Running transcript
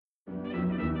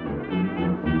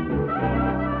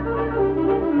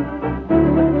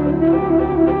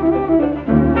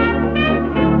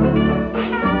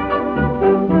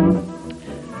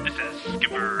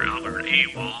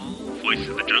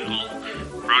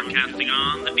broadcasting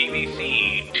on the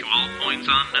DVC to all points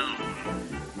unknown.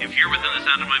 If you're within the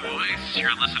sound of my voice,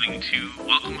 you're listening to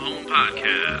Welcome Home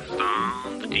Podcast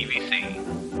on the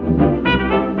DVC.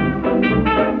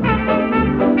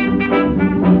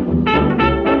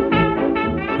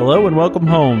 Hello and welcome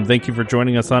home. Thank you for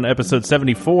joining us on episode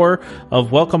 74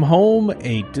 of Welcome Home,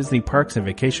 a Disney Parks and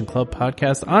Vacation Club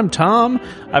podcast. I'm Tom.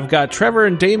 I've got Trevor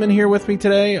and Damon here with me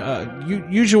today.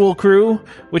 Usual crew,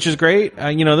 which is great.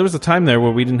 There was a time there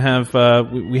where we didn't have,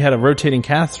 we had a rotating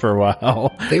cast for a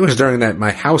while. I think it was during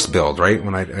my house build, right?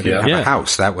 When I didn't have a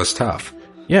house. That was tough.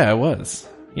 Yeah, it was.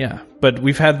 Yeah. But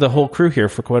we've had the whole crew here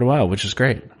for quite a while, which is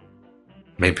great.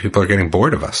 Maybe people are getting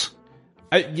bored of us.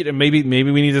 Maybe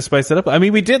we need to spice it up. I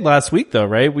mean, we did last week though,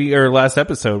 right? Last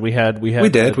episode we did.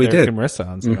 Marissa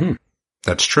on, so. Mm-hmm.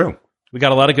 That's true. We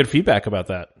got a lot of good feedback about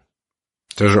that.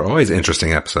 Those are always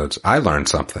interesting episodes. I learned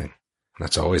something.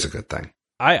 That's always a good thing.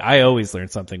 I always learn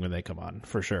something when they come on,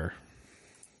 for sure.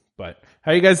 But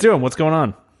how you guys doing? What's going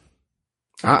on?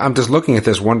 I'm just looking at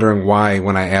this, wondering why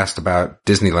when I asked about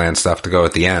Disneyland stuff to go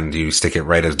at the end, you stick it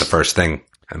right as the first thing.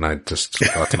 And I just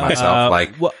thought to myself,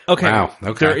 wow, okay.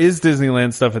 There is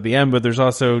Disneyland stuff at the end, but there's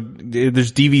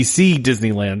DVC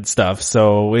Disneyland stuff.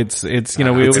 So it's we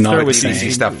always start with DVC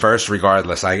stuff first,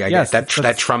 regardless. I guess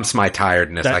that trumps my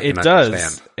tiredness. I can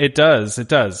understand. It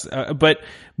does. But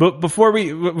before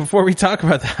we talk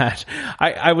about that,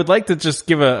 I would like to just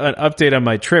give an update on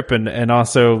my trip and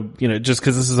also, just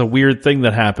cause this is a weird thing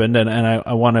that happened and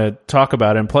I want to talk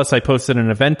about it. And plus I posted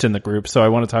an event in the group, so I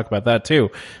want to talk about that too.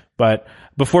 But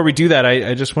before we do that,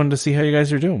 I just wanted to see how you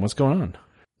guys are doing. What's going on?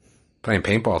 Playing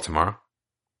paintball tomorrow.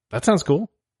 That sounds cool.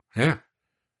 Yeah.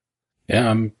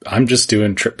 Yeah, I'm just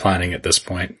doing trip planning at this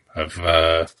point.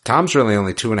 Tom's really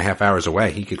only 2.5 hours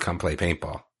away. He could come play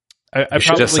paintball. I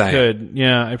probably could.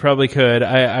 Yeah, I probably could.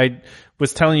 I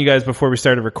was telling you guys before we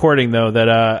started recording though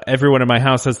that everyone in my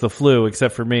house has the flu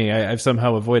except for me. I've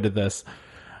somehow avoided this.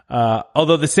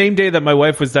 Although the same day that my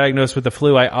wife was diagnosed with the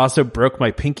flu, I also broke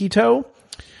my pinky toe.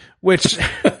 Which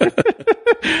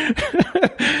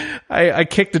I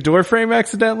kicked a door frame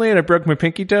accidentally and I broke my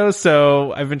pinky toe.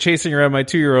 So I've been chasing around my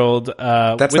 2-year-old.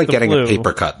 That's like getting a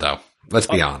paper cut though. Let's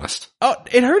be honest. Oh,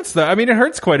 it hurts though. I mean, it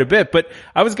hurts quite a bit, but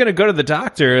I was going to go to the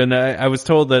doctor and I was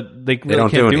told that they really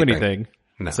can't do anything.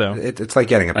 No, so it's like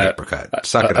getting a paper cut.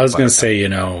 Suck it. I was going to say,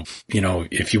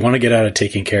 if you want to get out of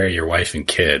taking care of your wife and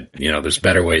kid, there's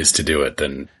better ways to do it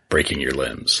than breaking your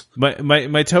limbs.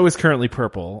 My toe is currently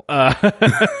purple. So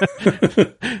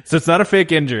it's not a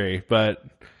fake injury, but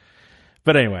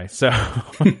anyway, so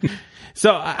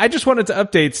I just wanted to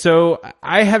update. So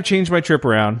I have changed my trip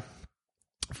around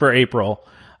for April.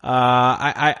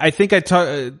 I think I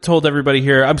told everybody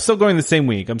here, I'm still going the same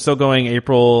week. I'm still going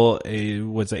April,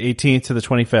 18th to the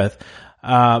 25th.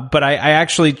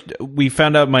 But we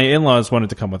found out my in-laws wanted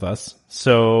to come with us.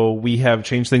 So we have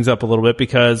changed things up a little bit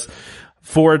because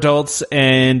 4 adults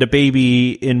and a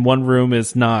baby in one room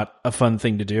is not a fun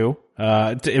thing to do,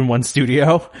 in one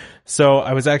studio. So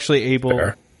I was actually able.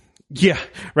 Fair. Yeah,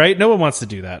 right. No one wants to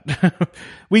do that.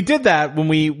 We did that when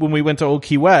we went to Old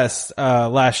Key West,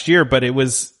 last year, but it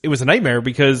was a nightmare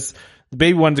because the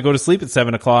baby wanted to go to sleep at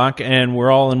 7:00 and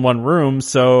we're all in one room.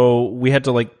 So we had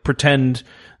to pretend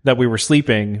that we were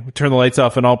sleeping, turn the lights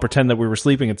off and all pretend that we were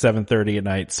sleeping at 7:30 at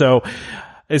night. So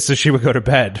she would go to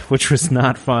bed, which was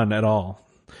not fun at all.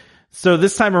 So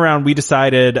this time around, we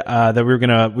decided, that we were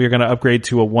gonna upgrade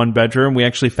to a 1-bedroom. We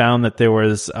actually found that there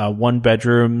was,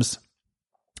 1-bedrooms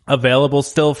available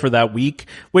still for that week,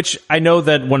 which I know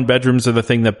that 1-bedrooms are the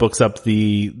thing that books up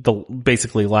the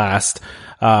basically last,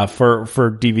 for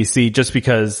DVC just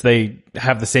because they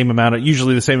have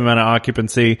usually the same amount of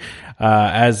occupancy,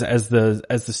 as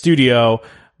the studio,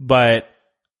 but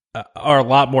are a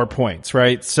lot more points,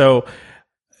 right? So,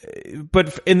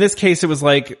 but in this case, it was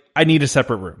I need a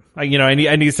separate room. I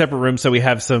need a separate room so we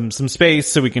have some space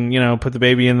so we can, put the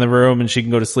baby in the room and she can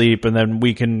go to sleep and then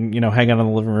we can, hang out in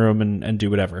the living room and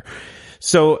do whatever.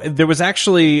 So there was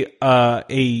actually,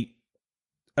 a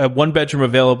 1-bedroom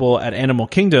available at Animal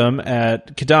Kingdom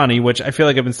at Kidani, which I feel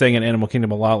like I've been saying at Animal Kingdom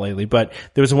a lot lately, but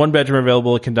there was a 1-bedroom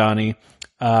available at Kidani,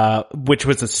 which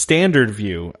was a standard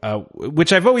view,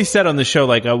 which I've always said on the show,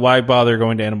 why bother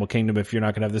going to Animal Kingdom if you're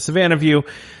not going to have the Savannah view?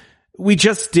 We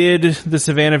just did the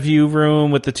Savannah View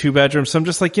room with the 2 bedrooms. So I'm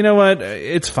just you know what?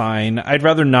 It's fine. I'd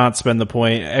rather not spend the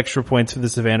extra points for the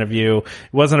Savannah View. It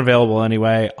wasn't available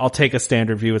anyway. I'll take a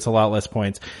standard view. It's a lot less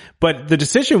points. But the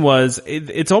decision was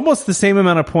it's almost the same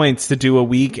amount of points to do a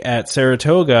week at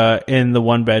Saratoga in the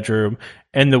 1-bedroom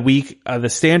and the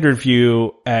standard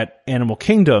view at Animal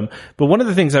Kingdom. But one of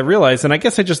the things I realized, and I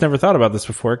guess I just never thought about this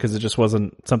before because it just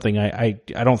wasn't something I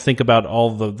don't think about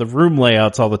all the room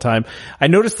layouts all the time. I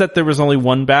noticed that there was only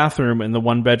one bathroom in the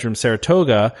one bedroom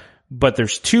Saratoga, but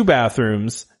there's two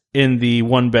bathrooms in the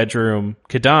one bedroom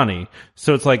Kidani.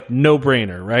 So it's like no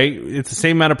brainer, right? It's the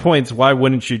same amount of points. Why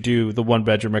wouldn't you do the one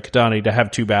bedroom at Kidani to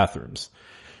have two bathrooms?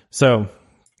 So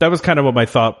that was kind of what my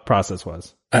thought process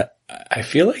was. I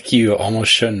feel like you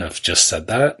almost shouldn't have just said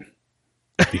that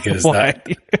because Why?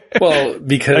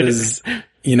 because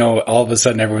all of a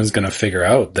sudden everyone's going to figure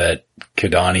out that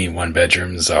Kidani one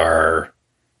bedrooms are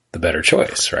the better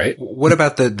choice, right? What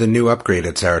about the new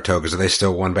upgraded Saratogas? Are they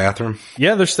still one bathroom?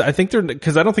 Yeah, I think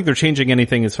because I don't think they're changing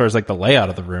anything as far as like the layout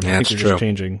of the room. Yeah, I think they're just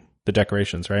changing the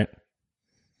decorations, right?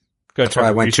 That's why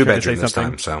I went two bedroom this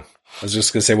time. So I was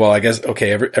just going to say, well, I guess,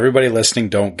 okay, everybody listening,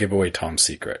 don't give away Tom's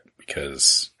secret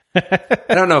because I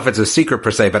don't know if it's a secret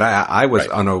per se, but I was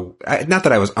not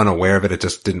that I was unaware of it. It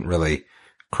just didn't really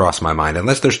cross my mind.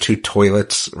 Unless there's two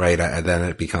toilets, right? Then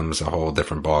it becomes a whole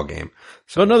different ball game.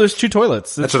 So no, there's two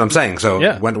toilets. That's what I'm saying.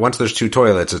 So once there's two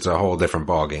toilets, it's a whole different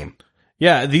ball game.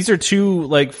 Yeah, these are two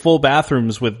like full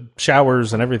bathrooms with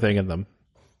showers and everything in them.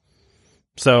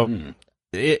 So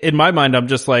in my mind, I'm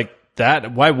just like,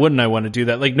 that, why wouldn't I want to do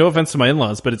that? Like, no offense to my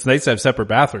in-laws, but it's nice to have separate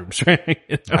bathrooms,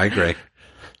 right? I agree.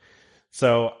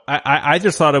 So I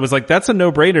just thought it was like, that's a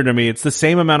no-brainer to me. It's the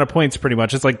same amount of points pretty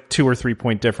much. It's like 2 or 3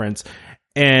 point difference.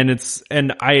 And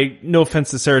no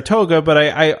offense to Saratoga, but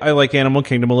I like Animal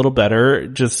Kingdom a little better,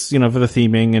 just, for the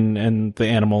theming and the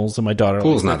animals and my daughter.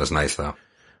 Pool's not as nice though.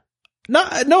 No,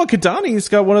 Kidani's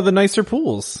got one of the nicer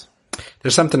pools.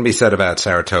 There's something to be said about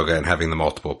Saratoga and having the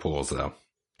multiple pools though.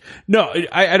 No,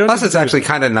 I don't. Plus, it's actually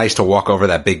kind of nice to walk over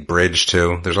that big bridge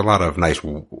too. There's a lot of nice,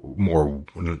 more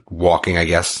walking, I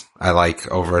guess, I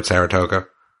like over at Saratoga.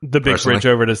 The big bridge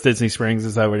over to Disney Springs,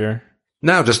 is that what you're?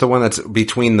 No, just the one that's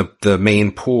between the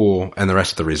main pool and the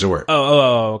rest of the resort.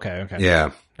 Oh, okay.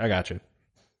 Yeah. I got you.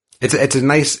 It's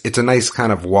a nice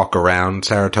kind of walk around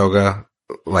Saratoga.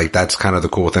 Like, that's kind of the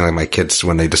cool thing. Like, my kids,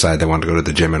 when they decide they want to go to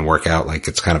the gym and work out, like,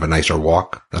 it's kind of a nicer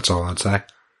walk. That's all I'd say.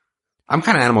 I'm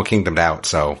kind of Animal Kingdomed out,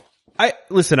 so. I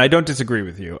don't disagree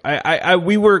with you.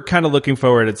 We were kind of looking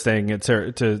forward to staying at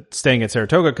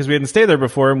Saratoga because we hadn't stayed there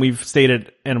before, and we've stayed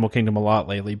at Animal Kingdom a lot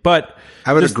lately. But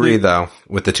I would agree though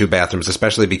with the two bathrooms,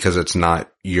 especially because it's not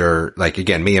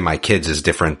again, me and my kids is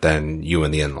different than you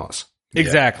and the in-laws.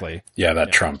 Exactly. Yeah,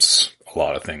 that trumps a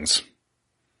lot of things.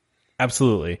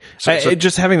 Absolutely. So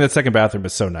just having that second bathroom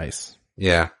is so nice.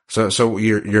 Yeah. So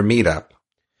your meetup.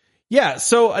 Yeah,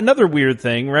 so another weird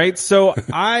thing, right? So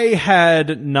I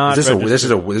had not. This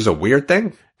is a weird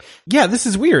thing? Yeah, this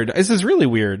is weird. This is really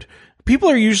weird. People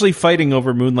are usually fighting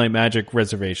over Moonlight Magic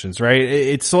reservations, right?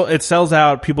 It sells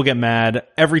out. People get mad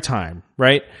every time,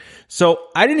 right? So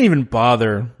I didn't even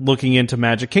bother looking into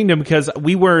Magic Kingdom because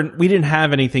we didn't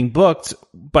have anything booked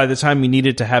by the time we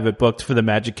needed to have it booked for the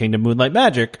Magic Kingdom Moonlight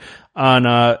Magic on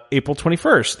April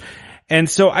 21st. And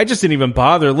so I just didn't even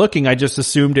bother looking. I just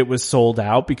assumed it was sold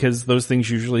out because those things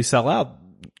usually sell out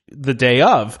the day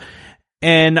of.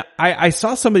 And I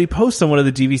saw somebody post on one of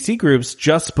the DVC groups,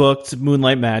 just booked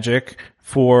Moonlight Magic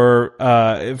for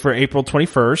April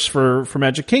 21st for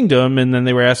Magic Kingdom. And then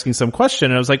they were asking some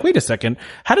question and I was like, wait a second.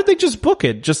 How did they just book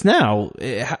it just now?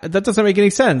 That doesn't make any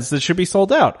sense. It should be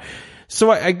sold out. So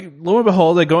lo and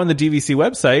behold, I go on the DVC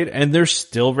website and there's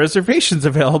still reservations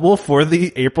available for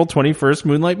the April 21st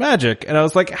Moonlight Magic. And I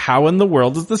was like, how in the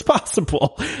world is this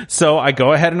possible? So I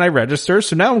go ahead and I register.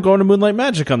 So now I'm going to Moonlight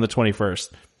Magic on the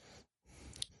 21st.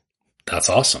 That's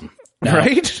awesome. Now,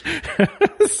 right?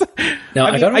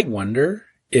 I gotta wonder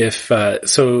if,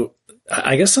 so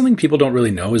I guess something people don't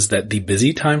really know is that the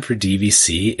busy time for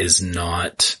DVC is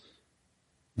not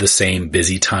the same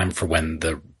busy time for when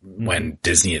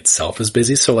Disney itself is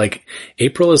busy. So like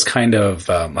April is kind of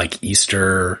like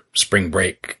Easter spring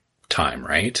break time,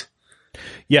 right?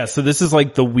 Yeah. So this is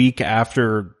like the week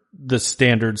after the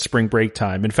standard spring break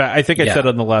time. In fact, I think I said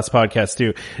on the last podcast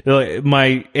too,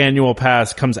 my annual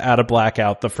pass comes out of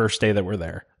blackout the first day that we're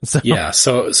there. So. Yeah.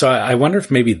 So I wonder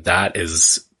if maybe that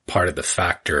is part of the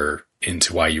factor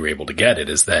into why you were able to get it,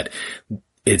 is that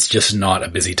it's just not a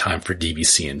busy time for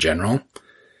DVC in general.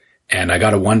 And I got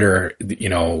to wonder,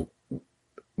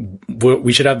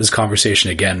 we should have this conversation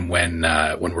again when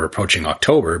we're approaching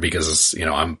October, because,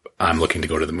 I'm looking to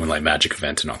go to the Moonlight Magic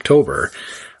event in October.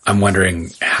 I'm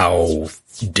wondering how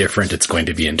different it's going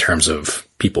to be in terms of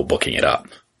people booking it up.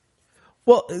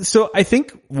 Well, so I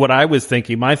think what I was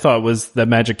thinking, my thought was that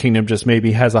Magic Kingdom just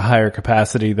maybe has a higher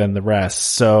capacity than the rest.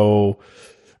 So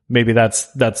maybe that's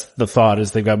the thought,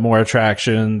 is they've got more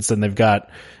attractions and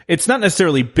it's not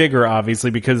necessarily bigger,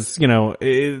 obviously, because, you know,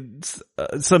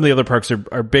 some of the other parks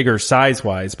are bigger size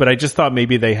wise, but I just thought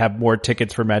maybe they have more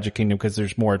tickets for Magic Kingdom because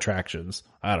there's more attractions.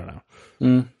 I don't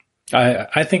know.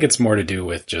 I think it's more to do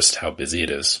with just how busy it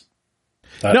is.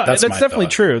 That's definitely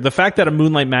true. The fact that a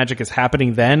Moonlight Magic is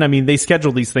happening then, I mean, they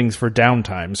schedule these things for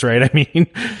downtimes, right? I mean,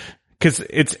 because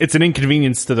it's an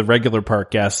inconvenience to the regular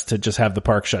park guests to just have the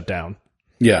park shut down.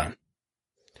 Yeah.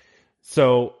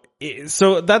 So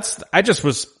I just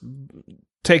was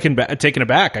taken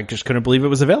aback. I just couldn't believe it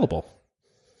was available.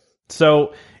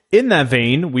 So in that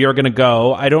vein, we are going to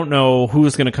go. I don't know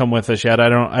who's going to come with us yet. I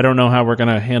don't know how we're going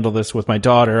to handle this with my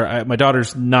daughter. My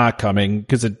daughter's not coming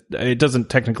because it doesn't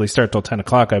technically start till 10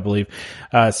 o'clock, I believe.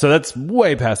 So that's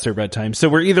way past her bedtime. So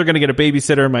we're either going to get a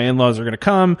babysitter, my in-laws are going to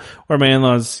come, or my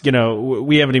in-laws, you know,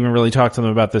 we haven't even really talked to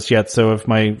them about this yet. So if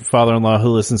my father-in-law who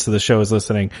listens to the show is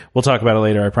listening, we'll talk about it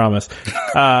later, I promise.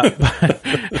 But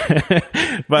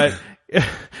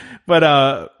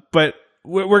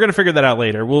we're going to figure that out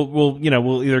later. We'll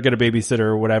either get a babysitter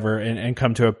or whatever and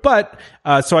come to it. But,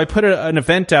 so I put an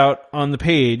event out on the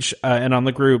page, and on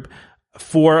the group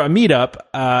for a meetup.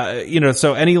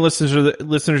 So any listeners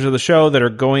of the show that are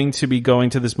going to be going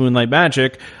to this Moonlight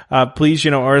Magic, please,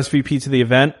 RSVP to the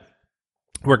event.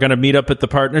 We're going to meet up at the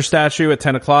partner statue at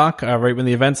 10 o'clock, right when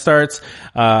the event starts.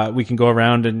 We can go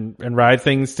around and ride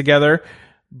things together.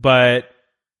 But,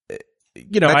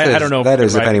 I don't know. That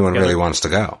is if anyone really wants to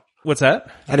go. What's that?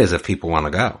 That is if people want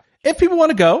to go. If people want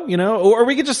to go, or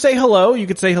we could just say hello. You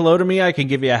could say hello to me. I can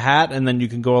give you a hat and then you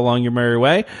can go along your merry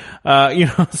way.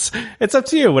 It's up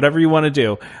to you, whatever you want to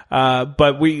do.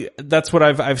 But that's what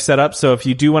I've set up. So if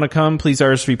you do want to come, please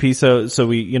RSVP so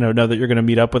we, know that you're going to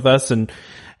meet up with us and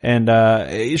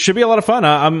it should be a lot of fun.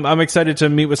 I'm excited to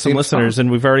meet with some listeners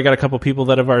and we've already got a couple people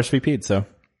that have RSVP'd. So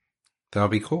that'll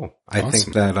be cool. Awesome. I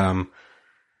think that,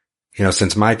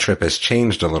 since my trip has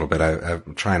changed a little bit,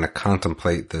 I'm trying to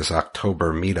contemplate this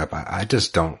October meetup. I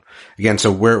just don't. Again,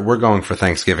 so we're going for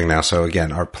Thanksgiving now. So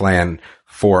again, our plan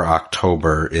for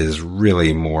October is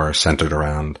really more centered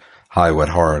around Hollywood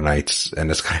Horror Nights.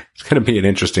 And it's going to be an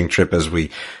interesting trip as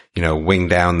we, wing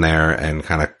down there and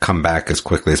kind of come back as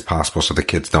quickly as possible so the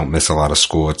kids don't miss a lot of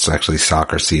school. It's actually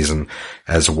soccer season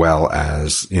as well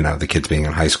as, the kids being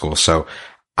in high school. So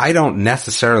I don't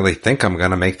necessarily think I'm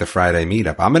going to make the Friday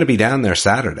meetup. I'm going to be down there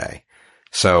Saturday.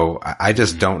 So I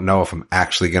just don't know if I'm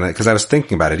actually going to, because I was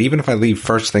thinking about it. Even if I leave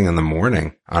first thing in the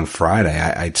morning on Friday,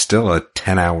 I'd still a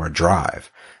 10-hour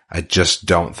drive. I just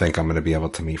don't think I'm going to be able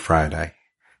to meet Friday.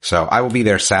 So I will be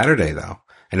there Saturday though.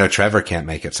 I know Trevor can't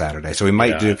make it Saturday. So we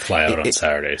might fly out on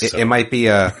Saturday. So. It might be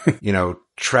a,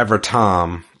 Trevor,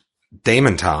 Tom,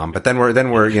 Damon Tom, but then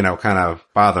we're kind of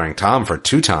bothering Tom for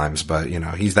 2 times, but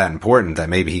he's that important that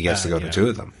maybe he gets to go to 2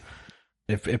 of them.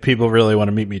 If people really want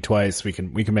to meet me twice, we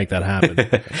can make that happen.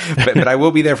 but I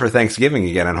will be there for Thanksgiving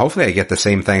again, and hopefully I get the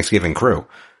same Thanksgiving crew.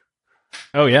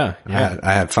 Oh yeah.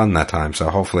 I had fun that time, so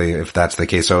hopefully if that's the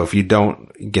case. So if you don't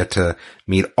get to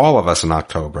meet all of us in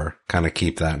October, kind of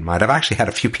keep that in mind. I've actually had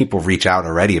a few people reach out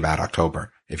already about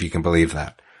October, if you can believe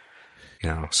that.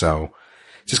 So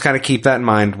just kind of keep that in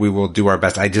mind. We will do our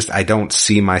best. I don't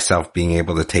see myself being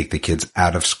able to take the kids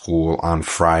out of school on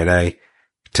Friday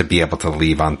to be able to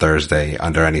leave on Thursday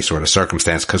under any sort of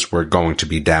circumstance, because we're going to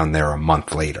be down there a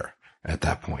month later at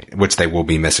that point, which they will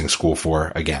be missing school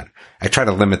for again. I try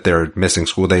to limit their missing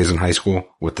school days in high school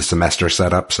with the semester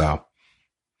set up. So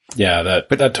yeah, that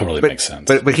totally makes sense.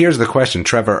 But here's the question,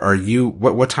 Trevor,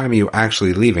 what time are you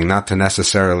actually leaving? Not to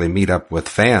necessarily meet up with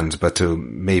fans, but to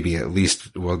maybe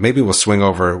maybe we'll swing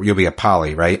over. You'll be at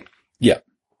Poly, right? Yeah.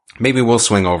 Maybe we'll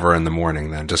swing over in the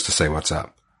morning then, just to say what's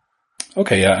up.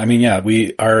 Okay. Yeah. I mean, yeah,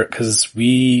 cause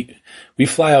we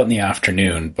fly out in the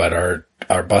afternoon, but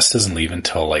our bus doesn't leave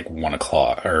until like 1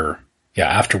 o'clock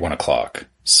after 1 o'clock.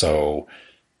 So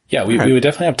yeah, we would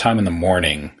definitely have time in the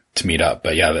morning to meet up.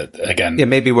 But yeah,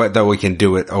 maybe we can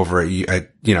do it over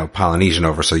at Polynesian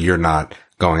over, so you're not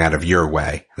going out of your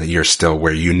way, that you're still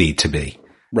where you need to be.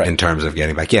 Right. In terms of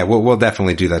getting back. Yeah, we'll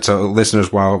definitely do that. So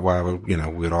listeners, while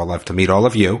we'd all love to meet all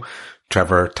of you,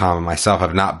 Trevor, Tom, and myself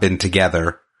have not been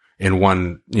together in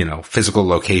one, physical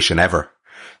location ever.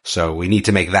 So we need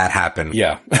to make that happen.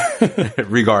 Yeah.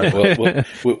 Regardless.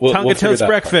 We'll Tonga toast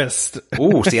breakfast.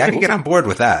 Ooh, see, I can get on board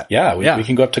with that. Yeah, we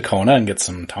can go up to Kona and get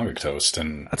some Tonga toast,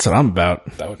 and that's what I'm about.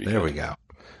 That would be there. We go.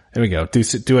 There we go.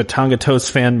 Do a Tonga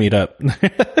toast fan meetup.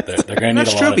 They're going to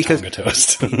need a lot of Tonga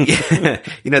toast. Yeah,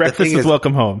 breakfast is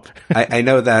welcome home. I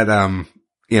know that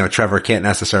Trevor can't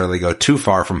necessarily go too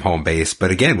far from home base,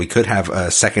 but again, we could have a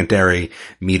secondary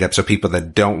meetup. So people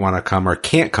that don't want to come or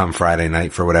can't come Friday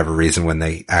night for whatever reason when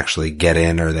they actually get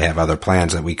in or they have other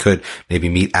plans, that we could maybe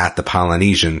meet at the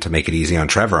Polynesian to make it easy on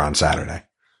Trevor on Saturday.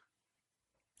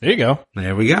 There you go.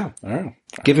 There we go. Oh.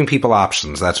 Giving people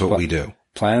options. That's what we do.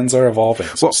 Plans are evolving,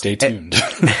 so stay tuned.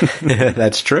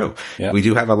 That's true. Yep. We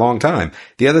do have a long time.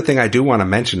 The other thing I do want to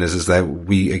mention is that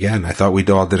I thought we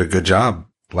all did a good job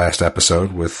last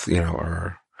episode with,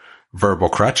 our verbal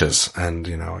crutches. And,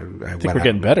 I think we're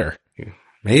getting better.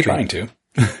 Maybe. Trying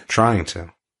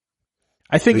to.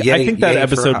 I think that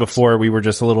episode before we were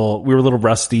just a little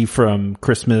rusty from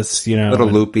Christmas, A little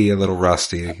loopy, a little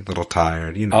rusty, a little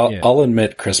tired, I'll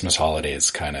admit Christmas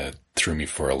holidays kind of threw me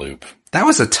for a loop. That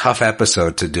was a tough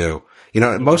episode to do.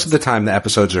 Most of the time the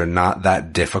episodes are not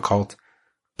that difficult,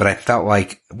 but I felt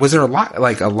like, was there a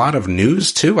lot of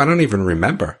news too? I don't even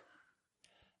remember.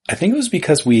 I think it was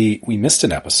because we missed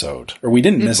an episode, or we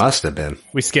didn't miss. It must have been.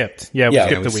 We skipped. Yeah, we skipped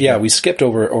the weekend. Yeah, we skipped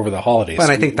over the holidays. But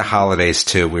I think the holidays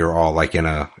too, we were all like in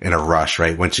a rush,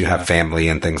 right? Once you have family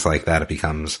and things like that, it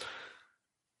becomes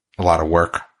a lot of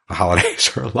work. The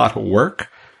holidays are a lot of work.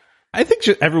 I think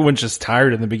everyone's just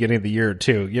tired in the beginning of the year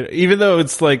too. Even though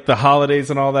it's like the holidays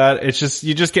and all that, it's just,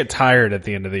 you just get tired at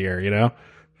the end of the year,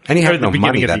 And you have no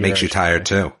money, that makes you tired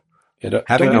too.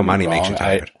 Having no money makes you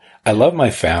tired. I love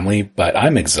my family, but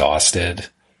I'm exhausted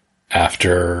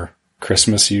after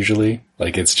Christmas usually.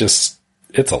 Like it's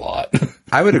a lot.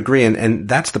 I would agree. And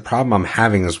that's the problem I'm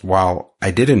having is while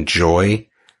I did enjoy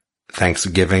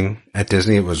Thanksgiving at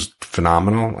Disney, it was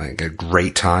phenomenal, like a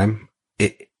great time.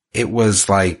 It was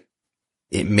like,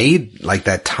 it made like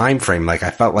that time frame. Like I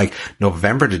felt like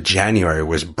November to January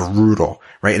was brutal,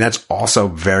 right? And that's also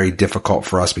very difficult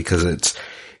for us because it's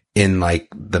in like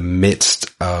the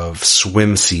midst of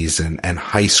swim season and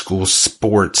high school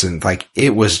sports. And like,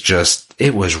 it was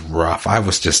rough. I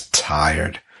was just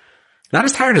tired. Not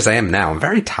as tired as I am now. I'm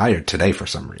very tired today for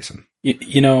some reason.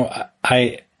 Now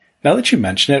that you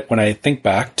mention it, when I think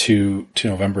back to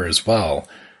November as well,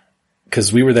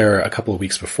 because we were there a couple of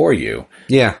weeks before you.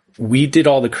 Yeah. We did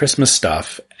all the Christmas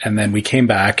stuff and then we came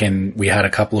back and we had a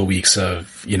couple of weeks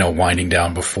of, winding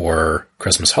down before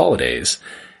Christmas holidays.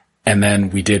 And then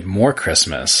we did more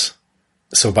Christmas.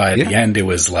 So by the end, it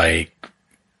was like,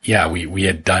 we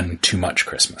had done too much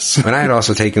Christmas. And I had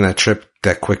also taken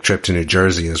that quick trip to New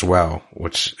Jersey as well,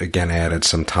 which again added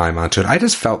some time onto it. I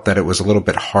just felt that it was a little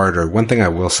bit harder. One thing I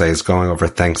will say is going over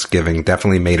Thanksgiving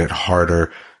definitely made it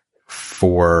harder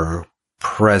for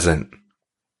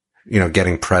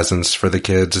getting presents for the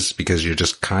kids because you're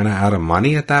just kind of out of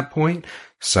money at that point.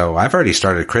 So I've already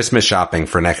started Christmas shopping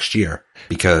for next year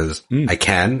because I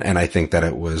can. And I think that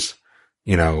it was,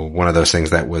 one of those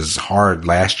things that was hard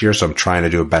last year. So I'm trying to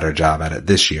do a better job at it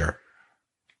this year.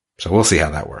 So we'll see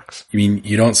how that works. You mean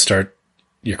you don't start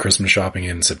your Christmas shopping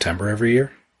in September every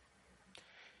year?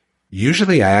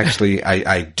 Usually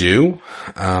I do.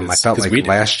 I felt like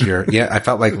last year, I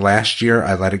felt like last year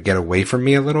I let it get away from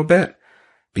me a little bit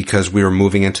because we were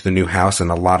moving into the new house and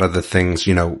a lot of the things,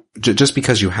 just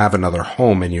because you have another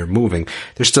home and you're moving,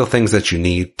 there's still things that you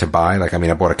need to buy. Like,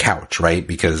 I bought a couch, right?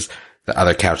 Because the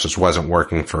other couch just wasn't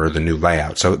working for the new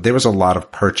layout. So there was a lot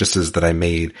of purchases that I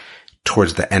made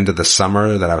towards the end of the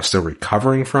summer that I was still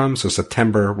recovering from. So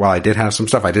September, while I did have some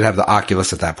stuff, I did have the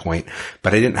Oculus at that point,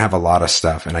 but I didn't have a lot of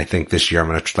stuff. And I think this year I'm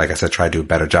going to, like I said, try to do a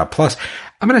better job. Plus,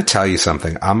 I'm going to tell you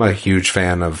something. I'm a huge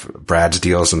fan of Brad's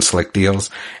deals and Slick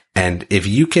deals. And if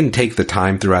you can take the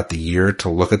time throughout the year to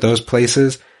look at those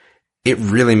places, it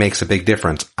really makes a big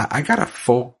difference. I got a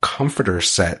full comforter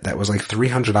set that was like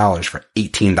 $300 for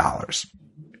 $18.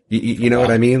 You know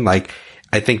what I mean? Like,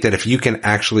 I think that if you can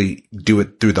actually do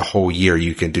it through the whole year,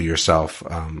 you can do yourself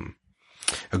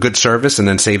a good service and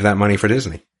then save that money for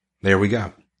Disney. There we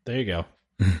go. There you go.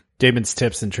 Damon's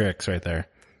tips and tricks right there.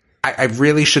 I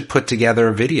really should put together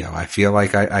a video. I feel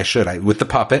like I should. With the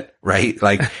puppet, right?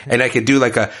 Like, and I could do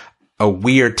like a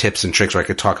weird tips and tricks where I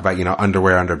could talk about,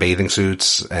 underwear under bathing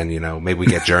suits and, maybe we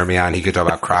get Jeremy on. He could talk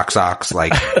about Croc socks,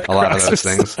 like a lot of those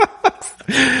things.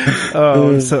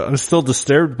 Oh, so I'm still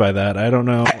disturbed by that. I don't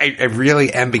know. I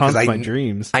really am because my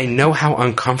dreams. I know how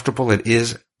uncomfortable it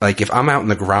is. Like if I'm out in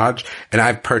the garage and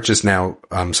I've purchased now,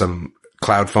 some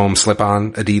Cloud Foam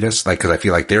slip-on Adidas, like, cause I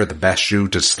feel like they're the best shoe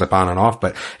to slip on and off.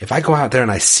 But if I go out there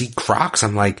and I see Crocs,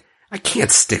 I'm like, I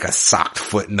can't stick a socked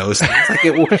foot in those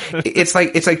things.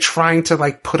 Like it's like trying to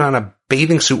like put on a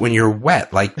bathing suit when you're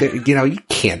wet. Like, you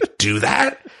can't do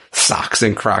that. socks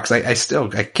and Crocs. I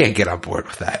can't get on board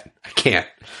with that. I can't.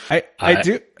 I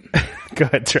do. Go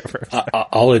ahead, Trevor.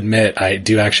 I'll admit I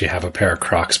do actually have a pair of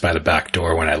Crocs by the back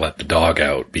door when I let the dog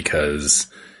out because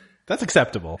that's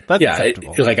acceptable. That's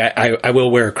acceptable. I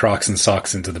will wear Crocs and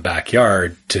socks into the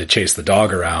backyard to chase the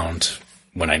dog around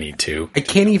when I need to. I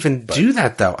can't even do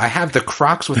that though. I have the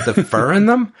Crocs with the fur in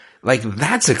them. Like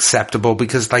that's acceptable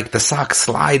because like the sock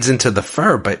slides into the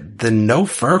fur, but the no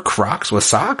fur Crocs with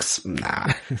socks?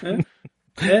 Nah.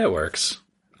 Yeah, it works.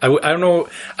 I don't know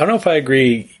if I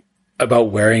agree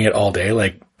about wearing it all day.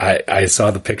 Like I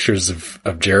saw the pictures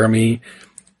of Jeremy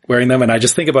wearing them and I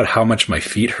just think about how much my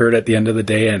feet hurt at the end of the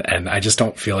day and I just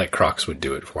don't feel like Crocs would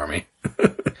do it for me.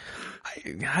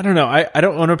 I don't know. I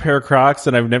don't own a pair of Crocs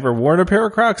and I've never worn a pair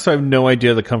of Crocs, so I have no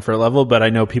idea the comfort level, but I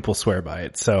know people swear by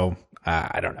it. So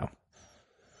I don't know.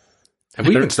 Have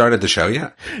we even started the show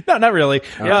yet? No, not really.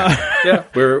 Okay. Yeah,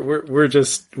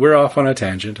 we're off on a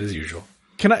tangent as usual.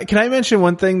 Can I mention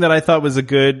one thing that I thought was a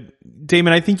good,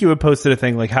 Damon, I think you had posted a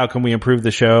thing like, how can we improve the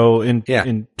show in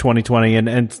 2020?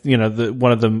 And, you know,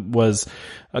 one of them was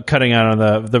cutting out on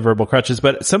the verbal crutches,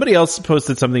 but somebody else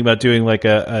posted something about doing like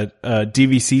a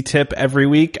DVC tip every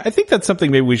week. I think that's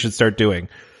something maybe we should start doing.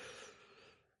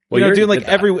 Well, you know, doing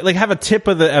like have a tip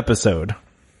of the episode.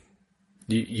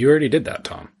 You already did that,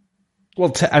 Tom.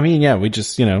 Well, we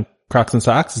just, you know, Crocs and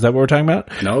socks. Is that what we're talking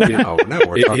about? No. We're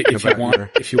talking about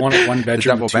if you want a one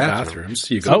bedroom with two bathrooms,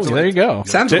 you go. Oh, there you go.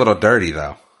 Sounds a little dirty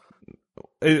though.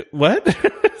 What?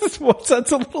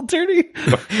 That's a little dirty.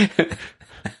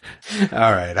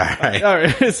 All right.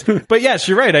 But yes,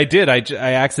 you're right. I did.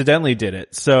 I accidentally did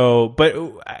it. So, but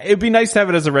it'd be nice to have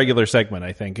it as a regular segment.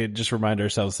 I think it just remind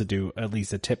ourselves to do at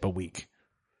least a tip a week.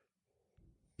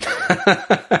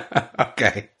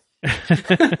 Okay.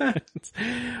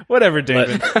 Whatever,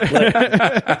 David.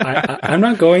 I'm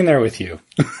not going there with you.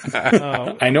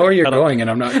 I know where you're going, and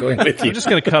I'm not going with you. I'm just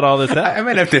going to cut all this out. I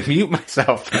might have to mute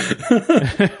myself.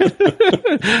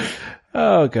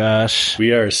 Oh gosh,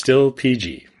 we are still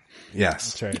PG.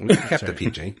 Yes, that's right. We kept the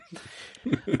PG.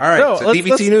 All right, so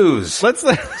DVC news.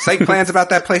 Site plans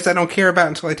about that place I don't care about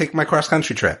until I take my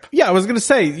cross-country trip. Yeah, I was going to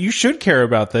say, you should care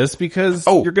about this because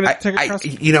you're going to take a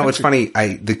cross-country. You know, it's funny.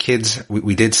 The kids,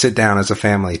 we did sit down as a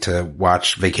family to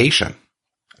watch Vacation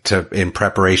in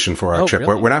preparation for our trip.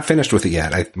 Really? We're not finished with it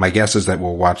yet. My guess is that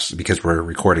we'll watch, because we're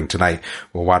recording tonight,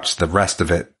 we'll watch the rest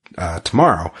of it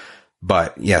tomorrow.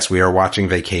 But yes, we are watching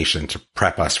Vacation to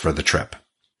prep us for the trip.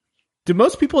 Do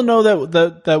most people know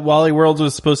that Wally World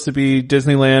was supposed to be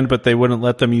Disneyland, but they wouldn't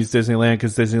let them use Disneyland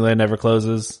because Disneyland never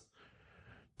closes?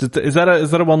 Is that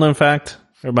a well-known fact?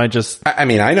 Or am I just... I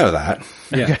mean, I know that.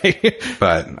 Yeah. Okay.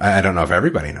 But I don't know if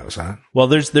everybody knows that. Well,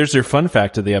 there's your fun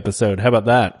fact of the episode. How about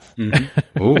that?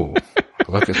 Mm-hmm. Ooh.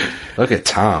 Look at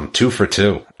Tom. 2 for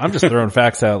 2. I'm just throwing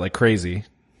facts out like crazy.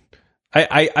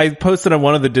 I posted on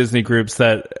one of the Disney groups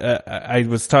that I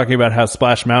was talking about how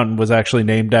Splash Mountain was actually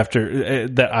named after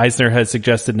that Eisner had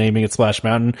suggested naming it Splash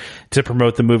Mountain to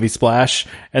promote the movie Splash,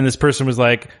 and this person was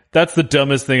like, "That's the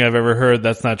dumbest thing I've ever heard.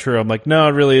 That's not true." I'm like, "No,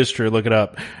 it really is true. Look it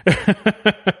up."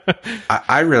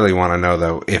 I really want to know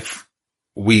though if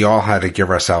we all had to give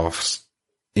ourselves,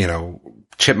 you know,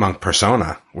 chipmunk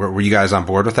persona. Were you guys on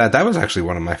board with that? That was actually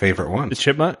one of my favorite ones. The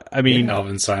chipmunk? I mean,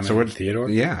 Alvin, Simon, and Theodore.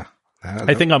 Yeah.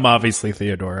 I think I'm obviously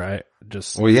Theodore. I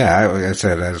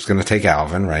said I was going to take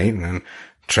Alvin, right? And then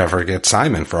Trevor gets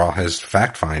Simon for all his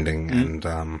fact finding and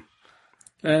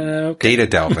data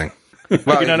delving.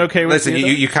 Well, you're not okay with listen,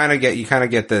 you kind of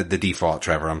get the default,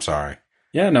 Trevor. I'm sorry.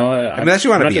 Yeah, no. Unless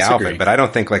you want to be Alvin, but I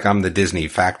don't think like I'm the Disney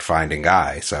fact finding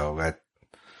guy. So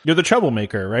you're the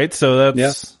troublemaker, right? So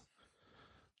that's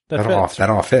that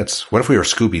all fits. What if we were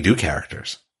Scooby Doo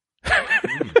characters?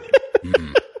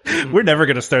 We're never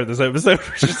going to start this episode.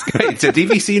 We're just to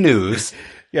DVC news.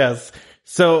 Yes.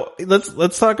 So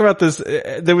let's talk about this.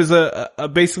 There was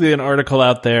basically an article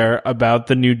out there about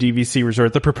the new DVC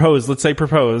resort, let's say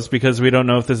proposed, because we don't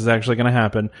know if this is actually going to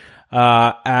happen,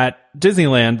 at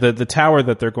Disneyland, the tower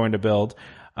that they're going to build.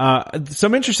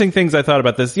 Some interesting things I thought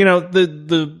about this. You know,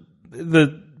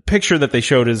 the picture that they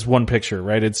showed is one picture,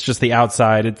 right? It's just the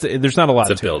outside. There's not a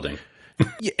lot. It's a building.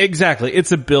 Exactly.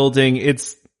 It's a building.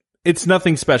 It's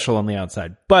nothing special on the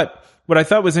outside. But what I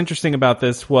thought was interesting about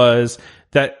this was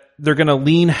that they're going to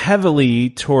lean heavily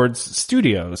towards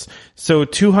studios. So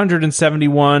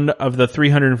 271 of the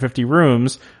 350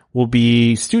 rooms will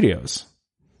be studios,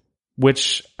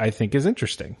 which I think is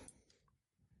interesting.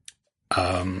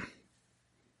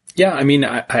 Yeah, I mean,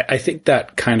 I think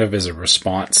that kind of is a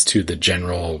response to the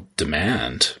general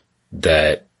demand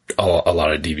that a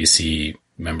lot of DVC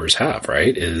members have,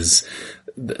 right? Is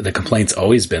the complaint's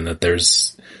always been that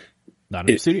there's Not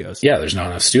enough studios. Yeah, there's not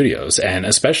enough studios. And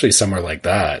especially somewhere like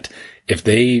that, and especially somewhere like that, if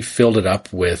they filled it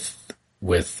up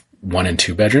with 1 and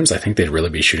 2 bedrooms, I think they'd really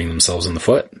be shooting themselves in the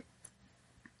foot.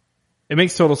 It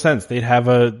makes total sense. They'd have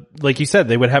like you said,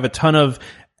 they would have a ton of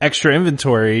extra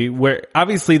inventory where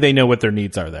obviously they know what their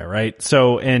needs are there, right?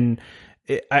 So, and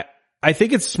I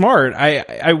think it's smart.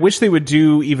 I wish they would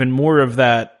do even more of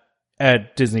that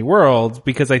at Disney World,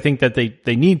 because I think that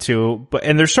they need to,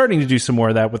 and they're starting to do some more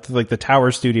of that with like the Tower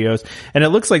Studios. And it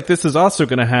looks like this is also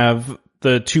going to have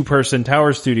the 2-person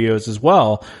Tower Studios as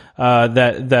well,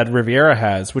 that Riviera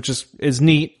has, which is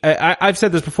neat. I've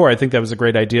said this before. I think that was a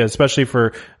great idea, especially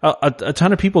for a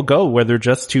ton of people go where they're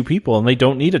just 2 people and they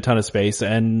don't need a ton of space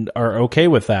and are okay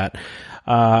with that.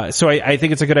 So I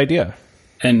think it's a good idea.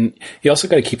 And you also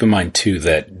got to keep in mind too,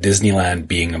 that Disneyland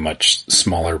being a much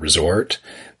smaller resort,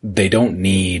 they don't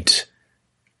need,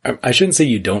 I shouldn't say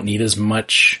you don't need as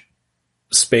much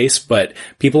space, but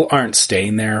people aren't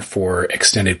staying there for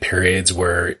extended periods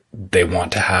where they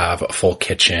want to have a full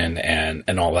kitchen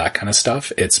and all that kind of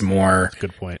stuff. It's more,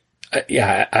 good point.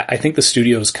 I think the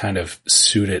studios kind of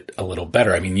suit it a little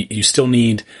better. I mean, you still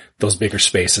need those bigger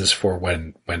spaces for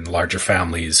when larger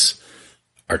families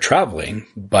are traveling,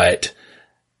 but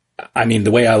I mean,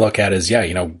 the way I look at it is,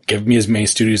 give me as many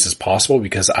studios as possible,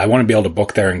 because I want to be able to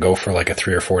book there and go for like a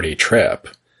 3 or 4 day trip.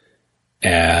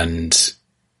 And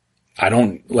I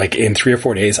don't, like, in 3 or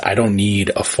 4 days, I don't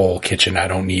need a full kitchen. I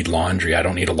don't need laundry. I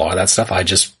don't need a lot of that stuff. I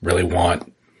just really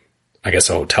want, I guess,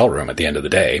 a hotel room at the end of the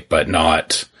day, but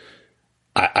not,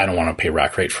 I don't want to pay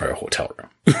rack rate for a hotel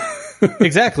room.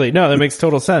 Exactly. No, that makes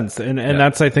total sense. And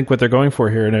that's, I think, what they're going for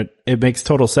here. And it makes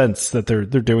total sense that they're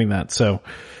doing that. So,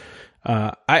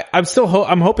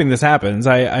 I'm hoping this happens.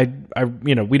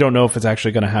 We don't know if it's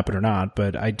actually going to happen or not,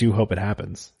 but I do hope it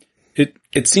happens.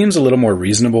 It seems a little more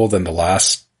reasonable than the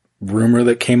last rumor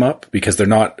that came up, because they're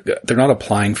not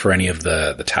applying for any of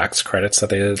the tax credits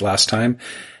that they did last time.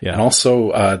 Yeah. And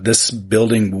also, this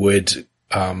building would,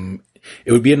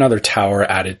 it would be another tower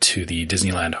added to the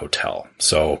Disneyland Hotel.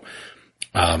 So,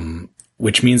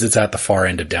 which means it's at the far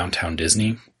end of downtown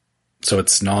Disney. So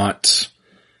it's not,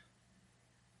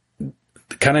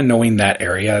 kind of knowing that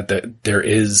area, that there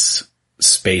is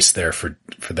space there for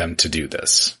them to do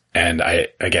this. And I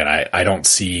don't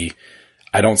see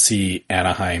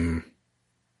Anaheim.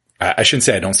 I shouldn't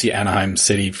say I don't see Anaheim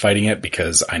City fighting it,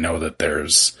 because I know that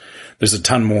there's a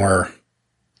ton more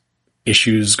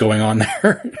issues going on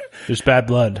there. There's bad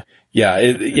blood. Yeah.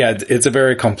 It's a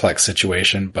very complex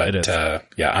situation, but,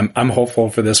 I'm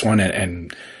hopeful for this one.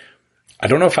 And I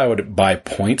don't know if I would buy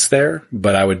points there,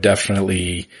 but I would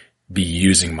definitely be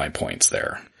using my points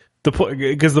there.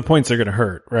 Because the points are going to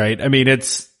hurt, right? I mean,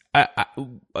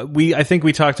 I think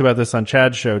we talked about this on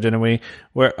Chad's show, didn't we?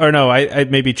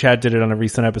 Maybe Chad did it on a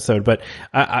recent episode, but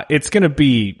it's going to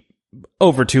be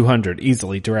over 200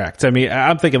 easily direct. I mean,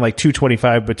 I'm thinking like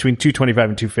 225, between 225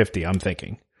 and 250, I'm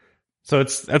thinking. So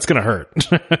that's going to hurt.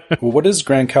 Well, what is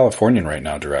Grand Californian right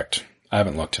now direct? I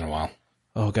haven't looked in a while.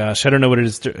 Oh gosh, I don't know what it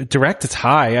is. Direct, it's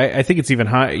high. I think it's even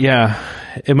high. Yeah,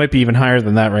 it might be even higher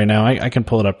than that right now. I can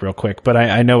pull it up real quick, but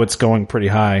I know it's going pretty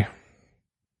high.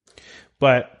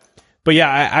 But yeah,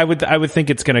 I would think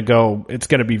it's going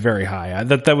to be very high.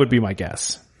 That would be my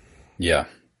guess. Yeah.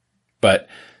 But,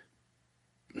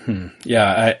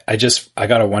 yeah, I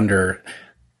gotta wonder.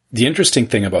 The interesting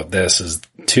thing about this is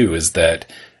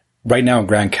that right now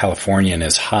Grand Californian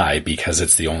is high because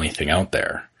it's the only thing out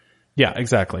there. Yeah,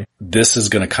 exactly. This is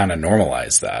going to kind of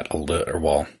normalize that a little,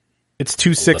 well. It's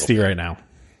 260 right now.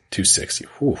 260.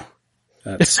 Whew.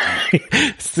 That's,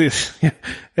 yeah,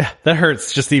 that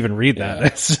hurts just to even read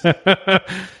that.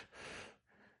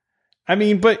 I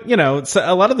mean, but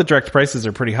a lot of the direct prices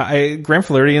are pretty high. Grand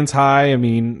Floridian's high. I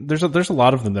mean, there's a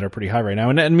lot of them that are pretty high right now.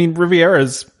 And I mean,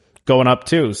 Riviera's going up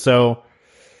too. So,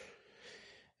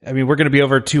 I mean, we're going to be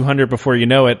over 200 before you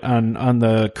know it on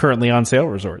the currently on sale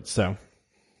resorts. So,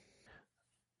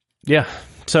 yeah.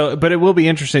 So, but it will be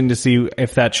interesting to see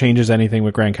if that changes anything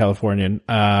with Grand Californian,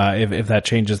 if that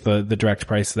changes the direct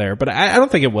price there. But I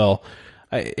don't think it will.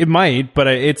 It might, but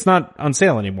it's not on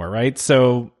sale anymore, right?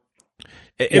 So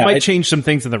it might change some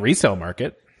things in the resale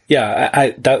market.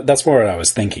 Yeah, that's more what I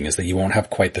was thinking, is that you won't have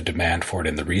quite the demand for it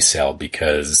in the resale,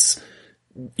 because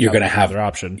you're going to have another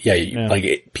option. Yeah.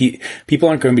 Like people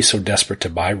aren't going to be so desperate to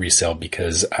buy resale,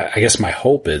 because I guess my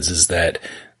hope is that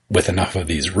with enough of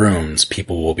these rooms,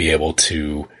 people will be able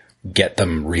to get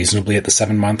them reasonably at the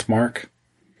 7-month mark.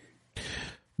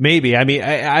 Maybe. I mean,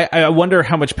 I wonder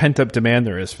how much pent up demand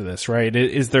there is for this, right?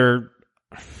 Is there?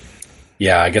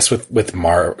 Yeah, I guess with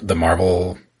the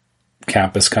Marvel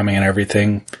campus coming and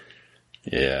everything.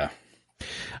 Yeah.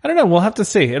 I don't know. We'll have to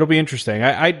see. It'll be interesting.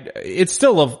 It's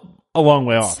still a long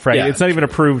way off, right? Yeah, it's not even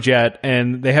approved yet,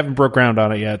 and they haven't broke ground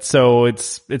on it yet. So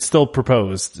it's still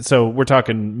proposed. So we're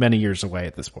talking many years away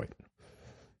at this point.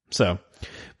 So,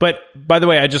 but by the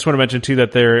way, I just want to mention too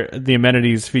that the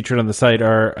amenities featured on the site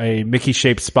are a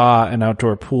Mickey-shaped spa and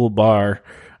outdoor pool bar.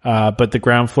 But the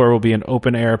ground floor will be an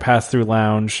open air pass-through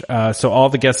lounge. So all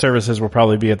the guest services will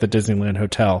probably be at the Disneyland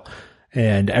Hotel,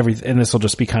 and this will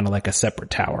just be kind of like a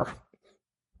separate tower.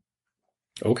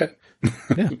 Okay.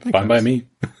 Yeah. Fine by me.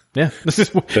 Yeah.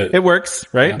 It works,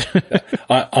 right?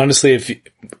 Yeah. Honestly,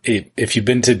 if you've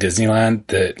been to Disneyland,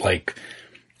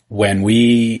 when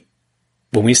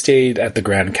we stayed at the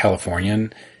Grand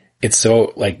Californian, it's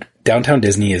so like downtown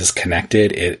Disney is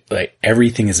connected.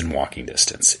 Everything is in walking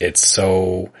distance. It's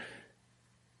so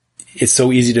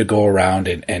easy to go around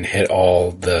and hit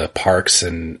all the parks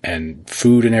and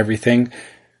food and everything.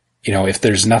 You know, if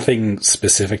there's nothing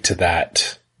specific to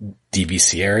that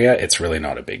DVC area, it's really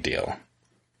not a big deal.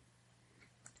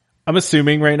 I'm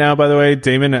assuming right now, by the way,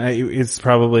 Damon is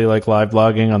probably like live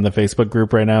blogging on the Facebook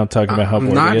group right now, talking about how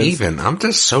bored not he is. even. I'm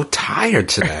just so tired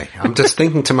today. I'm just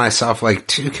thinking to myself, like,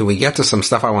 dude, can we get to some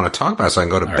stuff I want to talk about so I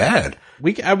can go to bed?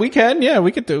 We can, yeah,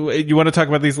 we could do. You want to talk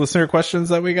about these listener questions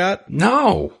that we got?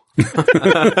 No.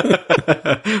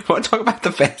 I want to talk about the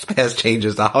FastPass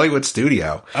changes to Hollywood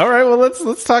Studio. All right, well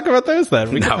let's talk about those then.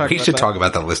 We should talk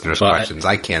about the listeners' questions.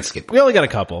 I can't skip. We only got a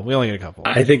couple.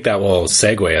 I think that will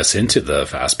segue us into the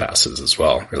fast passes as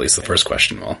well, or at least the first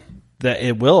question will. That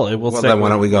it will. Well, then why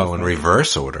don't we go in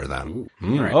reverse order then?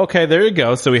 Right. Okay, there you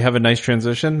go. So we have a nice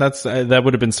transition. That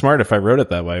would have been smart if I wrote it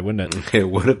that way, wouldn't it? It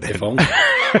would have been. If only.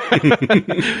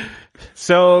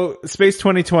 So Space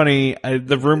 2020,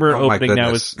 the rumor opening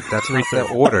now is that's not the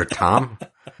order, Tom.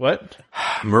 What?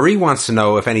 Marie wants to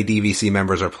know if any DVC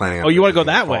members are planning on. Oh, you want to go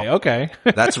that way? Okay.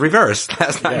 That's reverse.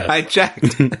 That's not I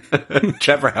checked.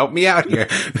 Trevor, help me out here.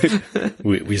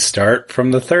 We start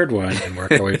from the third one and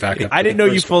work our way back up. I didn't know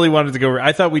you fully wanted to go.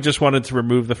 I thought we just wanted to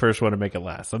remove the first one and make it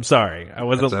last. I'm sorry. I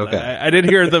wasn't. That's okay. I didn't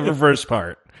hear the reverse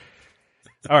part.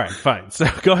 All right, fine. So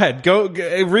go ahead. Go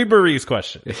read Marie's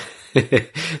question.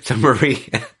 So Marie,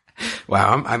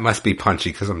 wow, I must be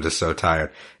punchy because I'm just so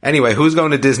tired. Anyway, who's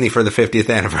going to Disney for the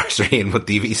 50th anniversary, and will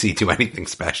DVC do anything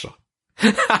special?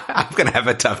 I'm going to have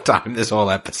a tough time this whole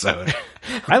episode.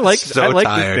 I like this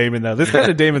Damon though. This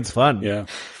kind of Damon's fun. Yeah.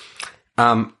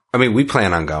 I mean, we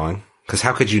plan on going because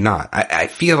how could you not? I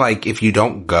feel like if you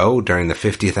don't go during the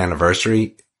 50th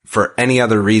anniversary for any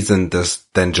other reason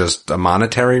than just a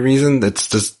monetary reason, that's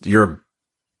just, you're a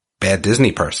bad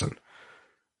Disney person.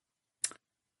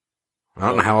 I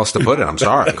don't know how else to put it. I'm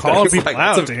sorry. Call people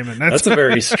out, Damon. That's a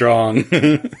very strong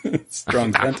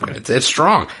sentiment. It's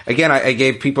strong. Again, I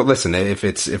gave people, listen, if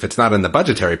it's not in the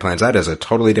budgetary plans, that is a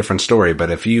totally different story.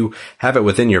 But if you have it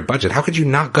within your budget, how could you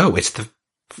not go? It's the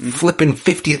flipping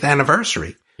 50th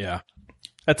anniversary. Yeah.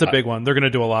 That's a big one. They're going to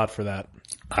do a lot for that.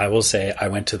 I will say I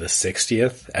went to the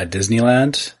 60th at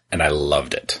Disneyland and I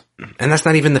loved it. And that's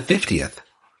not even the 50th.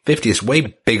 50 is way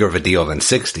bigger of a deal than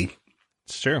 60.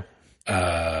 It's true.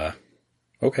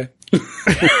 Okay.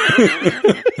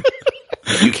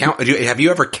 Have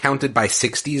you ever counted by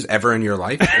 60s ever in your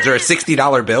life? Is there a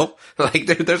 $60 bill? Like,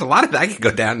 there's a lot of that. I could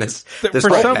go down this for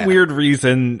some weird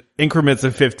reason, increments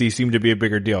of 50 seem to be a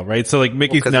bigger deal, right? So like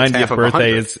Mickey's 90th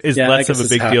birthday is less of a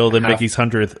big deal than Mickey's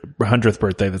 100th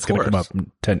birthday that's going to come up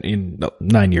in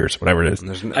 9 years, whatever it is.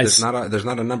 There's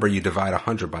not a number you divide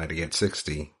 100 by to get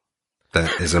 60.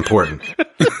 That is important.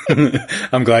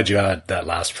 I'm glad you had that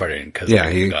last part in because I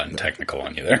haven't gotten technical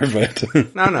on you there. But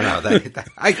no.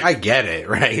 I get it,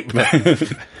 right?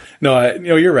 But. No,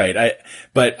 you're right.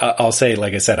 I'll say,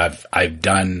 like I said, I've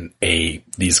done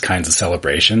these kinds of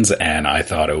celebrations, and I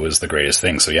thought it was the greatest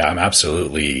thing. So yeah, I'm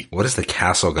absolutely. What is the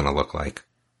castle going to look like?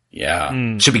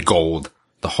 Yeah, should be gold.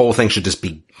 The whole thing should just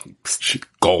be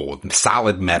gold,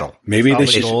 solid metal. Maybe they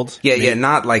should. Gold. Yeah,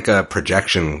 not like a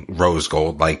projection rose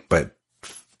gold, but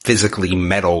physically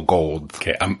metal gold.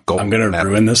 Okay, I'm going to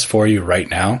ruin this for you right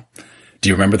now. Do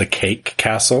you remember the cake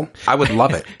castle? I would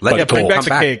love it. Bring back the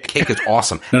cake. Cake is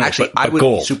awesome. No, actually, I would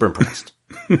be super impressed.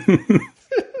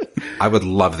 I would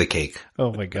love the cake.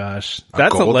 Oh my gosh.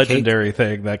 That's a legendary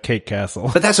thing, that cake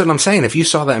castle. But that's what I'm saying. If you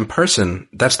saw that in person,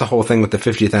 that's the whole thing with the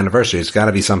 50th anniversary. It's got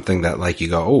to be something that like you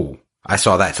go, oh, I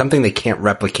saw that. Something they can't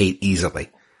replicate easily.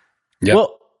 Yep.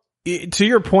 Well, to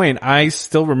your point, I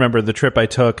still remember the trip I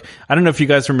took. I don't know if you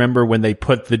guys remember when they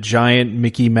put the giant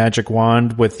Mickey magic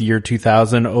wand with year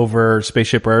 2000 over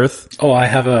Spaceship Earth. Oh, I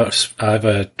have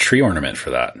a tree ornament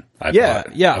for that.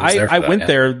 I went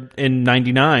there in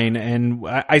 99 and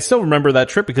I still remember that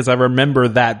trip because I remember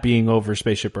that being over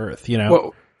Spaceship Earth, you know?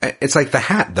 Well, It's like the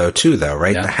hat though, too, though,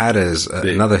 right? Yeah. The hat is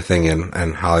another thing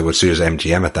in Hollywood Studios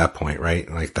MGM at that point, right?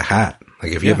 Like the hat.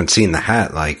 Like if you haven't seen the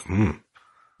hat, like,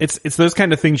 It's those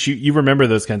kind of things you remember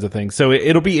those kinds of things. So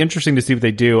it'll be interesting to see what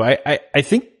they do. I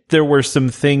think there were some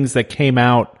things that came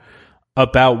out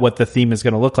about what the theme is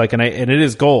going to look like, and it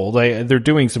is gold. They're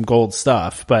doing some gold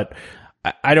stuff, but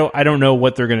I don't know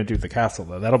what they're going to do with the castle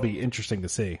though. That'll be interesting to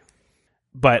see.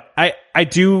 But I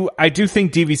do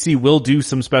think DVC will do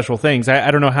some special things.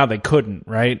 I don't know how they couldn't,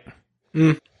 right?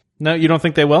 No, you don't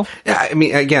think they will? Yeah, I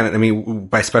mean,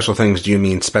 by special things, do you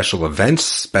mean special events,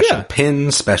 special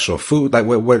pins, special food? Like,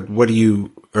 what do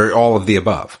you, or all of the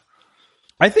above?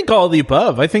 I think all of the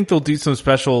above. I think they'll do some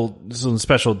special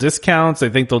discounts. I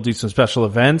think they'll do some special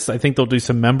events. I think they'll do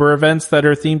some member events that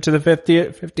are themed to the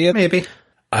 50th. Maybe.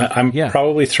 I'm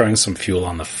probably throwing some fuel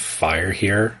on the fire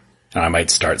here, and I might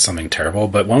start something terrible,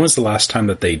 but when was the last time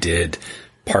that they did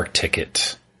park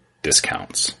ticket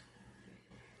discounts?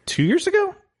 2 years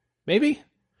ago? Maybe?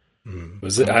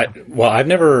 Was it? I've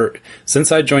never,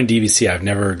 since I joined DVC,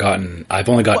 I've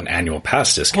only gotten annual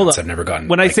pass discounts. I've never gotten,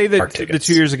 when I say park that tickets.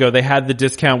 the 2 years ago, they had the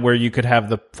discount where you could have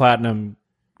the platinum,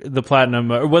 it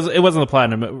wasn't the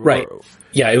platinum. Right.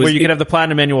 Yeah. It was, where you could have the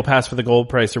platinum annual pass for the gold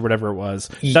price or whatever it was.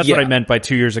 That's what I meant by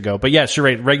 2 years ago. But yes, you're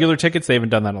right. Regular tickets, they haven't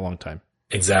done that in a long time.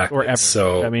 Exactly. Or ever.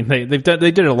 So, I mean, they did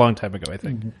it a long time ago, I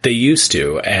think. They used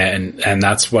to. And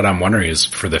that's what I'm wondering is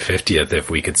for the 50th, if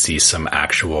we could see some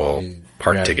actual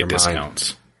park ticket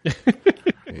discounts.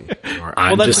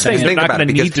 I'm just saying they're not going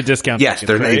to need to discount. Yes,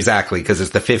 tickets, right? Exactly, because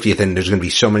it's the 50th and there's going to be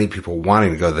so many people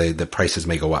wanting to go, the prices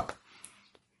may go up.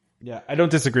 Yeah, I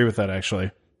don't disagree with that,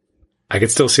 actually. I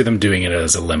could still see them doing it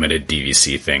as a limited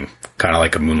DVC thing, kind of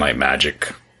like a Moonlight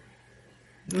Magic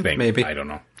thing. Maybe. I don't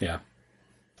know. Yeah.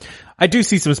 I do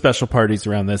see some special parties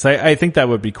around this. I think that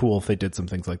would be cool if they did some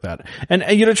things like that. And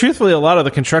truthfully, a lot of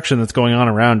the construction that's going on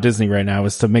around Disney right now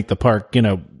is to make the park,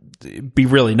 be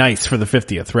really nice for the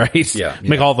 50th, right? Yeah.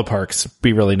 Make all the parks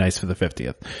be really nice for the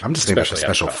 50th. I'm just thinking about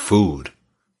special food.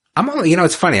 I'm all,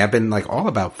 it's funny. I've been like all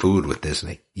about food with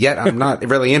Disney, yet I'm not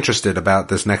really interested about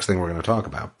this next thing we're going to talk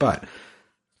about, but.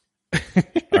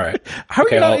 All right. How are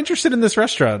you not interested in this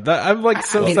restaurant? I'm like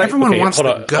so excited. Everyone wants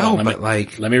to go, but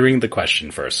let me ring the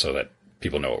question first so that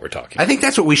people know what we're talking about. I think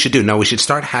that's what we should do. No, we should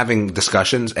start having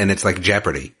discussions and it's like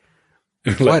Jeopardy.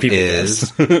 What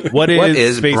is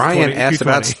Brian asked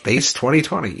about Space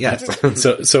 2020? Yes.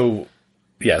 So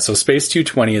Space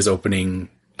 220 is opening,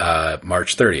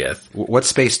 March 30th. What's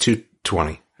Space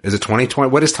 220? Is it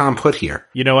 2020? What does Tom put here?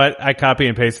 You know what? I copy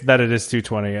and pasted that. It is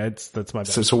 220. That's my bad.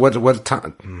 So what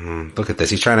Tom, look at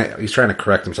this. He's trying to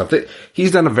correct himself.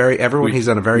 He's done a very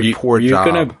poor job. You're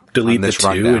going to delete the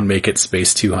 2 and make it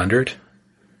Space 200?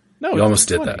 No, you almost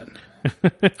did that.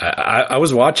 I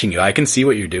was watching you. I can see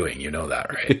what you're doing. You know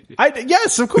that, right?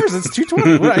 Yes, of course. It's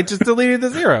 220. I just deleted the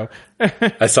 0.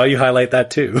 I saw you highlight that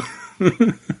too.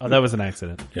 Oh, that was an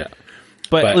accident. Yeah.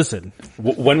 But listen.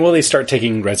 When will they start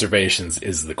taking reservations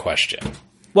is the question.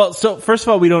 Well, so first of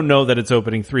all, we don't know that it's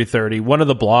opening 3:30. One of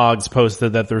the blogs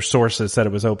posted that their sources said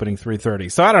it was opening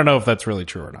 3:30. So I don't know if that's really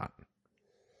true or not.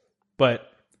 But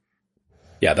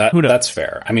yeah, that's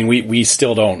fair. I mean, we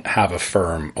still don't have a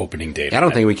firm opening date. I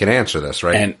don't think we can answer this,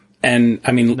 right? And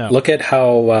I mean, look at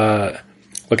how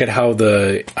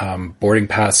the boarding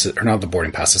passes, or not the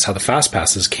boarding passes, how the fast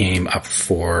passes came up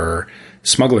for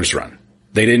Smugglers Run.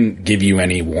 They didn't give you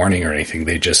any warning or anything.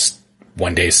 They just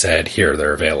one day said, here,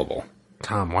 they're available.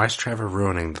 Tom, why is Trevor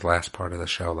ruining the last part of the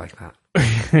show like that?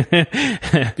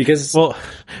 Because we'll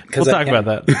talk about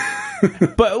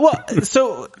that. But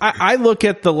so I look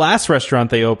at the last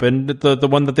restaurant they opened, the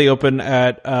one that they opened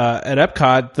at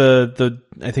Epcot,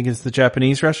 I think it's the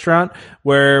Japanese restaurant,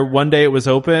 where one day it was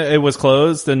open, it was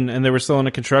closed, and they were still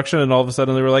in construction, and all of a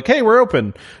sudden they were like, hey, we're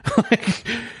open.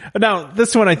 Now,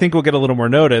 this one I think will get a little more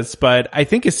notice, but I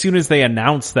think as soon as they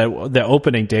announce the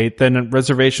opening date, then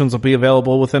reservations will be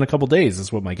available within a couple days,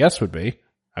 is what my guess would be.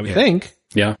 I would think.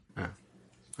 Yeah.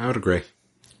 I would agree.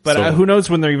 But who knows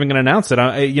when they're even going to announce it?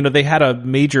 They had a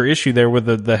major issue there where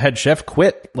the head chef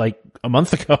quit like a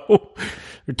month ago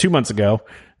or 2 months ago.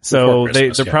 So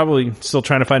they're probably still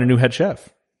trying to find a new head chef.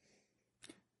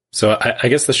 So I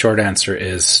guess the short answer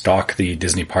is stalk the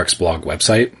Disney Parks blog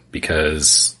website,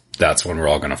 because that's when we're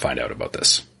all going to find out about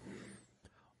this.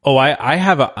 Oh,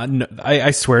 I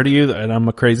swear to you, and I'm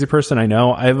a crazy person, I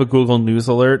know, I have a Google News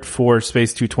alert for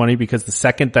Space 220, because the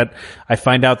second that I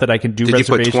find out that I can do reservations...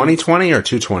 Did you put 2020 or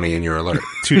 220 in your alert?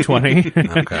 220.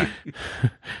 Okay.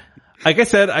 Like I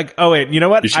said, wait, you know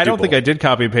what? I don't think I did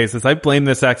copy and paste this. I blame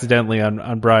this accidentally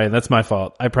on Brian. That's my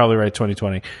fault. I probably write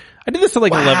 2020. I did this at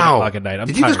like 11 o'clock at night.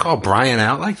 Did you just call Brian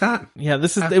out like that? Yeah,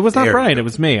 it was not Brian. It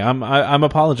was me. I'm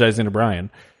apologizing to Brian.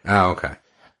 Oh, okay.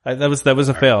 That was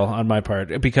a fail on my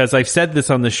part, because I've said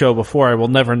this on the show before. I will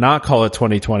never not call it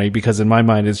 2020, because in my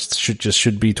mind it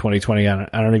should be 2020. I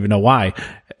don't even know why.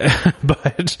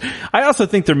 But I also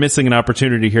think they're missing an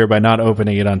opportunity here by not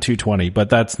opening it on 220, but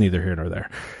that's neither here nor there.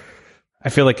 I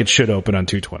feel like it should open on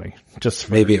 220.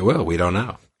 Maybe it will. We don't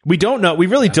know. We don't know. We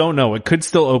really don't know. It could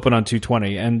still open on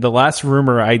 220. And the last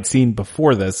rumor I'd seen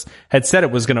before this had said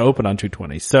it was going to open on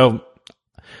 220. So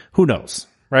who knows,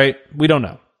 right? We don't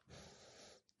know.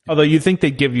 Although you'd think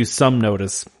they'd give you some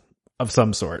notice of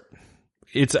some sort.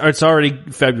 It's already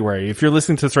February. If you're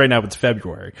listening to this right now, it's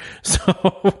February. So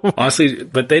honestly,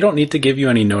 but they don't need to give you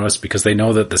any notice, because they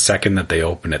know that the second that they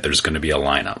open it, there's going to be a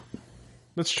lineup.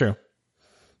 That's true.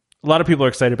 A lot of people are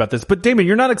excited about this. But Damon,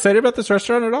 you're not excited about this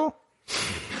restaurant at all?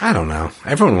 I don't know.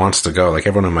 Everyone wants to go. Like,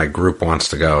 everyone in my group wants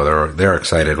to go. They're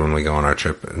excited when we go on our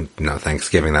trip. And,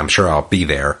 Thanksgiving. I'm sure I'll be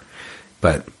there.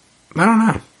 But I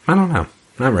don't know.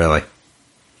 Not really.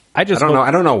 I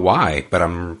don't know why, but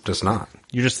I'm just not.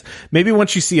 Maybe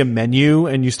once you see a menu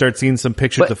and you start seeing some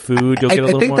pictures of food, you'll get a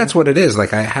little more. I think that's what it is.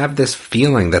 Like, I have this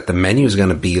feeling that the menu is going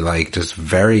to be like just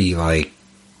very like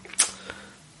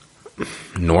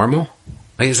normal.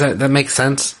 Like, does that makes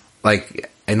sense?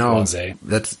 Like, I know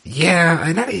that's, yeah,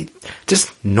 I know,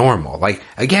 just normal. Like,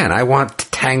 again, I want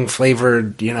tang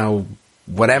flavored,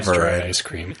 whatever. Freeze-dried ice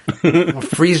cream.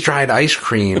 Freeze-dried ice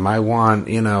cream. I want,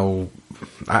 I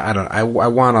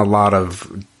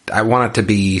want it to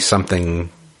be something,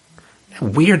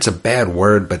 weird's a bad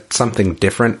word, but something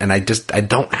different. And I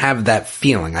don't have that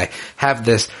feeling. I have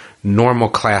this normal,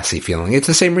 classy feeling. It's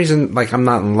the same reason, like, I'm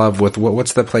not in love with,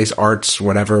 what's the place, Arts,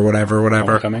 whatever.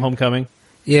 Homecoming.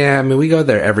 Yeah, I mean, we go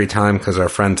there every time because our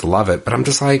friends love it, but I'm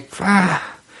just like,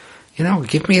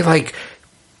 give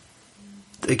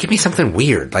me something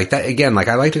weird. Like that, again, like,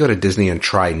 I like to go to Disney and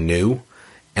try new,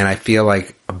 and I feel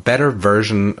like a better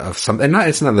version of something,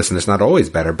 it's not always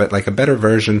better, but like a better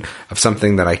version of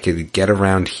something that I could get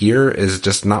around here is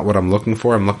just not what I'm looking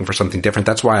for. I'm looking for something different.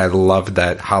 That's why I loved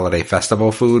that holiday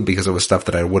festival food, because it was stuff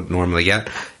that I wouldn't normally get.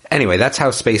 Anyway, that's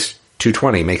how Space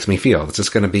 220 makes me feel. It's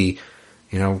just going to be,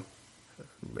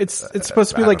 It's supposed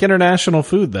to be like international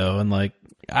food, though, and like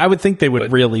I would think they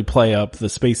would really play up the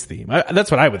space theme.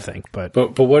 That's what I would think.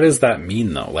 But what does that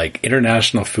mean, though? Like,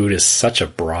 international food is such a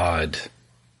broad.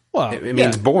 Well, it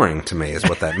means boring to me, is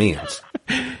what that means.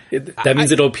 That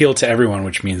means it'll appeal to everyone,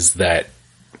 which means that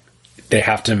they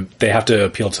have to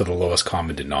appeal to the lowest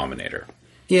common denominator.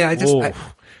 Yeah, I think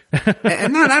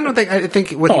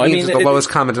what he means is the lowest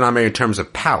common denominator in terms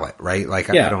of palate, right? Like,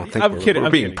 I don't think we're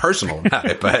being personal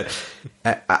about it, but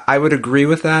I would agree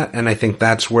with that. And I think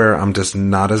that's where I'm just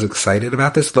not as excited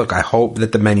about this. Look, I hope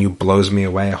that the menu blows me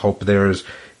away. I hope there's,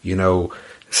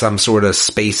 some sort of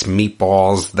space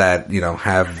meatballs that,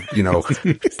 have,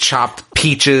 chopped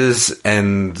peaches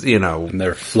and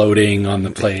they're floating on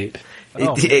the plate.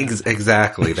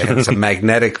 Exactly. They have some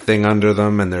magnetic thing under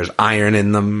them, and there's iron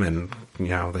in them, and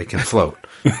they can float.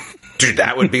 Dude,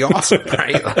 that would be awesome,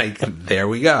 right? Like, there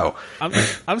we go.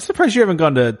 I'm surprised you haven't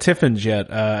gone to Tiffin's yet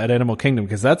at Animal Kingdom,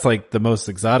 because that's like the most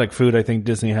exotic food I think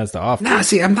Disney has to offer. No,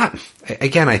 see, I'm not.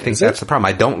 Again, I think that's the problem.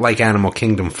 I don't like Animal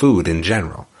Kingdom food in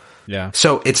general. Yeah.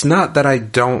 So it's not that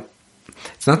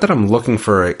it's not that I'm looking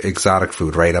for exotic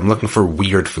food, right? I'm looking for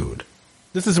weird food.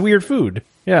 This is weird food.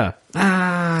 Yeah.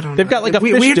 I don't know. They've got like a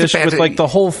fish dish with like the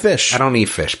whole fish. I don't eat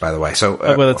fish, by the way. So,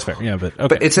 well, that's fair. Yeah, but okay.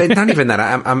 But it's not even that.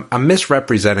 I'm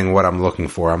misrepresenting what I'm looking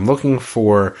for. I'm looking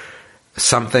for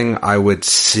something I would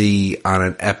see on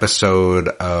an episode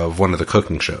of one of the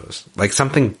cooking shows, like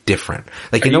something different.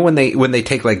 Like, when they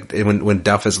take like, when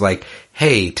Duff is like,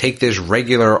 hey, take this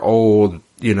regular old,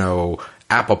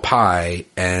 apple pie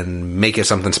and make it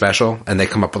something special, and they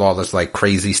come up with all this like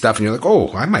crazy stuff, and you're like,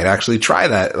 oh, I might actually try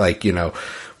that, like,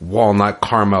 walnut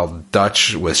caramel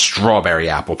Dutch with strawberry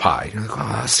apple pie. You're like, oh,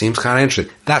 that seems kind of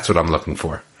interesting. That's what I'm looking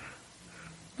for.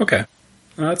 Okay.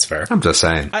 Well, that's fair. I'm just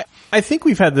saying. I think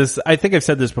we've had this, I think I've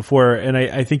said this before, and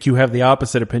I think you have the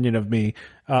opposite opinion of me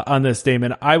on this,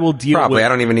 Damon. I will deal I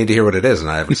don't even need to hear what it is, and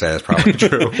I have to say that's probably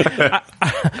true.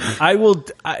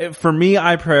 For me,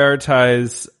 I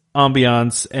prioritize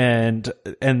ambiance and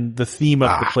the theme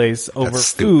of the place over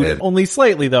food. Only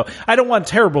slightly, though. I don't want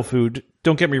terrible food,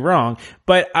 don't get me wrong,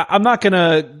 but I'm not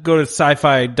gonna go to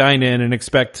Sci-Fi Dine-In and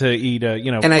expect to eat a,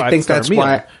 and I think that's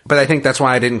why, but I think that's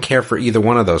why I didn't care for either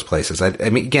one of those places. I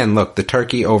mean, again, look, the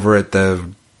turkey over at the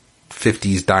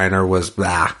 50s diner was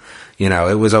blah. You know,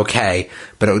 it was okay,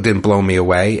 but it didn't blow me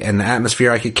away. And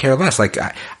atmosphere, I could care less. Like,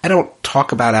 I don't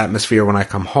talk about atmosphere when I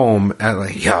come home.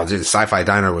 Like, yo, the Sci-Fi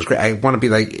Diner was great. I want to be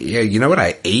like, yeah, you know what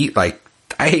I ate? Like,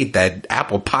 I ate that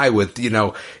apple pie with, you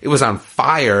know, it was on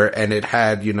fire and it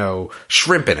had, you know,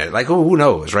 shrimp in it. Like, oh, who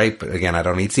knows, right? But again, I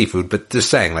don't eat seafood, but just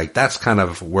saying, like, that's kind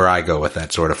of where I go with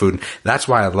that sort of food. That's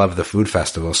why I love the food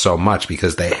festival so much,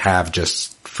 because they have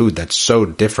just food that's so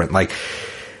different. Like,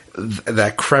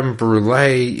 that creme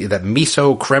brulee, that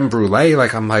miso creme brulee,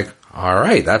 like, I'm like, all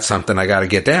right, that's something I got to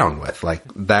get down with. Like,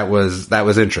 that was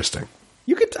interesting.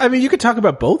 You could talk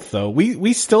about both though.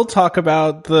 We still talk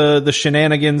about the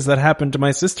shenanigans that happened to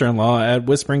my sister-in-law at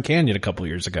Whispering Canyon a couple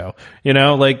years ago. You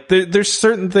know, like there's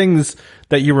certain things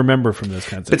that you remember from those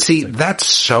kinds of But see, that's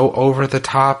so over the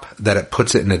top that it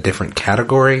puts it in a different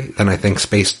category than I think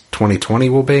Space 2020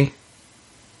 will be.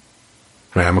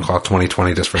 Right, I'm gonna call it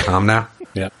 2020 just for Tom now.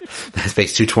 Yeah.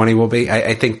 Space 220 will be.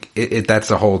 I think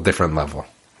that's a whole different level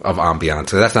of ambiance.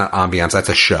 So that's not ambiance, that's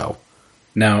a show.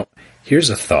 Now, here's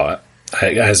a thought.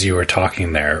 As you were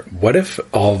talking there, what if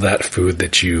all that food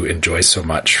that you enjoy so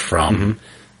much from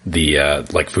the,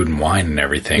 like Food and Wine and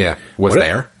everything. Was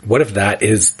there? What if that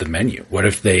is the menu? What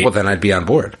if they... Well, then I'd be on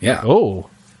board. Yeah. Oh.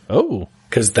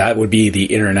 Because that would be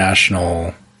the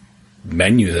international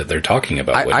menu that they're talking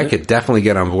about. I could definitely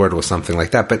get on board with something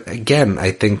like that. But again,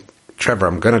 I think, Trevor,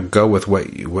 I'm going to go with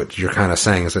what you're kind of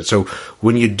saying is that, so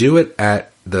when you do it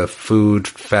at the food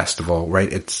festival,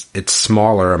 right, it's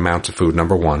smaller amounts of food,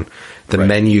 number one. The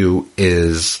menu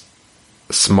is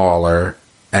smaller,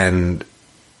 and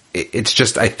it's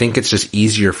just, I think it's just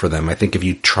easier for them. I think if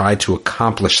you tried to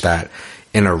accomplish that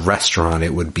in a restaurant,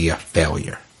 it would be a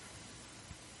failure.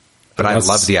 But I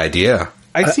love the idea.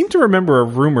 I seem to remember a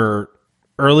rumor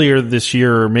earlier this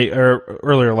year or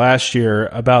earlier last year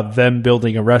about them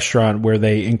building a restaurant where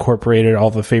they incorporated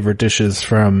all the favorite dishes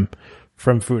from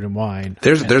Food and Wine.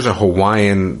 There's a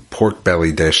Hawaiian pork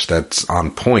belly dish that's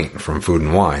on point from Food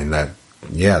and Wine that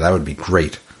would be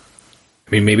great. I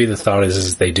mean, maybe the thought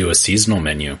is they do a seasonal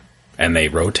menu and they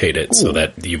rotate it so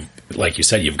that like you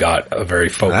said, you've got a very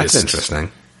focused That's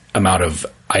interesting. amount of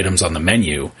items on the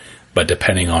menu, but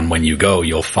depending on when you go,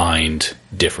 you'll find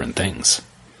different things.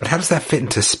 But how does that fit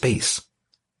into space?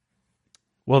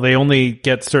 Well, they only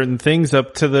get certain things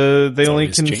up to they only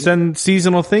can send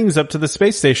seasonal things up to the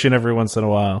space station every once in a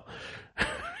while.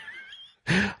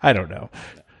 I don't know.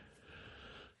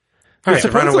 All right,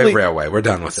 Runaway Railway. We're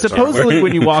done with this. Supposedly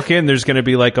when you walk in, there's going to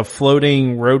be like a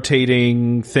floating,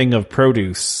 rotating thing of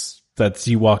produce that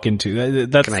you walk into.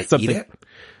 That's Can I something. eat it?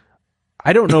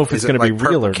 I don't know if it's going to be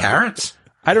real or carrots? not.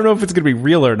 I don't know if it's going to be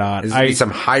real or not. Is it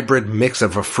some hybrid mix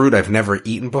of a fruit I've never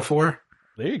eaten before?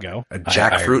 There you go. A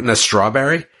jackfruit and a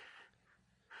strawberry?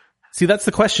 See, that's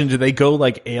the question. Do they go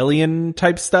like alien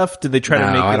type stuff? Do they try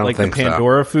to make it like the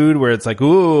Pandora food where it's like,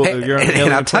 ooh, you're on an alien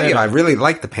And I'll tell you, I planet? really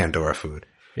like the Pandora food.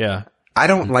 Yeah. I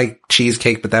don't like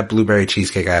cheesecake, but that blueberry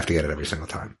cheesecake, I have to get it every single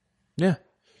time. Yeah.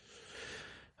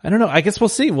 I don't know. I guess we'll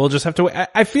see. We'll just have to wait.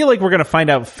 I feel like we're going to find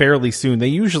out fairly soon. They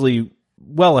usually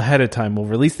well ahead of time will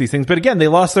release these things. But again, they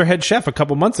lost their head chef a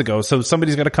couple months ago. So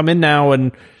somebody's going to come in now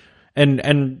and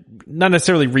not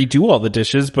necessarily redo all the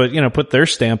dishes, but, you know, put their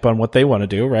stamp on what they want to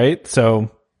do. Right.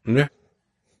 So. Yeah.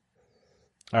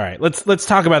 All right. Let's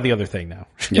talk about the other thing now.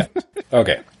 Yeah.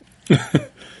 Okay.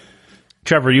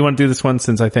 Trevor, you want to do this one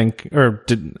since I think, I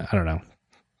don't know.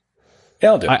 Yeah,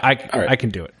 I'll do it. I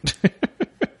can do it.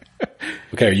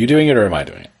 Okay, are you doing it or am I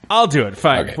doing it? I'll do it.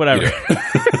 Fine. Okay, whatever.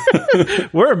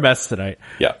 We're a mess tonight.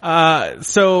 Yeah.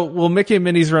 So will Mickey and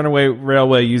Minnie's Runaway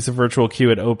Railway use a virtual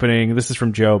queue at opening? This is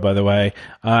from Joe, by the way.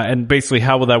 And basically,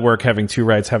 how will that work, having two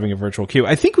rides, having a virtual queue?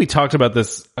 I think we talked about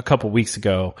this a couple weeks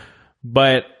ago,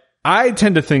 but I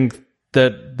tend to think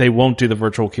that they won't do the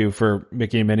virtual queue for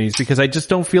Mickey and Minnie's because I just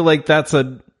don't feel like that's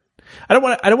I don't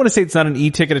want to say it's not an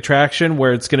e-ticket attraction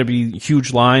where it's going to be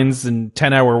huge lines and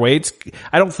 10-hour waits.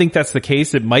 I don't think that's the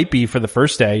case. It might be for the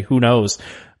first day. Who knows?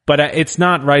 But it's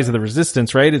not Rise of the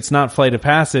Resistance, right? It's not Flight of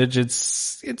Passage.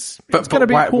 It's going to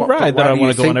be a cool ride that I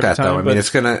want to go on every time. I mean, it's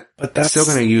still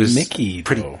going to use Mickey,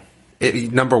 though.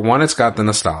 Number one, it's got the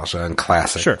nostalgia and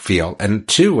classic feel. And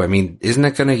two, I mean, isn't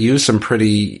it going to use some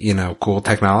pretty, cool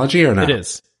technology or not? It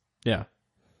is. Yeah.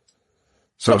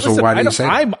 So why do you say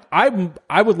that?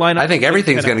 I would line up. I think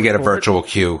everything's going to get a virtual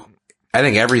queue. I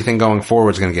think everything going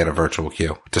forward is going to get a virtual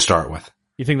queue to start with.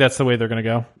 You think that's the way they're going to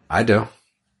go? I do.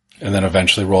 And then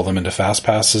eventually roll them into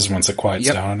FastPasses once it quiets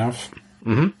down enough?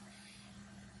 Mm-hmm.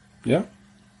 Yeah.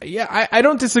 Yeah, I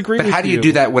don't disagree with you. But how do you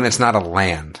do that when it's not a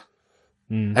land?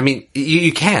 I mean,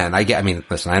 you can.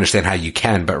 Listen, I understand how you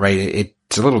can, but right,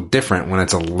 it's a little different when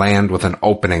it's a land with an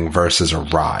opening versus a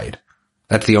ride.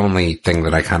 That's the only thing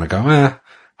that I kind of go,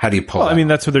 how do you pull I mean,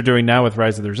 that's what they're doing now with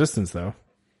Rise of the Resistance, though.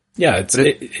 Yeah,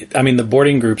 I mean, the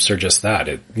boarding groups are just that.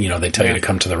 They tell you to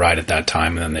come to the ride at that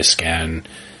time, and then they scan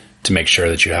to make sure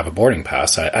that you have a boarding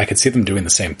pass. I could see them doing the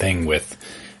same thing with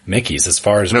Mickey's as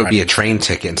far as... No, it'd be a train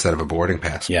ticket instead of a boarding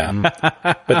pass. Yeah.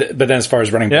 But then as far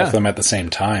as running both of them at the same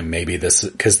time, maybe this...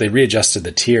 Because they readjusted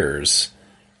the tiers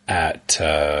at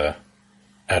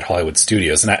Hollywood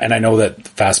Studios. And I know that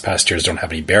FastPass tiers don't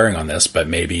have any bearing on this, but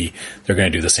maybe they're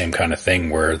going to do the same kind of thing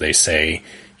where they say,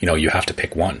 you have to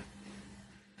pick one.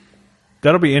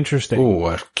 That'll be interesting. Ooh,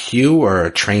 a queue or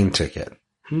a train ticket?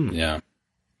 Yeah.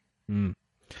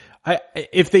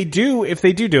 If they do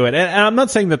it, and I'm not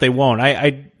saying that they won't.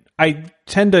 I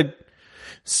tend to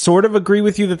sort of agree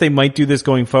with you that they might do this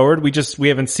going forward. We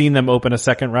haven't seen them open a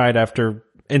second ride after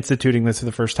instituting this for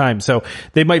the first time. So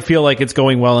they might feel like it's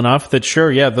going well enough that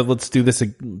sure, let's do this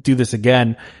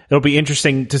again. It'll be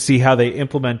interesting to see how they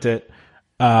implement it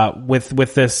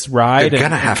with this ride. They're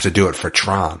gonna have to do it for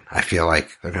Tron. I feel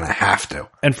like they're gonna have to.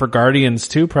 And for Guardians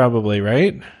too, probably,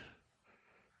 right?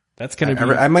 That's gonna be...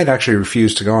 I might actually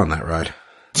refuse to go on that ride.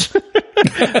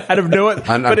 Out of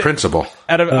on principle.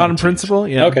 On principle?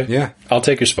 Yeah. Okay. Yeah. I'll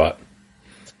take your spot.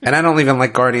 And I don't even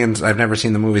like Guardians. I've never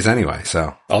seen the movies anyway,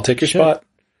 so. I'll take your spot.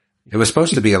 It was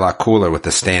supposed to be a lot cooler with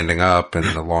the standing up and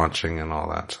the launching and all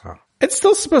that, so. It's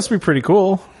still supposed to be pretty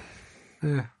cool.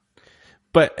 Yeah.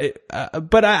 But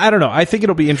I don't know. I think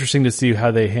it'll be interesting to see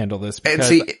how they handle this. And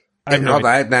see, I now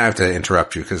I have to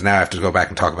interrupt you because now I have to go back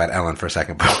and talk about Ellen for a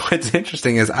second. But what's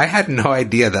interesting is I had no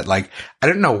idea that, I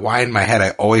didn't know why in my head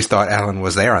I always thought Ellen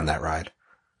was there on that ride.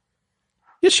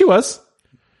 Yes, she was.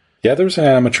 Yeah, there was an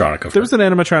animatronic of her. There was an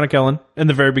animatronic Ellen in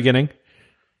the very beginning.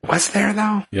 Was there,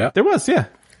 though? Yeah. There was, yeah.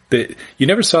 You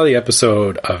never saw the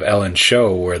episode of Ellen's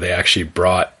show where they actually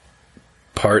brought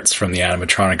parts from the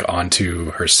animatronic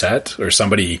onto her set, or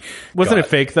somebody... Wasn't it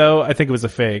fake, though? I think it was a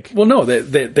fake. Well, no,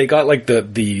 they got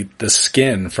the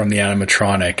skin from the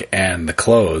animatronic and the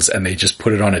clothes, and they just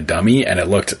put it on a dummy, and it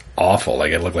looked awful.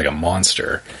 It looked like a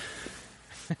monster.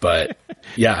 But,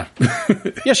 yeah.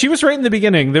 Yeah, she was right in the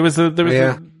beginning. There was an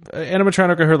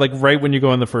animatronic of her, right when you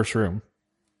go in the first room.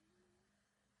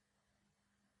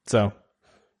 So,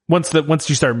 once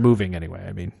you start moving, anyway,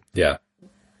 I mean. Yeah.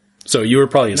 So you were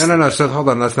probably... No. So hold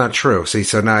on. That's not true. See,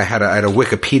 so now I had a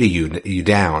Wikipedia you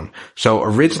down. So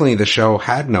originally the show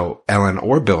had no Ellen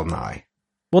or Bill Nye.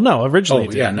 Well, no, originally.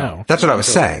 No. That's what I was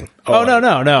saying.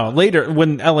 No. Later,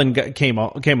 when Ellen came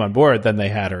on board, then they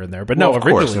had her in there. But no,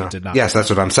 originally it did not. Yes, that's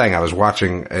what I'm saying. I was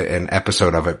watching an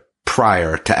episode of it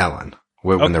prior to Ellen,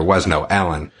 when there was no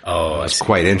Ellen. Oh, it was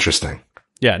quite interesting.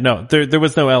 Yeah, no, there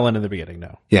was no Ellen in the beginning,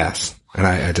 no. Yes, and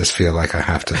I just feel like I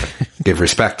have to give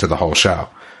respect to the whole show.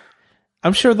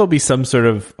 I'm sure there'll be some sort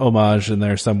of homage in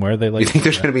there somewhere. You think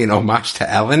there's going to be an homage to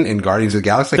Ellen in Guardians of the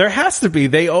Galaxy? There has to be.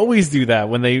 They always do that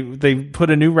when they put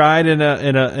a new ride in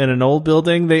an old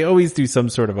building. They always do some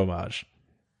sort of homage.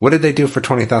 What did they do for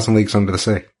 20,000 Leagues Under the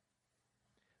Sea?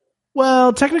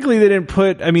 Well, technically they didn't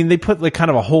put. I mean, they put kind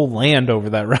of a whole land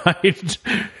over that ride.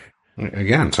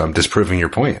 Again, so I'm disproving your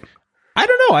point. I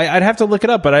don't know. I'd have to look it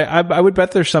up, but I would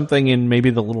bet there's something in maybe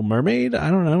The Little Mermaid.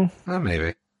 I don't know.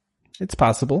 Maybe it's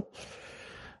possible.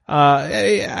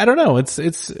 I don't know. It's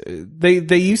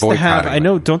they used to have. I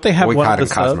know. Don't they have one of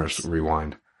the Cosmic subs?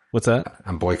 Rewind. What's that?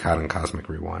 I'm boycotting Cosmic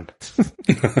Rewind.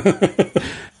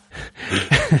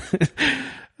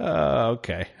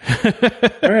 Okay.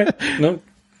 All right. No.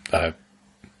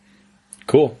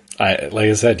 Cool. Like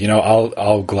I said,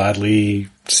 I'll gladly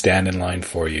stand in line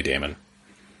for you, Damon.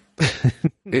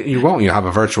 You won't. You'll have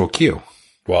a virtual queue.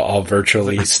 Well, I'll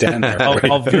virtually stand there.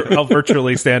 I'll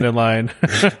virtually stand in line.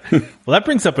 Well, that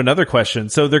brings up another question.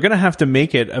 So they're going to have to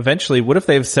make it eventually. What if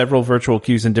they have several virtual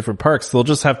queues in different parks? They'll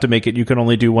just have to make it. You can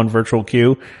only do one virtual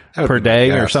queue per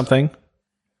day or something.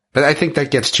 But I think that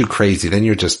gets too crazy. Then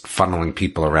you're just funneling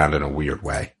people around in a weird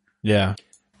way. Yeah.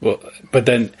 Well, but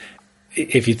then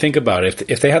if you think about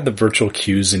it, if they had the virtual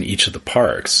queues in each of the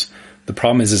parks, the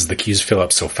problem is the queues fill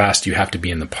up so fast you have to be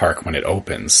in the park when it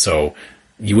opens. So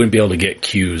you wouldn't be able to get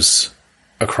queues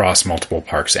across multiple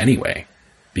parks anyway,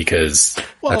 because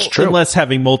that's true. Unless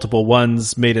having multiple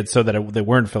ones made it so that they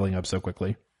weren't filling up so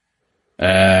quickly.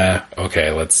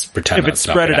 Okay, let's pretend if it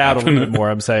spread it out a little bit more.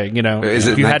 I'm saying, is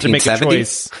if it you had to make a 1970?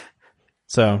 choice.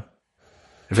 So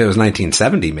if it was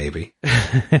 1970, maybe.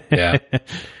 Yeah.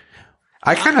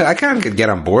 I kind of could get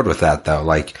on board with that though.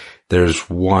 Like there's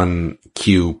one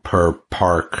queue per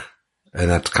park, and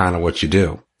that's kind of what you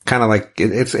do. Kind of like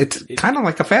it's kind of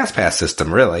like a FastPass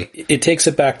system, really. It takes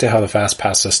it back to how the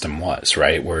FastPass system was,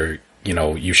 right? Where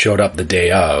you showed up the day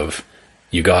of,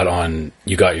 you got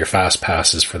your fast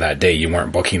passes for that day. You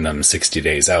weren't booking them 60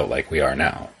 days out like we are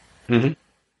now. Mm-hmm.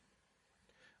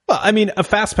 Well, I mean, a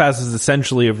fast pass is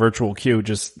essentially a virtual queue,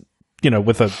 just,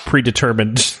 with a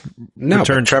predetermined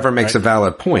return. But Trevor makes right? a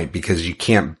valid point because you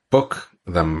can't book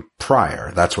them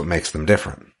prior. That's what makes them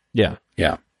different. Yeah.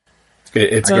 Yeah.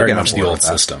 It's very much the old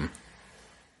system.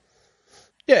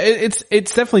 Yeah, it's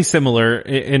definitely similar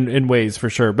in ways for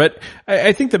sure. But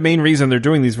I think the main reason they're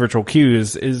doing these virtual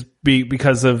queues is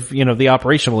because of, the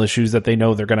operational issues that they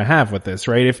know they're going to have with this,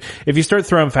 right? If you start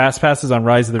throwing fast passes on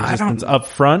Rise of the Resistance up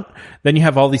front, then you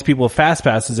have all these people with fast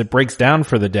passes. It breaks down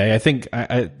for the day. I think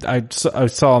I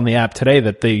saw on the app today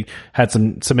that they had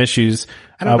some issues.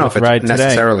 I don't know if it's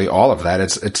necessarily today. all of that.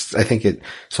 I think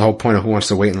it's the whole point of who wants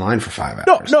to wait in line for 5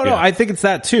 hours. No. I think it's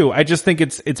that too. I just think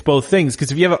it's both things.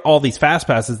 Cause if you have all these fast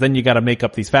passes, then you got to make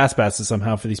up these fast passes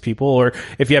somehow for these people. Or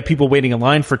if you have people waiting in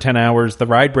line for 10 hours, the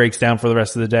ride breaks down for the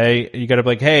rest of the day. You got to be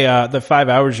like, hey, the 5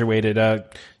 hours you waited,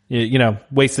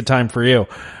 wasted time for you.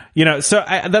 So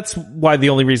that's why the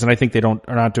only reason I think they are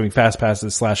not doing fast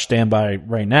passes / standby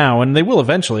right now. And they will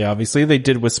eventually, obviously. They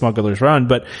did with Smugglers Run,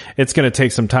 but it's going to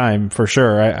take some time for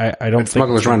sure. I don't think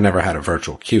Smugglers Run never had a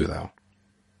virtual queue though.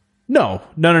 No.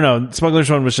 Smugglers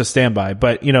Run was just standby,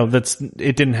 but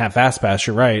it didn't have FastPass.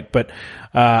 You're right. But,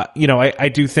 I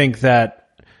do think that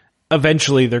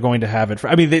eventually they're going to have it.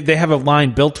 They have a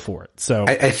line built for it. So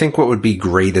I think what would be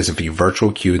great is if you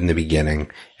virtual queued in the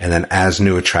beginning and then as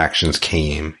new attractions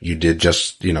came, you did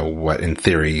just, what in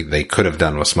theory they could have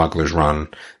done with Smugglers Run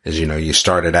is, you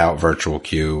started out virtual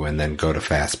queue and then go to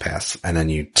FastPass and then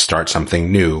you start something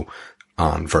new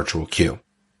on virtual queue.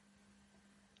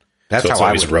 That's how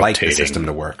I would like the system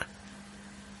to work.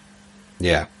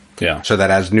 Yeah. Yeah. So that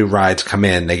as new rides come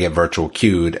in, they get virtual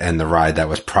queued and the ride that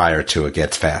was prior to it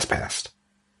gets fast passed.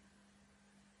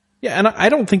 Yeah, and I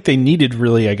don't think they needed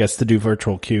really, I guess, to do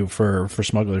virtual queue for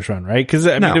Smugglers Run, right? Because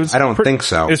I don't think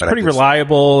so. It's pretty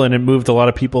reliable, and it moved a lot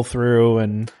of people through,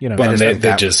 and But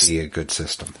they just would be a good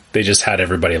system. They just had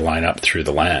everybody line up through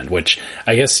the land, which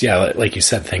I guess, yeah, like you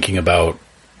said, thinking about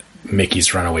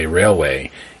Mickey's Runaway Railway,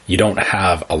 you don't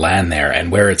have a land there,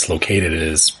 and where it's located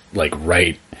is like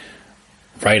right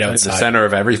outside the center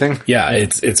of everything. Yeah,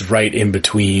 it's right in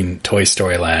between Toy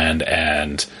Story Land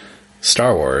and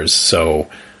Star Wars. So,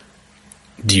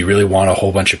 do you really want a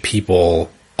whole bunch of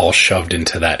people all shoved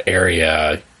into that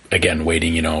area again,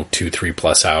 waiting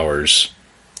 2-3+ hours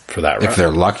for that ride? If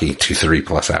they're lucky,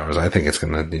 2-3+ hours. I think it's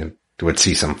gonna would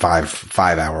see some 5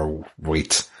 hour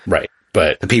waits. Right,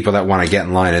 but the people that want to get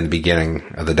in line in the beginning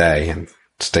of the day and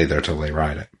stay there till they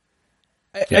ride it.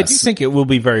 I do think it will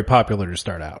be very popular to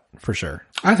start out, for sure.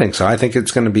 I think so. I think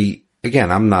it's going to be, again,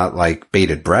 I'm not like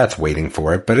bated breath waiting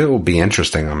for it, but it will be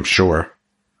interesting, I'm sure.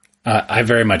 I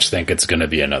very much think it's going to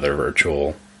be another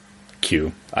virtual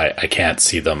queue. I can't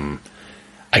see them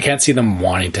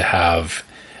wanting to have,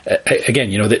 again,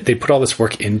 they put all this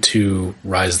work into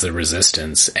Rise of the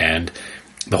Resistance, and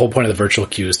the whole point of the virtual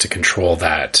queue is to control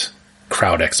that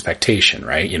crowd expectation,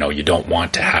 right? You don't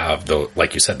want to have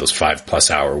like you said, those 5+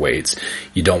 hour waits.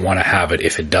 You don't want to have it,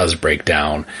 if it does break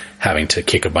down, having to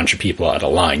kick a bunch of people out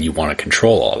of line. You want to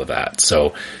control all of that.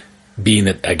 So being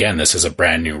that, again, this is a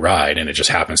brand new ride and it just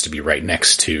happens to be right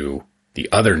next to the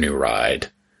other new ride,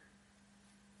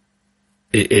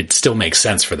 it still makes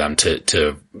sense for them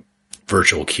to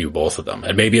virtual queue both of them.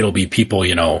 And maybe it'll be people,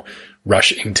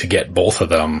 rushing to get both of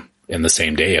them in the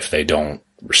same day if they don't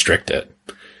restrict it.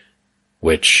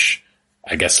 Which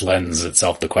I guess lends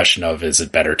itself the question of, is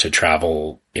it better to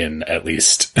travel in at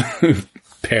least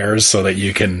pairs so that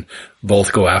you can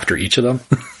both go after each of them?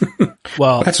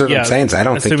 Well, that's what I'm saying. I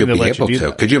don't think you'll be able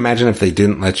to. Could you imagine if they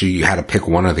didn't let you had to pick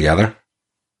one or the other?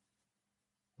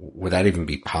 Would that even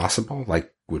be possible?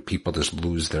 Like, would people just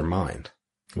lose their mind?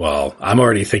 Well, I'm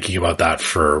already thinking about that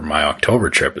for my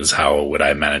October trip, is how would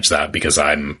I manage that? Because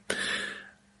I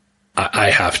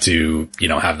have to,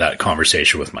 have that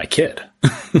conversation with my kid.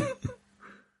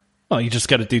 Well, you just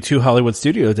got to do 2 Hollywood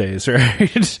Studio days,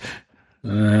 right?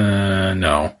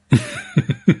 No.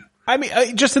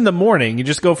 Just in the morning. You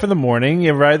just go for the morning,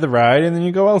 you ride the ride, and then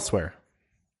you go elsewhere.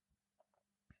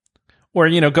 Or,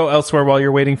 go elsewhere while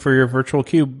you're waiting for your virtual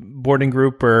queue boarding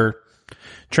group or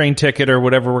train ticket or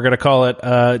whatever we're going to call it,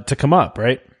 to come up,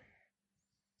 right?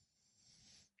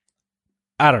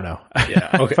 I don't know. Yeah,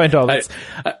 okay. I find all this.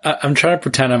 I'm trying to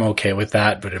pretend I'm okay with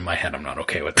that, but in my head, I'm not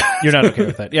okay with that. You're not okay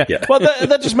with that. Yeah. Yeah. Well,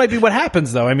 that just might be what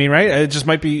happens though. I mean, right? It just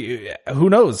might be,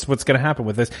 who knows what's going to happen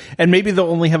with this. And maybe they'll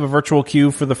only have a virtual queue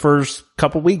for the first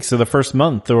couple weeks or the first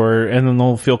month and then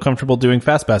they'll feel comfortable doing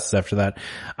FastPasses after that.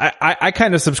 I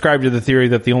kind of subscribe to the theory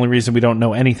that the only reason we don't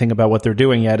know anything about what they're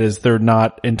doing yet is they're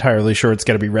not entirely sure it's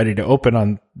going to be ready to open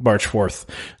on March 4th.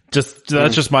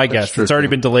 That's just my guess. It's already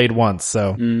been delayed once,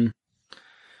 so.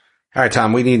 All right,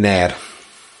 Tom, we need an ad.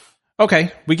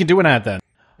 Okay, we can do an ad then.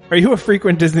 Are you a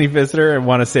frequent Disney visitor and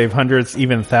want to save hundreds,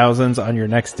 even thousands on your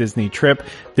next Disney trip?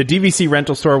 The DVC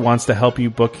Rental Store wants to help you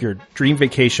book your dream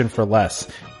vacation for less.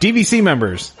 DVC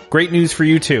members, great news for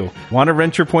you too. Want to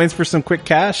rent your points for some quick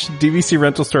cash? DVC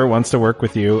Rental Store wants to work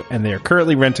with you, and they are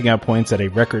currently renting out points at a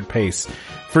record pace.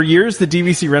 For years, the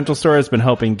DVC Rental Store has been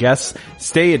helping guests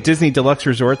stay at Disney Deluxe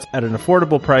Resorts at an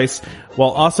affordable price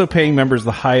while also paying members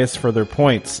the highest for their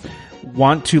points.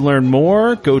 Want to learn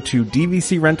more? Go to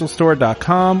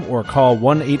dvcrentalstore.com or call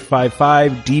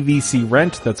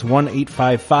 1-855-DVC-RENT. That's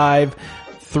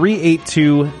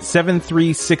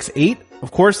 1-855-382-7368. Of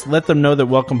course, let them know that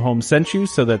Welcome Home sent you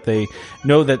so that they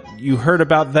know that you heard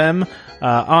about them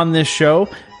on this show.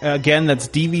 Again, that's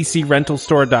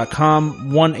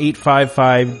dvcrentalstore.com,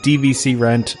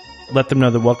 1-855-DVC-RENT. Let them know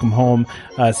that Welcome Home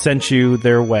sent you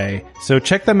their way. So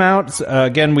check them out.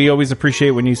 Again, we always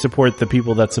appreciate when you support the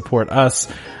people that support us.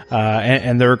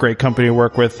 And they're a great company to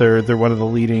work with. They're one of the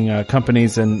leading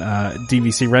companies in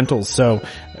DVC rentals. So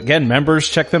again, members,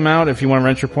 check them out if you want to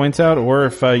rent your points out or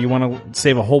if you want to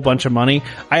save a whole bunch of money.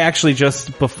 I actually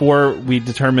just, before we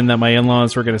determined that my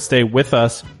in-laws were going to stay with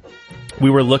us, we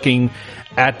were looking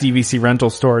at DVC Rental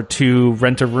Store to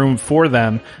rent a room for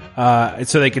them,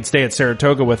 so they could stay at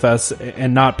Saratoga with us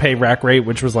and not pay rack rate,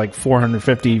 which was like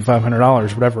 $450,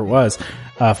 $500, whatever it was,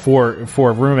 for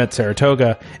a room at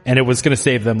Saratoga. And it was going to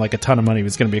save them like a ton of money. It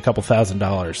was going to be a couple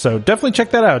 $1,000s. So definitely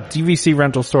check that out.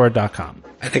 dvcrentalstore.com.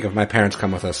 I think if my parents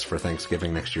come with us for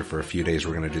Thanksgiving next year for a few days,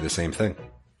 we're going to do the same thing.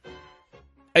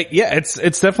 Yeah, it's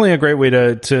definitely a great way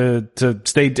to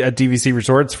stay at DVC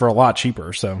resorts for a lot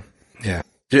cheaper. So yeah.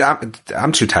 Dude,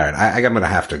 I'm too tired. I'm going to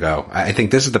have to go. I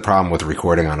think this is the problem with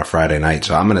recording on a Friday night,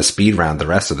 so I'm going to speed round the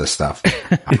rest of this stuff.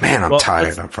 Man, I'm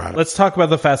tired on Friday. Let's talk about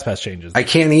the FastPass changes. I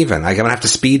can't even. I'm going to have to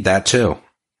speed that too.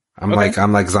 I'm like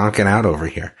zonking out over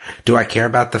here. Do I care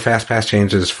about the FastPass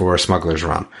changes for Smugglers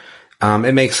Run?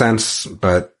 It makes sense,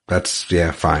 but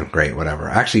fine, great, whatever.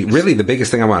 Actually, really the biggest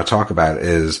thing I want to talk about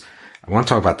is I want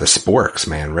to talk about the sporks,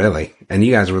 man, really. And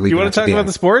you guys really... You want to talk about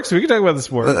the sporks? We can talk about the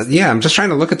sporks. Yeah, I'm just trying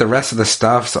to look at the rest of the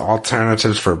stuff, the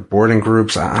alternatives for boarding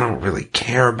groups. I don't really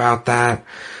care about that.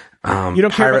 You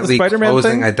don't care about the Spider-Man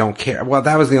thing? I don't care. Well,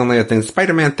 that was the only other thing.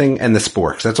 Spider-Man thing and the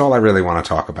sporks. That's all I really want to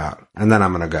talk about. And then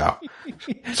I'm going to go.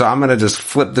 So I'm going to just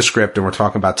flip the script and we're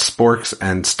talking about sporks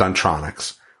and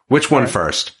Stuntronics. Which one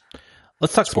first?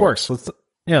 Let's talk sporks. Let's talk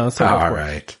about sporks. All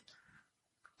right.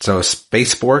 So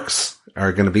Space Sporks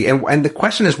are going to be, and the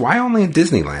question is, why only in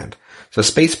Disneyland? So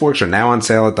Space Sporks are now on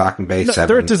sale at Docking Bay 7.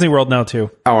 They're at Disney World now too.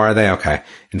 Oh, are they? Okay.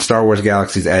 In Star Wars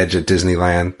Galaxy's Edge at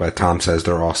Disneyland, but Tom says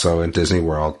they're also in Disney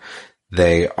World.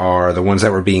 They are the ones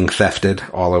that were being thefted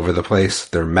all over the place.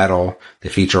 They're metal. They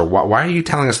feature, why are you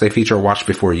telling us they feature a watch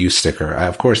before use sticker?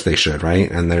 Of course they should, right?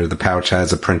 And the pouch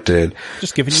has a printed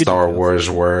Star Wars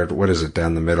word. What is it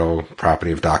down the middle?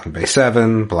 Property of Docking Bay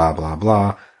 7, blah, blah,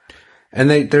 blah. And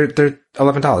they're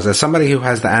 $11. As somebody who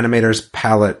has the Animator's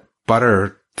palette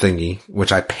butter thingy,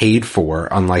 which I paid for,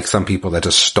 unlike some people that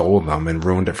just stole them and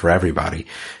ruined it for everybody,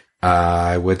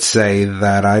 I would say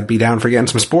that I'd be down for getting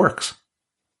some sporks.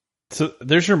 So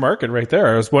there's your market right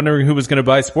there. I was wondering who was going to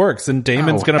buy sporks, and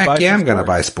Damon's going to buy. Yeah, I'm going to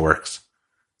buy sporks.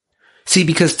 See,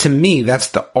 because to me, that's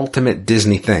the ultimate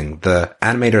Disney thing. The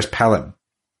Animator's palette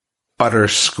butter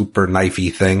scooper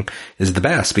knifey thing is the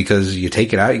best because you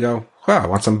take it out, you go, wow, I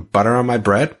want some butter on my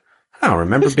bread. Oh,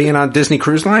 remember being on Disney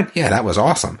Cruise Line? Yeah, that was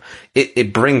awesome.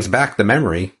 It brings back the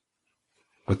memory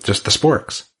with just the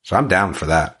sporks. So I'm down for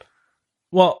that.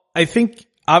 Well, I think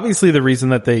obviously the reason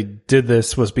that they did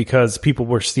this was because people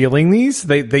were stealing these.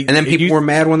 And then people were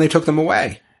mad when they took them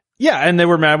away. Yeah, and they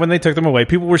were mad when they took them away.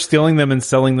 People were stealing them and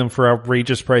selling them for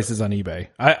outrageous prices on eBay.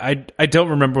 I don't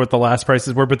remember what the last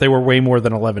prices were, but they were way more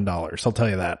than $11. I'll tell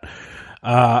you that.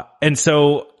 And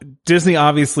so Disney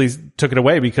obviously took it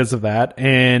away because of that.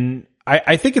 And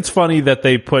I think it's funny that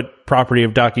they put property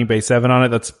of Docking Bay 7 on it.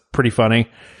 That's pretty funny.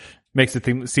 Makes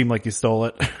it seem like you stole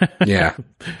it. Yeah.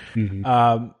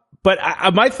 Mm-hmm. But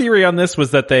my theory on this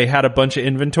was that they had a bunch of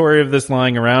inventory of this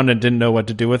lying around and didn't know what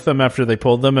to do with them after they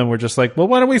pulled them and were just like, well,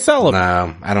 why don't we sell them?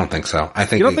 No, I don't think so.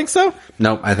 You don't think so?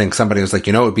 No, I think somebody was like,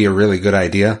 it would be a really good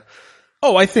idea.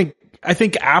 Oh, I think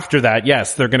after that,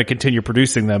 yes, they're going to continue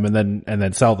producing them and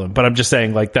then sell them. But I'm just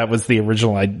saying, like, that was the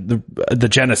original, the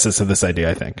genesis of this idea,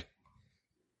 I think.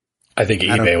 I think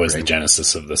eBay was the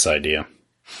genesis of this idea.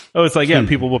 Oh, it's like, yeah,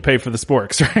 people will pay for the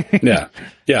sporks, right? Yeah.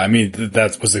 Yeah. I mean,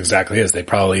 that was exactly it. They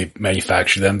probably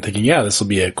manufactured them thinking, yeah, this will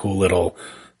be a cool little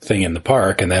thing in the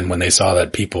park. And then when they saw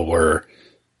that people were,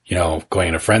 going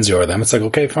in a frenzy over them, it's like,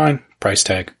 okay, fine. Price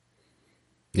tag.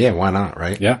 Yeah. Why not?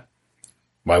 Right. Yeah.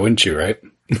 Why wouldn't you? Right.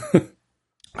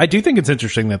 I do think it's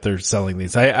interesting that they're selling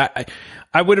these. I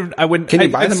wouldn't. Can you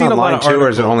buy them online too, or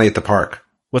is it only at the park?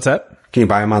 What's that? Can you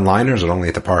buy them online, or is it only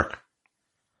at the park?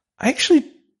 I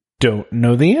actually don't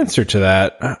know the answer to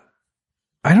that.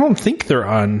 I don't think they're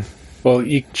on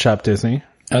Shop Disney.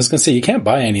 I was going to say, you can't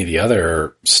buy any of the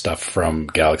other stuff from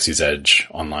Galaxy's Edge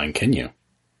online, can you?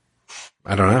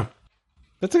 I don't know.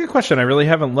 That's a good question. I really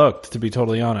haven't looked, to be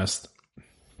totally honest.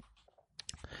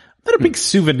 I'm not a big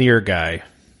souvenir guy.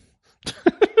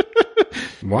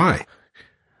 Why?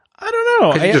 I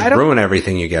don't know. You just ruin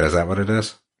everything you get. Is that what it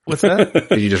is? What's that?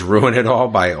 Did you just ruin it all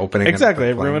by opening exactly.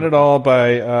 it? Exactly. I ruin it all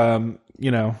by,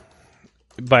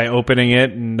 by opening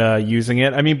it and using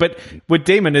it. I mean, but with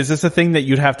Damon, is this a thing that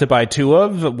you'd have to buy two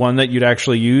of? One that you'd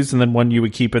actually use and then one you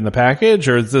would keep in the package?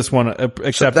 Or is this one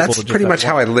acceptable? So that's pretty much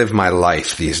how I live my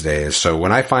life these days. So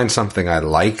when I find something I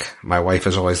like, my wife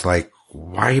is always like,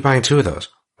 why are you buying two of those?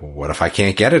 Well, what if I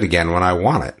can't get it again when I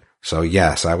want it? So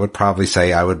yes, I would probably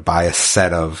say I would buy a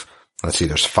set of, let's see,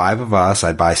 there's 5 of us.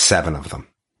 I'd buy 7 of them.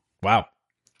 Wow.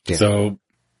 Yeah. So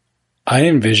I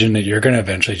envision that you're going to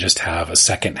eventually just have a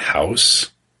second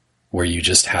house where you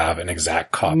just have an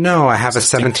exact copy. No, I have a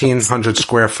 1,700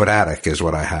 square foot attic is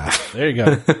what I have. There you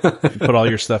go. You put all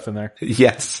your stuff in there.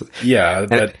 Yes. Yeah.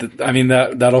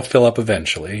 That'll fill up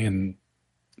eventually. And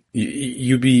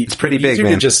it's pretty big,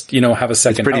 man. You just, have a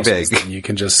second house. It's pretty big. You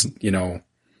can just,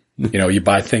 you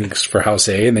buy things for house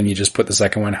A and then you just put the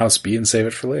second one house B and save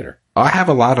it for later. I have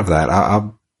a lot of that.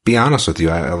 I'll be honest with you.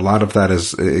 A lot of that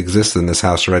exists in this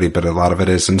house already, but a lot of it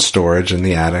is in storage in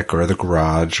the attic or the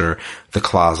garage or the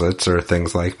closets or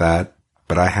things like that.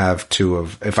 But I have 2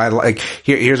 of, if I like,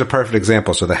 here's a perfect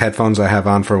example. So the headphones I have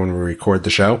on for when we record the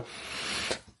show,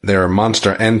 they're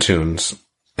Monster End Tunes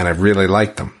and I really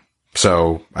like them.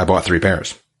 So I bought 3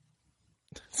 pairs.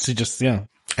 So just, yeah.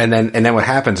 And then what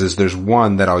happens is there's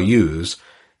one that I'll use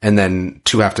and then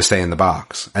 2 have to stay in the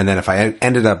box. And then if I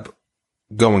ended up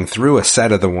going through a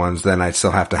set of the ones, then I'd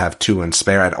still have to have 2 in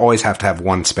spare. I'd always have to have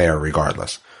 1 spare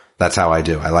regardless. That's how I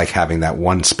do. I like having that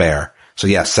 1 spare. So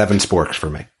yeah, 7 sporks for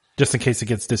me. Just in case it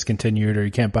gets discontinued or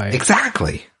you can't buy it.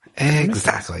 Exactly.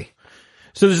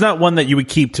 So there's not one that you would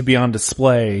keep to be on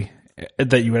display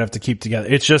that you would have to keep together.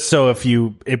 It's just so if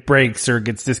it breaks or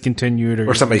gets discontinued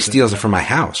or somebody steals it from my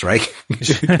house, right?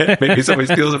 Maybe somebody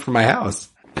steals it from my house.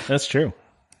 That's true.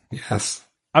 Yes.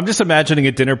 I'm just imagining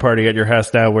a dinner party at your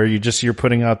house now where you're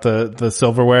putting out the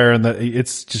silverware and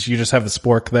it's just, you just have a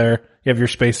spork there. You have your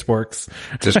Space Sporks.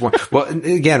 Just one. Well,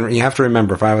 again, you have to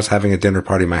remember, if I was having a dinner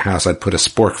party in my house, I'd put a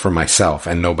spork for myself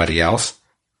and nobody else.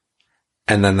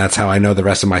 And then that's how I know the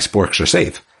rest of my sporks are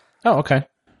safe. Oh, okay.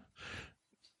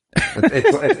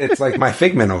 It's like my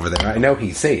Figment over there. I know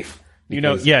he's safe.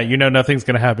 Nothing's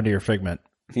going to happen to your Figment.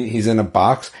 He's in a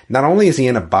box. Not only is he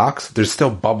in a box, there's still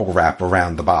bubble wrap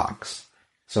around the box.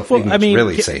 So Figment's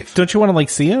really safe. Don't you want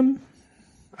to see him?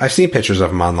 I've seen pictures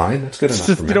of him online. That's good enough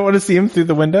for me. You don't want to see him through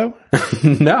the window?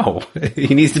 No.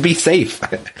 He needs to be safe.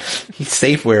 He's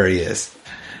safe where he is.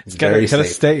 He's very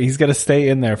safe. He's got to stay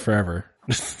in there forever.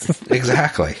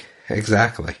 Exactly.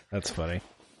 That's funny.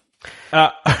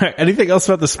 Anything else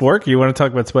about the spork? You want to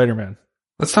talk about Spider-Man?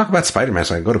 Let's talk about Spider-Man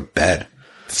so I can go to bed.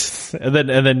 And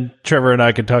then Trevor and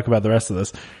I can talk about the rest of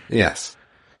this. Yes.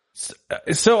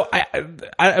 So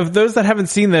of those that haven't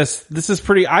seen this is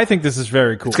I think this is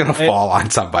very cool. It's going to fall on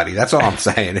somebody. That's all I'm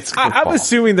saying. I'm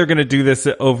assuming they're going to do this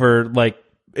over,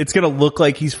 it's going to look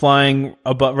like he's flying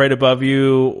right above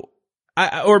you.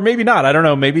 Or maybe not. I don't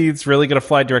know. Maybe it's really going to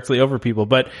fly directly over people.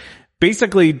 But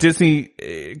basically, Disney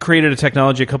created a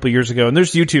technology a couple of years ago, and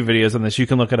there's YouTube videos on this. You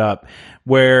can look it up,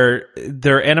 where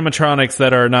there are animatronics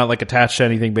that are not attached to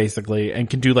anything, basically, and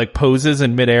can do poses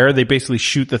in midair. They basically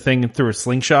shoot the thing through a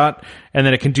slingshot, and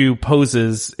then it can do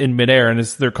poses in midair, and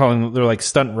they're like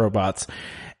stunt robots.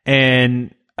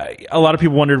 And a lot of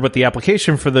people wondered what the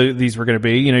application for these were going to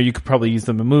be. You could probably use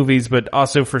them in movies, but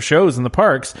also for shows in the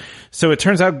parks. So it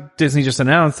turns out Disney just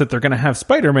announced that they're going to have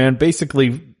Spider-Man basically,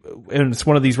 and it's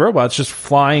one of these robots just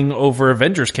flying over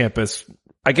Avengers Campus,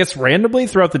 I guess randomly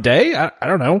throughout the day. I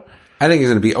don't know. I think he's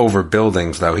going to be over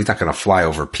buildings, though. He's not going to fly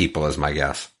over people, is my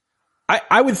guess.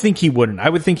 I would think he wouldn't. I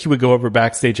would think he would go over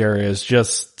backstage areas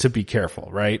just to be careful,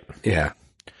 right? Yeah.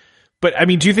 But I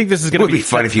mean, do you think this is going to be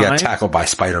fun if you got tackled by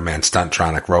Spider-Man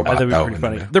Stuntronic robot? That'd be pretty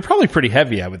funny. They're probably pretty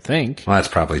heavy, I would think. Well, that's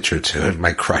probably true too. It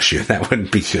might crush you. That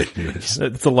wouldn't be good news.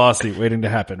 It's a lawsuit waiting to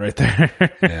happen right there.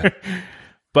 Yeah.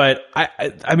 But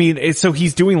I mean, so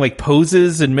he's doing like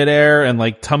poses in midair and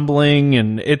like tumbling,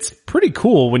 and it's pretty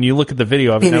cool when you look at the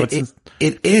video. I mean,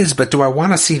 it is, but do I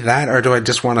want to see that, or do I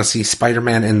just want to see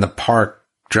Spider-Man in the park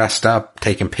dressed up,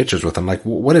 taking pictures with him? Like,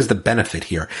 what is the benefit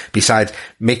here besides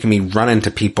making me run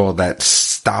into people that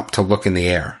stop to look in the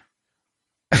air?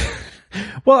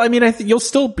 Well, I mean, you'll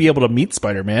still be able to meet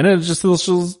Spider-Man, and this will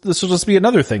just be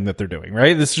another thing that they're doing,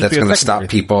 right? That's going to stop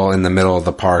people in the middle of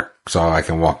the park so I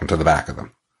can walk into the back of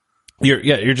them.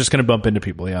 You're just going to bump into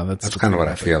people. Yeah, that's kind of what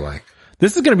I feel like.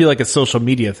 This is going to be like a social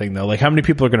media thing, though. Like, how many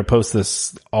people are going to post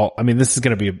this? This is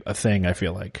going to be a thing, I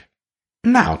feel like.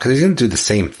 No, because he's going to do the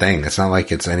same thing. It's not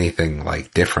like it's anything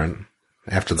like different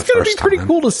after the first time. It's going to be pretty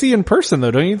cool to see in person, though,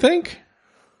 don't you think?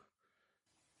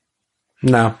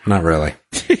 No, not really.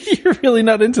 You're really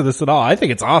not into this at all. I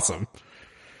think it's awesome.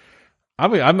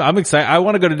 I'm excited. I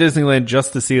want to go to Disneyland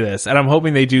just to see this, and I'm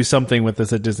hoping they do something with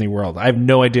this at Disney World. I have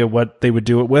no idea what they would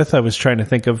do it with. I was trying to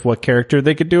think of what character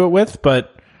they could do it with,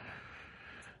 but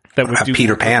that would do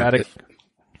Peter Pan. Acrobatic.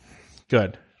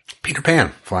 Good. Peter Pan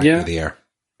flying through the air.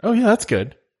 Oh yeah, that's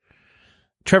good.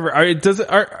 Trevor,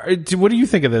 what do you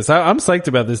think of this? I'm psyched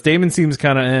about this. Damon seems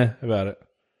kind of about it.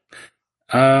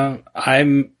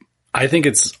 I think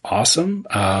it's awesome.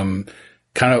 Kind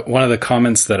of one of the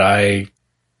comments that I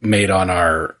made on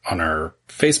our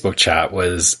Facebook chat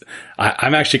was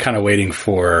I'm actually kind of waiting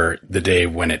for the day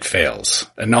when it fails,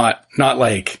 and not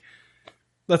like.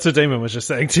 That's what Damon was just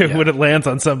saying too. Yeah. When it lands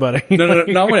on somebody. No,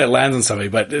 not when it lands on somebody,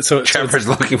 but Trevor's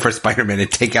looking for Spider-Man to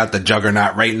take out the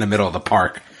Juggernaut right in the middle of the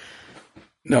park.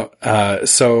 No,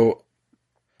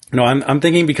 I'm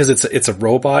thinking because it's a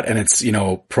robot and it's,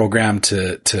 programmed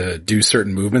to do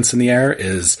certain movements in the air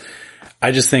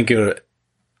I just think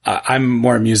I'm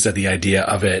more amused at the idea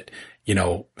of it,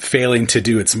 failing to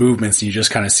do its movements, and you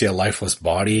just kind of see a lifeless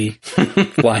body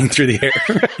flying through the air.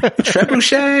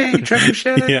 Trebuchet.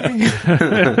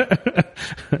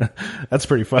 Yeah. That's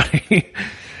pretty funny.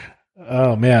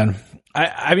 Oh man.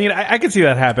 I mean, I can see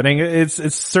that happening.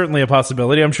 It's certainly a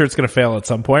possibility. I'm sure it's going to fail at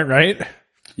some point, right?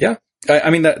 Yeah. I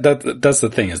mean, that's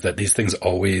the thing, is that these things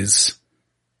always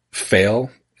fail.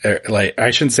 Like,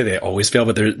 I shouldn't say they always fail,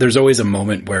 but there's always a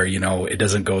moment where, it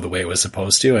doesn't go the way it was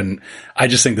supposed to. And I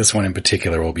just think this one in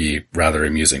particular will be rather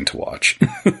amusing to watch.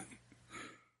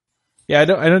 Yeah, I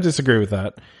don't disagree with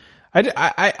that.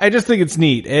 I just think it's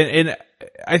neat. And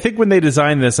I think when they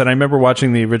designed this, and I remember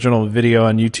watching the original video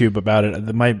on YouTube about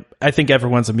it, I think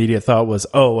everyone's immediate thought was,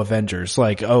 Avengers,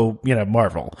 like,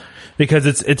 Marvel, because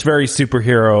it's very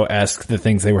superhero-esque, the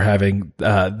things they were having,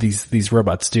 these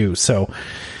robots do. So,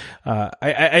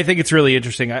 I think it's really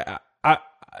interesting.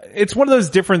 It's one of those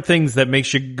different things that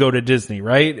makes you go to Disney,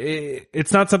 right?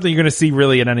 It's not something you're going to see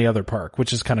really in any other park,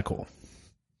 which is kind of cool.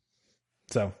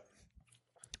 So,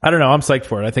 I don't know. I'm psyched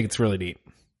for it. I think it's really neat.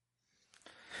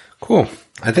 Cool.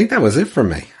 I think that was it for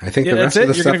me. I think the rest of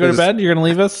the You're stuff going to go to bed? You're going to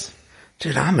leave us?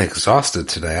 Dude, I'm exhausted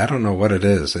today. I don't know what it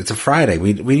is. It's a Friday.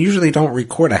 We usually don't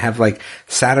record. I have like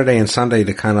Saturday and Sunday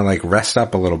to kind of like rest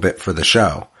up a little bit for the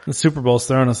show. The Super Bowl's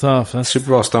throwing us off. Super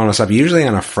Bowl's throwing us up. Usually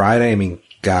on a Friday, I mean,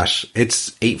 gosh,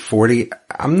 it's 8:40.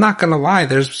 I'm not going to lie.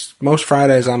 Most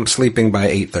Fridays I'm sleeping by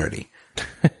 8:30.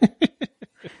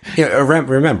 Yeah,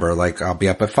 remember, like, I'll be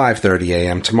up at 5:30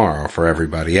 a.m. tomorrow for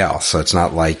everybody else. So it's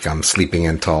not like I'm sleeping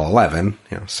until 11.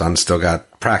 Son's still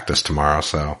got practice tomorrow,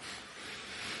 so.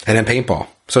 And then paintball.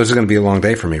 So it's going to be a long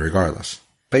day for me regardless.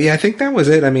 But yeah, I think that was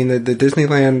it. I mean, the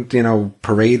Disneyland,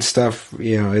 parade stuff,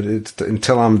 it's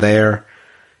until I'm there.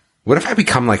 What if I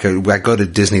become I go to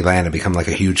Disneyland and become like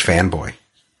a huge fanboy?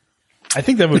 I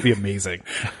think that would be amazing.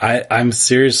 I'm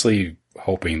seriously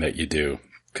hoping that you do,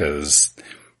 because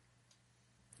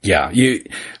yeah,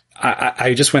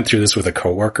 I just went through this with a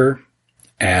coworker,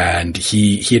 and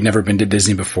he had never been to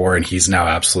Disney before, and he's now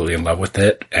absolutely in love with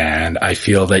it. And I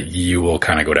feel that you will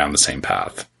kind of go down the same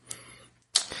path.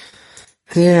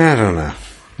 Yeah, I don't know.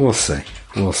 We'll see.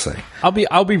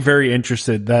 I'll be very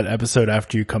interested that episode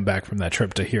after you come back from that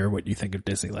trip to hear what you think of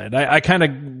Disneyland. I kind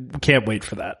of can't wait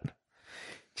for that.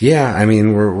 Yeah, I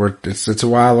mean, it's a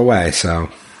while away, so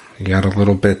you got a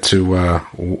little bit to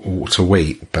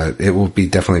wait, but it will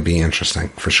definitely be interesting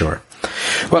for sure.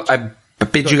 Well, I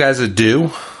bid you guys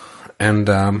adieu, and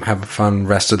have a fun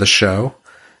rest of the show,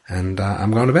 and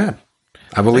I'm going to bed.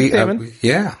 I believe.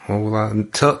 Yeah. Well,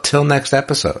 till next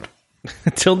episode.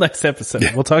 Till next episode.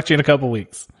 Yeah. We'll talk to you in a couple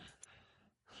weeks.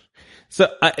 So,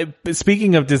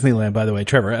 speaking of Disneyland, by the way,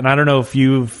 Trevor, and I don't know if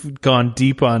you've gone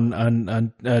deep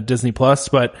on Disney Plus,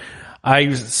 but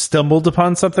I stumbled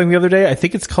upon something the other day. I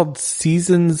think it's called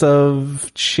Seasons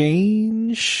of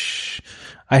Change.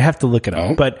 I have to look it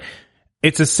up, but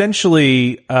it's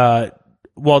essentially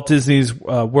Walt Disney's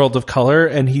World of Color,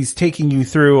 and he's taking you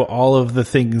through all of the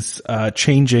things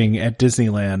changing at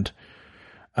Disneyland.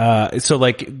 So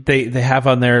like they have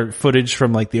on there footage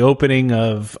from like the opening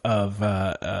of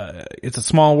It's a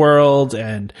Small World,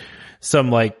 and some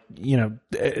like, you know,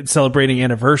 celebrating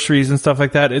anniversaries and stuff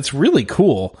like that. It's really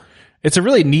cool. It's a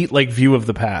really neat like view of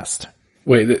the past.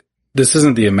 Wait, this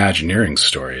isn't the Imagineering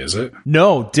story, is it?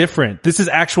 No, different. This is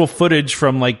actual footage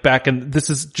from like back in,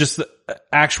 this is just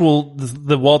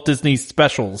the Walt Disney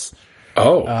specials.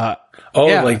 Yeah,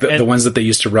 like the ones that they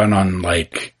used to run on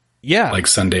like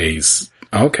Sundays.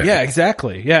 Okay. Yeah,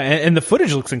 exactly. Yeah. And the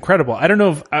footage looks incredible. I don't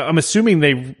know if I'm assuming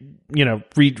they, you know,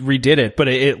 redid it, but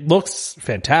it looks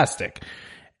fantastic.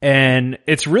 And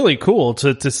it's really cool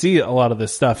to see a lot of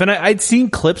this stuff. And I'd seen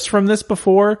clips from this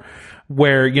before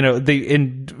where, you know, they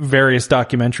in various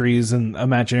documentaries and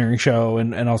Imagineering show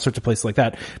and all sorts of places like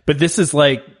that. But this is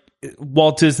like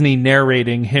Walt Disney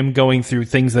narrating him going through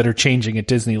things that are changing at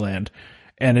Disneyland.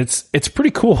 And it's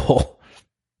pretty cool.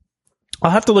 I'll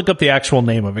have to look up the actual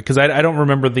name of it because I don't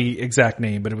remember the exact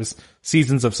name, but it was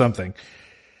Seasons of something.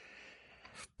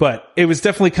 But it was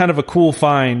definitely kind of a cool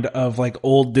find of like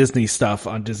old Disney stuff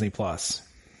on Disney Plus.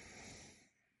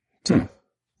 So,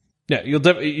 yeah,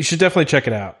 you should definitely check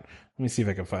it out. Let me see if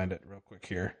I can find it real quick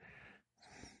here.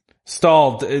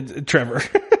 Stalled, Trevor.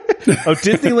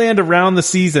 Disneyland Around the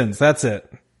Seasons. That's it.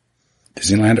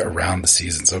 Disneyland Around the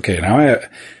Seasons. Okay, now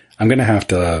I'm going to have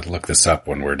to look this up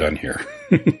when we're done here.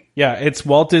 Yeah, it's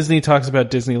Walt Disney talks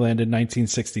about Disneyland in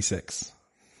 1966.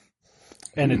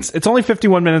 And it's only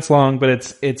 51 minutes long, but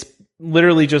it's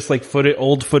literally just like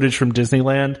old footage from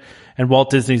Disneyland, and Walt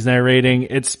Disney's narrating.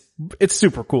 It's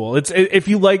super cool. If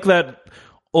you like that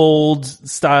old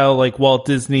style, like Walt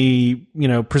Disney, you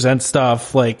know, presents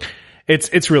stuff, like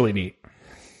it's really neat.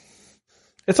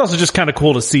 It's also just kind of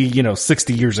cool to see, you know,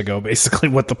 60 years ago, basically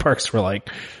what the parks were like.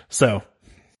 So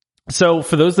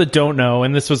for those that don't know,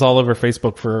 and this was all over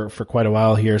Facebook for quite a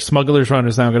while here, Smugglers Run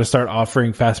is now going to start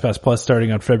offering FastPass Plus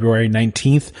starting on February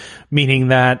 19th, meaning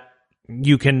that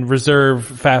you can reserve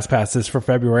FastPasses for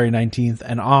February 19th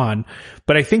and on.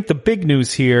 But I think the big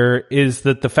news here is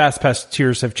that the FastPass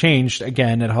tiers have changed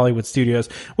again at Hollywood Studios,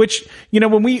 which, you know,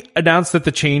 when we announced that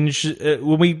the change,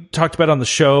 when we talked about on the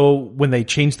show, when they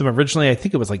changed them originally, I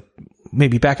think it was like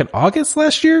maybe back in August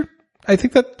last year. I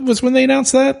think that was when they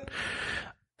announced that.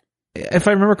 If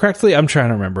I remember correctly, I'm trying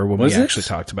to remember when we actually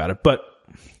talked about it, but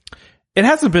it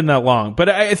hasn't been that long. But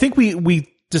I think we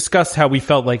discussed how we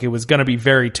felt like it was going to be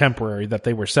very temporary that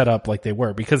they were set up like they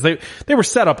were, because they were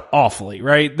set up awfully,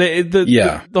 right?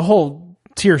 The whole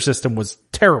tier system was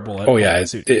terrible.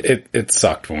 It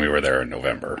sucked when we were there in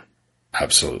November.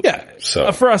 Absolutely. Yeah.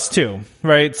 So for us too,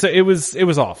 right? So it was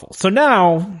awful. So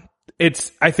now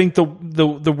I think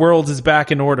the world is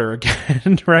back in order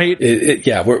again, right?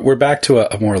 We're back to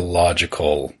a more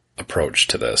logical approach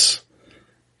to this.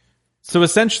 So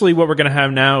essentially what we're going to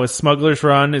have now is Smugglers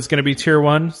Run is going to be tier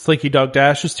 1, Slinky Dog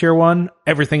Dash is tier 1,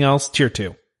 everything else tier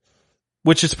 2,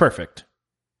 which is perfect.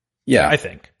 Yeah. I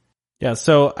think. Yeah.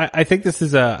 So I think this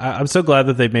is I'm so glad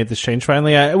that they've made this change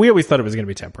finally. We always thought it was going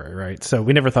to be temporary, right? So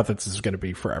we never thought that this was going to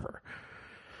be forever.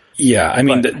 Yeah, I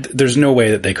mean, there's no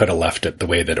way that they could have left it the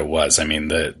way that it was. I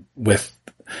mean,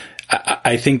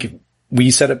 I think we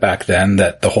said it back then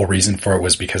that the whole reason for it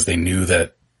was because they knew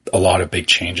that a lot of big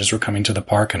changes were coming to the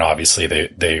park, and obviously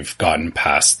they've gotten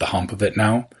past the hump of it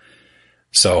now.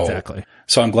 So, exactly.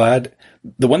 So I'm glad.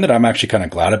 The one that I'm actually kind of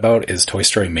glad about is Toy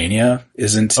Story Mania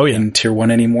isn't in tier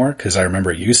 1 anymore, because I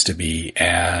remember it used to be,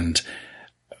 and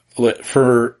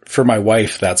for my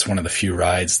wife, that's one of the few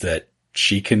rides that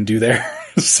she can do there.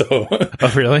 So,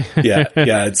 oh really? yeah.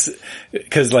 It's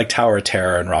because like Tower of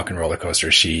Terror and Rock and Roller Coaster,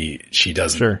 she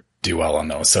doesn't do well on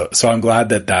those. So I'm glad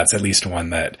that that's at least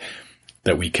one that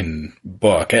we can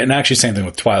book. And actually, same thing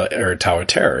with Twilight or Tower of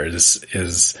Terror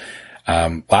is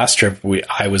last trip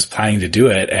I was planning to do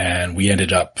it, and we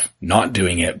ended up not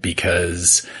doing it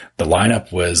because the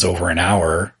lineup was over an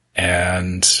hour,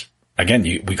 and again,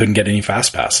 we couldn't get any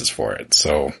fast passes for it.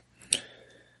 So.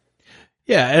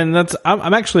 Yeah, and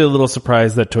I'm actually a little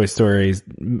surprised that Toy Story's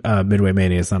Midway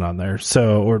Mania is not on there.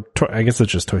 So, I guess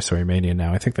it's just Toy Story Mania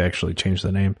now. I think they actually changed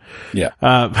the name. Yeah.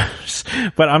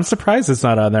 But I'm surprised it's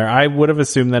not on there. I would have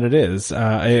assumed that it is,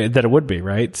 that it would be,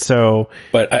 right? So.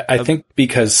 But I think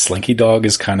because Slinky Dog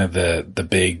is kind of the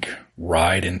big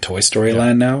ride in Toy Story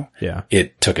Land now. Yeah.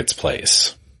 It took its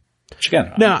place. Which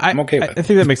again, No, I'm okay with. I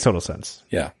think that makes total sense.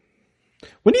 Yeah.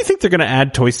 When do you think they're going to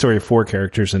add Toy Story 4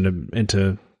 characters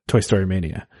into Toy Story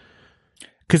Mania?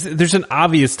 Because there's an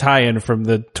obvious tie-in from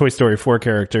the Toy Story 4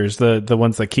 characters, the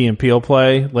ones that Key and Peele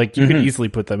play. Like, you could easily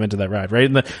put them into that ride, right?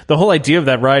 And the whole idea of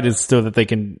that ride is so that they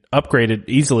can upgrade it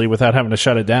easily without having to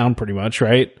shut it down, pretty much,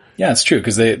 right? Yeah, it's true,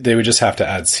 because they would just have to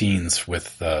add scenes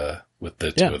with the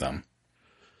two of them.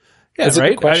 Yeah, That's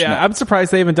right? I'm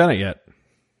surprised they haven't done it yet.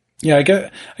 Yeah, I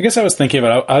guess I was thinking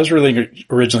about it. I was really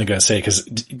originally going to say, because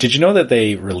did you know that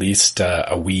they released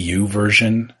a Wii U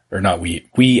version, or not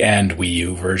Wii and Wii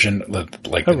U version, like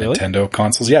the really? Nintendo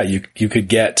consoles? Yeah, you could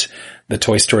get the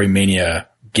Toy Story Mania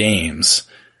games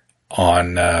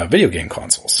on video game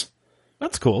consoles.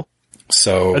 That's cool.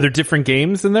 So, are there different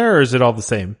games in there, or is it all the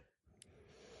same?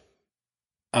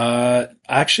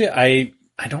 Actually,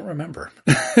 I don't remember.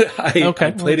 I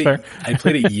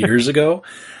played it years ago.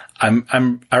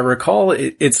 I recall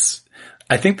it's,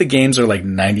 I think the games are like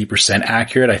 90%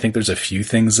 accurate. I think there's a few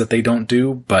things that they don't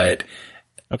do, but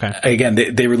again,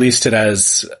 they released it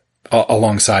as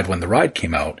alongside when the ride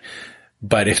came out.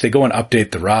 But if they go and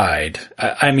update the ride,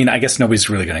 I mean, I guess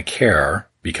nobody's really going to care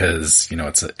because, you know,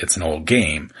 it's an old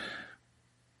game.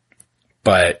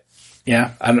 But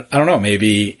yeah, I don't know,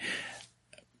 maybe.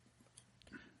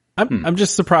 I'm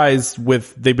just surprised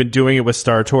they've been doing it with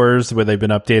Star Tours, where they've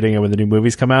been updating it when the new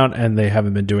movies come out, and they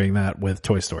haven't been doing that with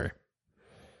Toy Story.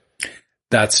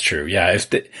 That's true. Yeah.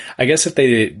 I guess if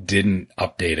they didn't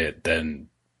update it, then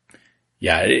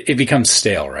yeah, it becomes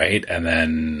stale, right? And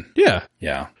then yeah.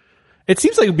 It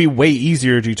seems like it'd be way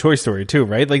easier to do Toy Story too,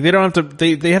 right? Like they don't have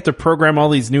to, they have to program all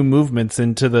these new movements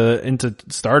into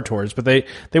Star Tours, but they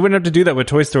wouldn't have to do that with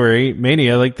Toy Story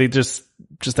Mania. Like they just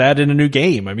add in a new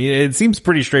game. I mean, it seems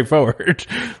pretty straightforward,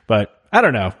 but I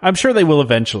don't know. I'm sure they will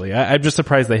eventually. I'm just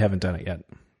surprised they haven't done it yet.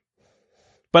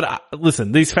 But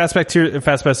listen, these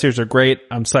FastPass tiers are great.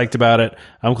 I'm psyched about it.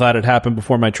 I'm glad it happened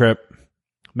before my trip.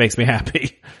 Makes me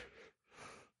happy.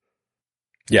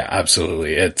 Yeah,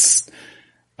 absolutely.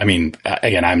 I mean,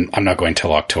 again, I'm not going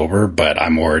till October, but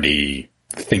I'm already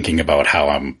thinking about how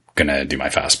I'm going to do my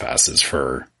fast passes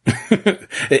for,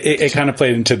 it kind of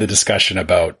played into the discussion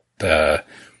about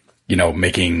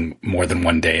making more than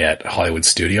one day at Hollywood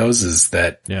Studios is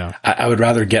that I would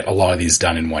rather get a lot of these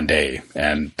done in one day.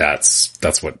 And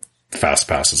that's what fast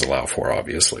passes allow for,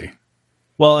 obviously.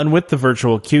 Well, and with the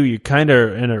virtual queue, you kind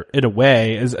of, in a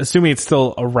way, assuming it's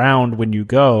still around when you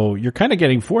go, you're kind of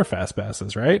getting 4 fast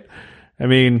passes, right? I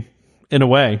mean, in a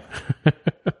way.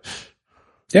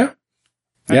 Yeah.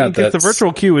 Yeah. Because the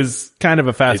virtual queue is kind of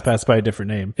a fast pass by a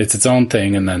different name. It's its own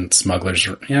thing. And then Smugglers.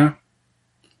 Yeah.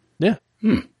 Yeah.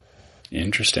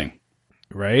 Interesting.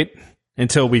 Right.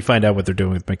 Until we find out what they're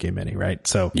doing with Mickey and Minnie. Right.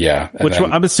 So, yeah. Which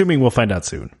I'm assuming we'll find out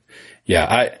soon.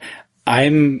 Yeah. I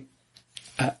didn't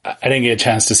get a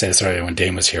chance to say this earlier when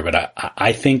Dane was here, but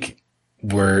I think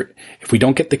if we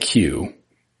don't get the queue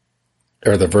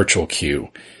or the virtual queue,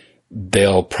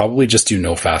 they'll probably just do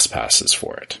no fast passes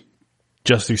for it.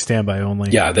 Just do standby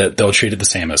only. Yeah, they'll treat it the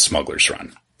same as Smugglers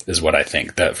Run is what I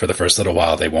think. That for the first little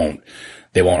while they won't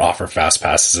offer fast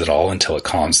passes at all until it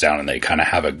calms down and they kind of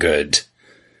have a good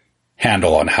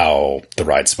handle on how the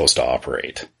ride's supposed to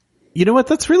operate. You know what?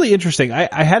 That's really interesting.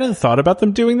 I hadn't thought about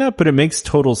them doing that, but it makes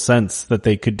total sense that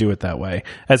they could do it that way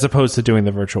as opposed to doing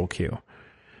the virtual queue.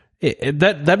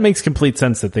 That makes complete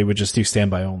sense that they would just do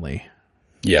standby only.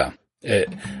 Yeah.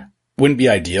 It wouldn't be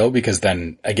ideal because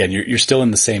then again, you're still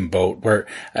in the same boat where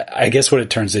I guess what it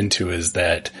turns into is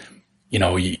that, you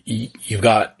know,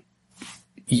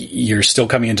 you're still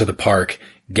coming into the park,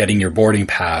 getting your boarding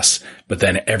pass, but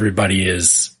then everybody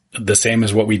is the same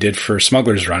as what we did for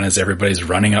Smugglers Run is everybody's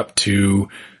running up to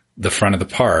the front of the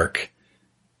park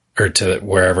or to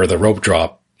wherever the rope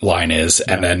drop line is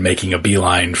and then making a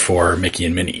beeline for Mickey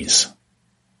and Minnie's.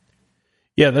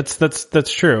 Yeah, that's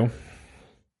true.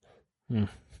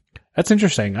 That's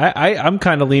interesting. I'm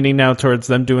kind of leaning now towards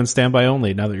them doing standby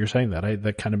only now that you're saying that.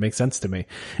 That kind of makes sense to me.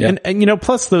 Yeah. And you know,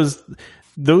 plus those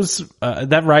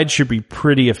that ride should be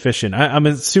pretty efficient. I'm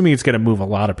assuming it's going to move a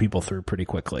lot of people through pretty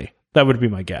quickly. That would be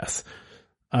my guess.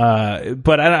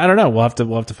 But I don't know. We'll have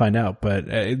to find out.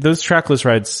 But those trackless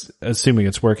rides, assuming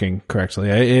it's working correctly,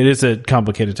 it is a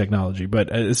complicated technology,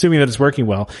 but assuming that it's working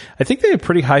well, I think they have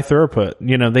pretty high throughput.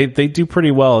 You know, they do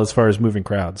pretty well as far as moving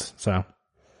crowds. So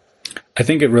I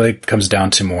think it really comes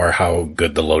down to more how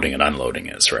good the loading and unloading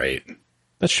is, right?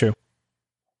 That's true.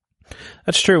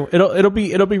 That's true. It'll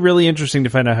be really interesting to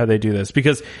find out how they do this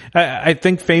because I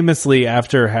think famously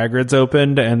after Hagrid's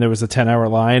opened and there was a 10-hour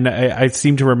line, I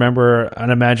seem to remember an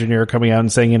Imagineer coming out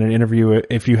and saying in an interview,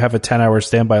 if you have a 10-hour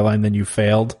standby line, then you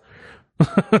failed.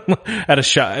 at a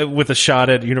shot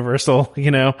at Universal,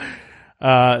 you know?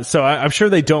 So I'm sure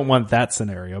they don't want that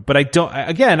scenario, but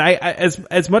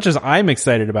as much as I'm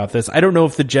excited about this, I don't know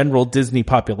if the general Disney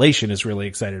population is really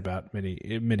excited about Minnie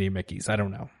and Mickey's. I don't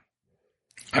know.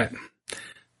 I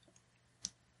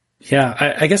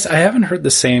guess I haven't heard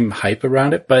the same hype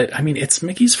around it, but I mean, it's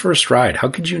Mickey's first ride. How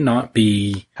could you not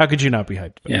be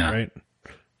hyped? Yeah. Right.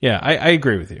 Yeah. I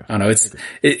agree with you. I don't know.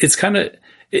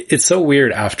 It's so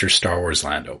weird after Star Wars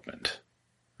Land opened,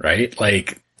 right?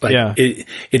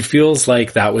 It feels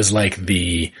like that was like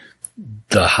the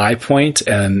high point,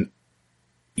 and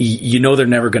you know they're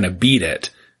never going to beat it,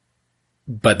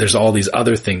 but there's all these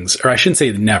other things, or I shouldn't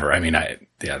say never. I mean,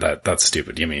 that's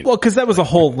stupid. You mean, well, cause that was a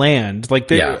whole land.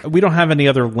 We don't have any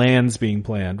other lands being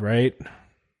planned, right?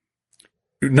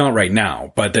 Not right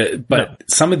now, but No.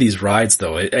 Some of these rides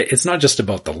though, it's not just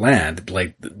about the land.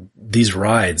 Like these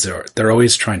rides they're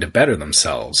always trying to better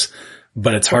themselves,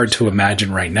 but it's hard to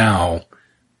imagine right now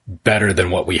better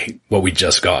than what we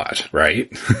just got,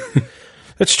 right?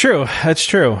 That's true. That's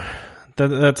true.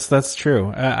 That's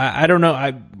true. I don't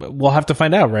know. We'll have to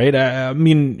find out, right? I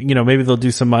mean, you know, maybe they'll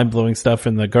do some mind-blowing stuff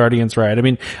in the Guardians ride. I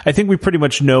mean, I think we pretty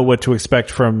much know what to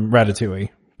expect from Ratatouille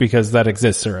because that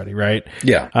exists already, right?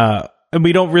 Yeah. And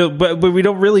we don't but we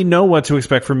don't really know what to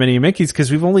expect from Minnie and Mickey's because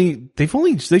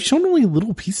they've shown only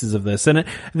little pieces of this, and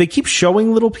they keep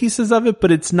showing little pieces of it, but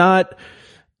it's not.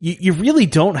 You really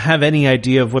don't have any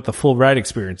idea of what the full ride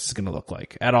experience is going to look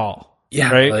like at all.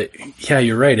 Yeah. Right?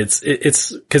 You're right.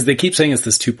 It's cause they keep saying it's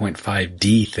this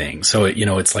 2.5D thing. So,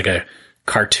 it's like a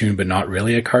cartoon, but not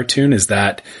really a cartoon. Is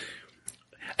that,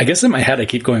 I guess in my head, I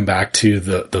keep going back to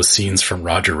those scenes from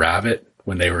Roger Rabbit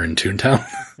when they were in Toontown.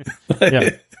 Yeah.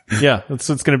 Yeah. That's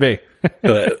what it's going to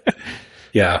be.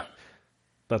 Yeah.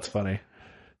 That's funny.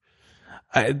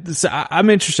 I'm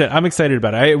interested. I'm excited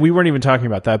about it. We weren't even talking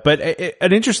about that, but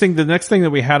the next thing that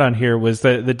we had on here was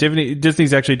that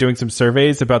Disney's actually doing some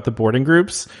surveys about the boarding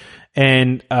groups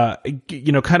and,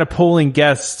 kind of polling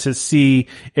guests to see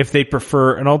if they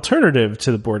prefer an alternative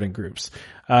to the boarding groups.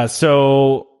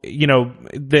 The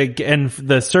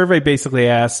survey basically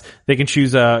asks, they can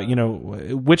choose,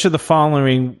 which of the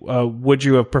following, would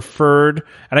you have preferred?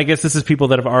 And I guess this is people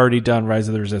that have already done Rise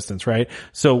of the Resistance, right?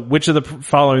 So which of the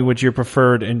following would you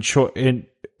preferred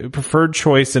preferred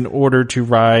choice in order to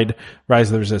ride Rise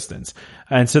of the Resistance?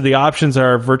 And so the options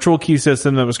are virtual queue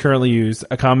system that was currently used,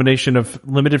 a combination of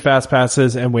limited fast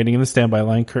passes and waiting in the standby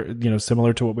line,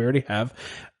 similar to what we already have,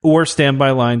 or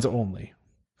standby lines only.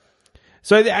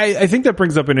 So I think that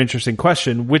brings up an interesting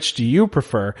question. Which do you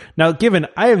prefer? Now, given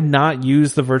I have not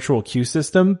used the virtual queue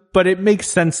system, but it makes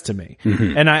sense to me.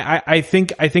 Mm-hmm. And I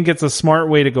think it's a smart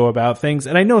way to go about things.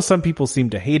 And I know some people seem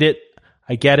to hate it.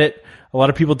 I get it. A lot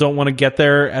of people don't want to get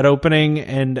there at opening,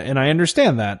 and I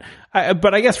understand that.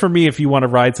 But I guess for me, if you want to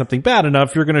ride something bad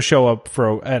enough, you're going to show up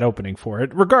at opening for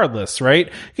it, regardless,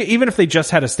 right? Even if they just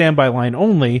had a standby line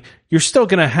only, you're still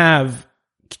going to have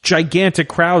gigantic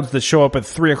crowds that show up at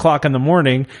 3:00 in the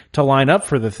morning to line up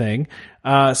for the thing.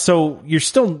 So you're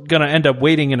still going to end up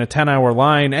waiting in a 10-hour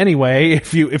line anyway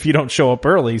if you don't show up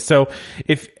early. So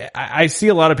if I see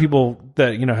a lot of people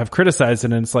that, have criticized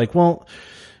it, and it's like, well,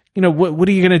 what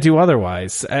are you going to do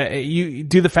otherwise? You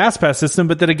do the FastPass system,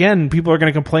 but then again, people are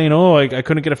going to complain, oh, I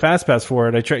couldn't get a FastPass for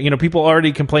it. People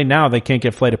already complain now they can't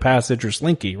get Flight of Passage or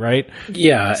Slinky, right?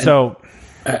 Yeah. So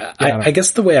I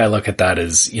guess the way I look at that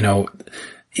is,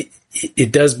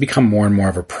 it does become more and more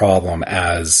of a problem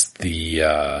as the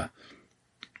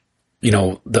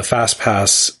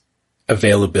FastPass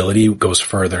availability goes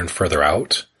further and further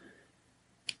out.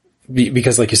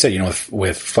 Because like you said,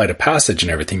 with Flight of Passage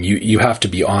and everything, you have to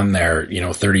be on there,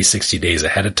 30, 60 days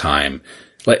ahead of time.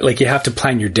 Like you have to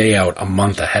plan your day out a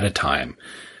month ahead of time.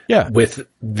 Yeah. With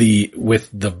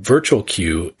the virtual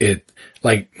queue,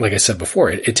 like I said before,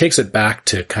 it takes it back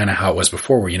to kind of how it was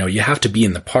before, where, you have to be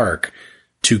in the park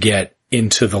to get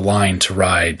into the line to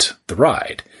ride the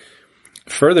ride.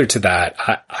 Further to that,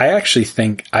 I actually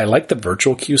think I like the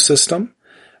virtual queue system,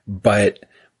 but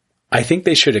I think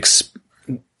they should expand.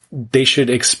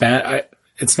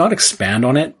 It's not expand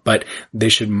on it, but they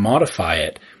should modify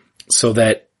it so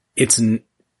that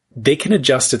they can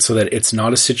adjust it so that it's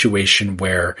not a situation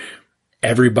where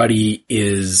everybody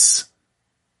is,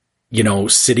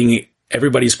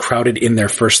 everybody's crowded in there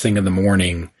first thing in the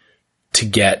morning to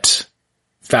get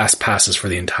fast passes for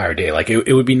the entire day. Like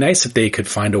it would be nice if they could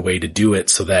find a way to do it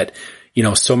so that,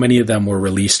 so many of them were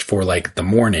released for like the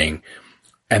morning,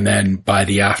 and then by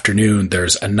the afternoon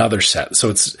there's another set. So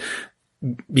it's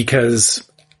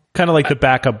because kind of like the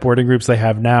backup boarding groups they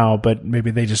have now, but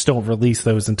maybe they just don't release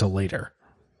those until later.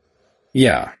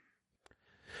 Yeah.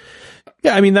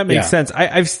 Yeah, I mean, that makes sense.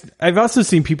 I've also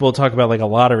seen people talk about like a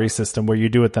lottery system where you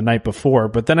do it the night before,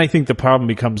 but then I think the problem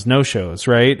becomes no-shows,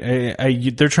 right?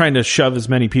 They're trying to shove as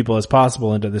many people as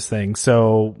possible into this thing.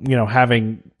 So,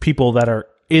 having people that are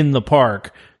in the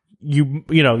park, you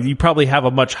probably have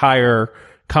a much higher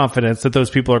confidence that those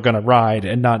people are going to ride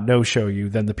and not no-show you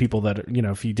than the people that,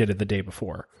 if you did it the day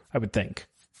before, I would think.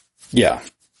 Yeah.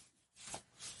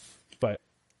 But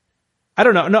I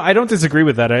don't know. No, I don't disagree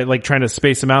with that. I like trying to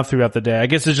space them out throughout the day. I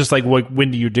guess it's just like,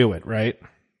 when do you do it, right?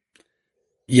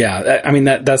 Yeah. I mean,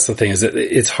 that's the thing is that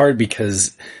it's hard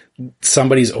because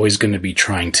somebody's always going to be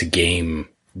trying to game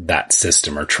that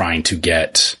system or trying to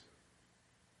get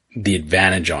the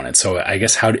advantage on it. So I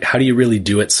guess how do you really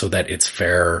do it so that it's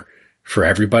fair for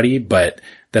everybody? But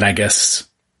then I guess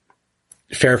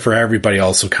fair for everybody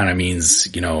also kind of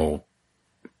means,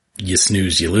 you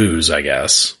snooze, you lose, I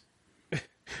guess.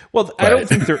 Well, I don't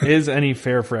think there is any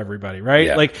fair for everybody, right?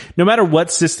 Yeah. Like no matter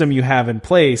what system you have in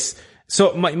place.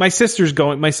 So my sister's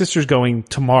going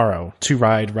tomorrow to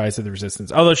ride Rise of the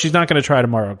Resistance. Although she's not going to try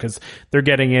tomorrow because they're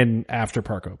getting in after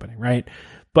park opening, right?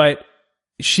 But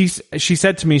she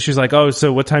said to me, she's like, oh,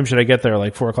 so what time should I get there?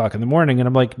 Like 4:00 in the morning. And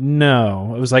I'm like,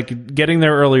 no, it was like getting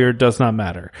there earlier does not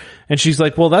matter. And she's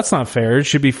like, well, that's not fair. It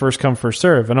should be first come, first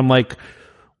serve. And I'm like,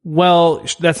 well,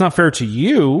 that's not fair to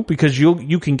you because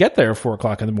you can get there at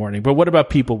 4:00 in the morning. But what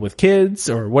about people with kids,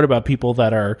 or what about people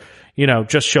that are,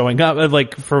 just showing up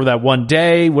like for that one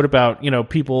day? What about,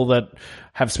 people that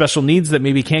have special needs that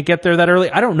maybe can't get there that early?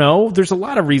 I don't know. There's a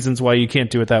lot of reasons why you can't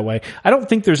do it that way. I don't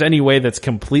think there's any way that's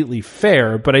completely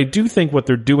fair, but I do think what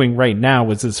they're doing right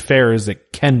now is as fair as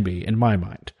it can be in my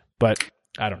mind. But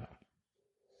I don't know.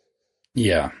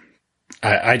 Yeah.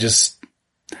 I just,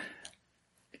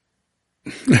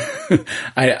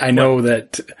 I know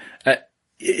that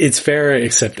it's fair,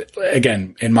 except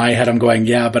again, in my head, I'm going,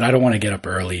 yeah, but I don't want to get up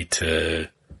early to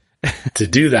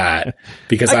do that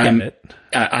because I'm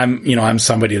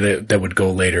somebody that would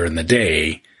go later in the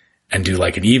day and do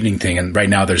like an evening thing. And right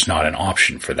now there's not an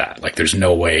option for that. Like there's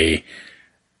no way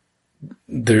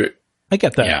there. I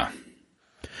get that. Yeah.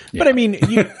 But I mean,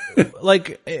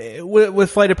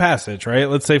 with Flight of Passage, right?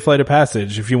 Let's say Flight of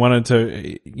Passage, if you wanted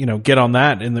to, get on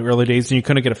that in the early days and you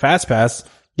couldn't get a FastPass,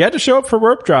 you had to show up for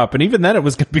rope drop. And even then it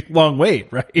was going to be a long wait,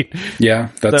 right?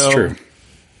 Yeah, that's true.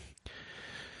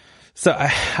 So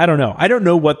I don't know. I don't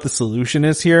know what the solution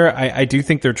is here. I do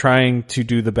think they're trying to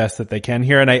do the best that they can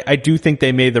here. And I do think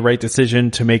they made the right decision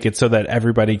to make it so that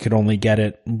everybody could only get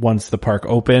it once the park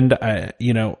opened.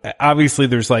 Obviously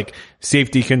there's like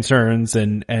safety concerns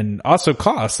and also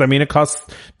costs. I mean, it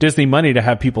costs Disney money to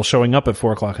have people showing up at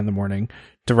 4:00 in the morning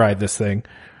to ride this thing.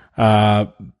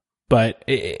 But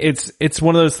it's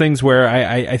one of those things where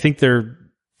I think they're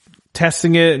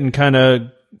testing it and kind of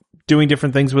doing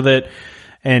different things with it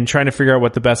and trying to figure out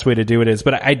what the best way to do it is.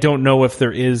 But I don't know if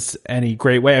there is any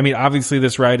great way. I mean, obviously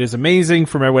this ride is amazing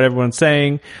from what everyone's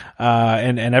saying,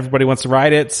 and everybody wants to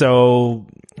ride it. So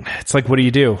it's like, what do you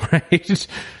do? Right?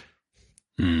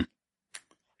 Mm.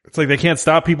 It's like they can't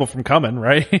stop people from coming,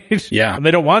 right? Yeah. And they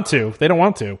don't want to.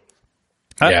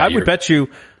 I would bet you,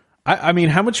 I mean,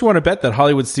 how much you want to bet that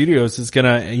Hollywood Studios is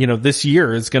gonna, this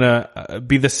year is gonna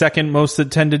be the second most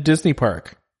attended Disney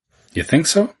park? You think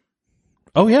so?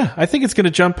 Oh yeah, I think it's going to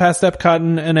jump past Epcot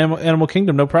and Animal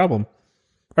Kingdom, no problem.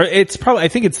 Or it's probably, I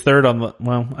think it's third on the,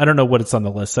 well, I don't know what it's on the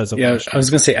list as of. Yeah, I was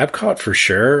going to say Epcot for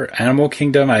sure. Animal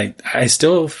Kingdom, I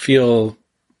still feel,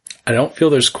 I don't feel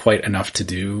there's quite enough to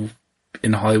do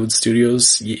in Hollywood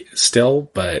Studios still,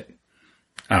 but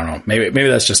I don't know. Maybe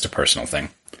that's just a personal thing.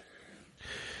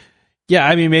 Yeah,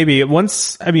 I mean, maybe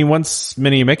once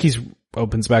Minnie and Mickey's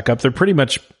opens back up, they're pretty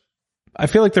much, I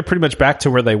feel like they're pretty much back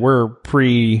to where they were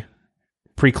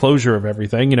pre-closure of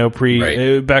everything,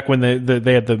 right. Back when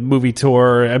they had the movie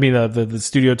tour, I mean, the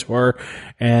studio tour,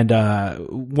 and,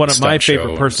 one of my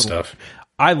favorite personal stuff.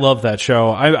 I love that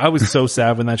show. I was so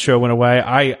sad when that show went away.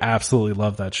 I absolutely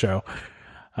love that show.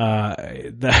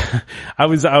 I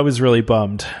was really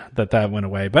bummed that went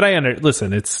away, but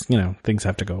listen, it's, things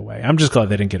have to go away. I'm just glad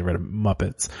they didn't get rid of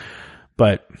Muppets,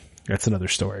 but that's another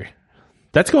story.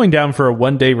 That's going down for a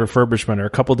 1-day refurbishment or a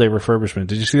couple-day refurbishment.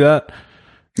 Did you see that?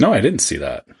 No, I didn't see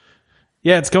that.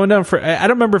 Yeah, it's going down for, I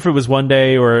don't remember if it was 1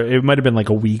 day or it might have been like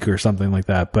a week or something like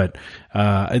that, but,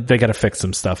 they gotta fix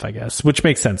some stuff, I guess, which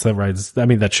makes sense.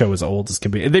 That show is old as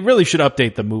can be. They really should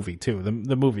update the movie too.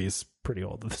 The movie is pretty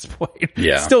old at this point.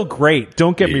 Yeah. Still great.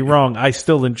 Don't get me wrong. I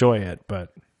still enjoy it,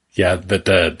 but. Yeah, but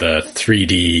the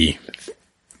 3D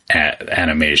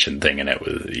animation thing in it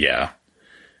was, yeah.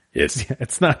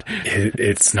 It's not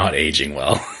aging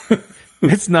well.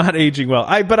 It's not aging well.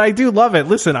 But I do love it.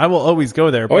 Listen, I will always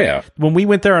go there. Oh yeah. When we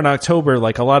went there in October,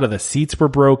 like a lot of the seats were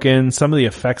broken. Some of the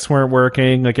effects weren't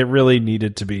working. Like it really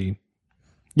needed to be,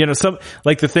 some,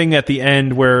 like the thing at the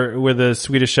end where the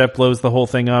Swedish chef blows the whole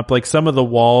thing up, like some of the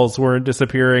walls were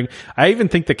disappearing. I even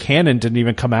think the cannon didn't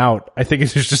even come out. I think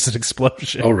it was just an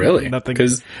explosion. Oh really? Nothing.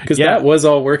 Cause that was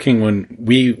all working when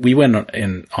we went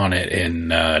on it in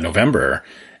November,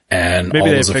 and maybe all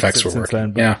those effects were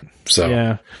working. Then,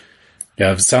 yeah.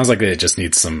 Yeah, it sounds like it just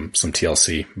needs some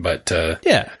TLC, but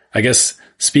I guess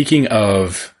speaking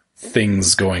of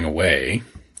things going away.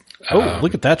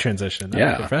 Look at that transition.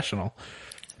 That was professional.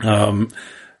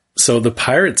 So the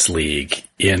Pirates League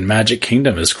in Magic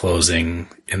Kingdom is closing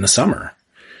in the summer,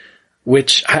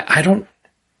 which I don't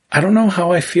know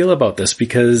how I feel about this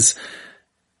because,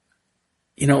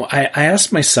 I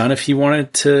asked my son if he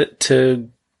wanted to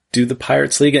do the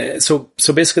Pirates League. So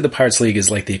basically the Pirates League is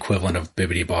like the equivalent of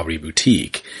Bibbidi Bobbidi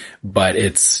Boutique, but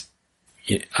it's,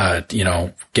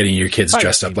 getting your kids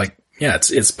dressed up like,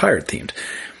 it's pirate themed.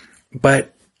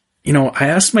 But, I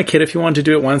asked my kid if he wanted to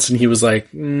do it once and he was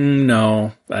like,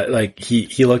 no, like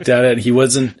he looked at it and he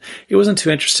wasn't too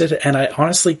interested. And I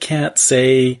honestly can't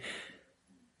say,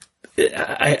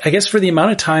 I guess for the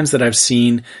amount of times that I've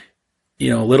seen,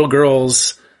 little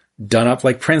girls done up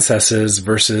like princesses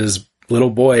versus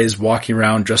little boys walking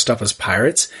around dressed up as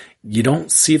pirates, you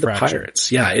don't see the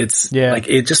pirates. Yeah. Like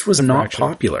it just was not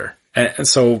popular. And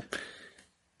so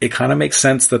it kind of makes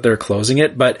sense that they're closing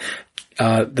it. But,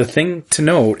 the thing to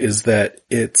note is that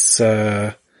it's,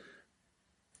 I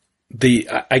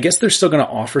guess they're still going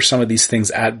to offer some of these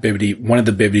things at one of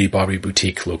the Bibbidi Bobbidi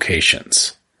Boutique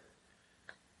locations.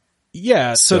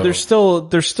 Yeah, so there's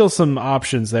still some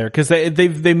options there because they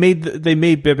made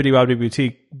Bibbidi Bobbidi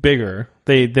Boutique bigger.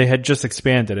 They had just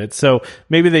expanded it, so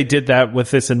maybe they did that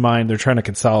with this in mind. They're trying to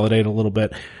consolidate a little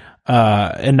bit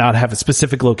and not have a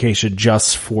specific location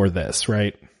just for this,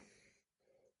 right?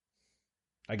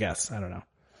 I guess I don't know,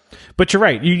 but you're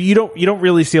right. You don't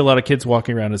really see a lot of kids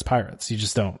walking around as pirates. You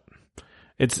just don't.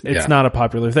 It's not a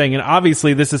popular thing. And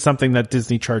obviously this is something that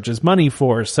Disney charges money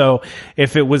for. So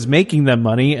if it was making them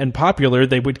money and popular,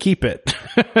 they would keep it.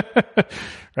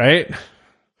 Right?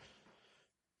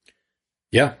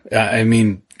 Yeah. I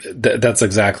mean, that's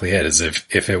exactly it. Is if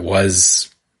they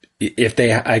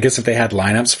had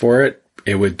lineups for it,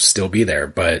 it would still be there.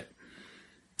 But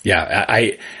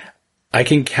yeah, I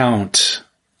can count.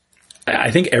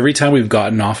 I think every time we've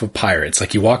gotten off of Pirates,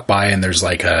 like you walk by and there's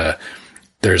a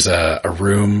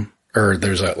room or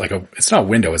there's it's not a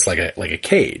window. It's like a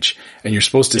cage and you're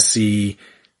supposed to see,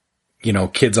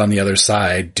 kids on the other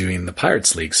side doing the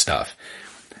Pirates League stuff.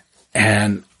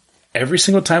 And every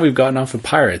single time we've gotten off of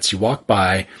Pirates, you walk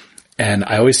by and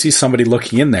I always see somebody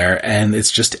looking in there and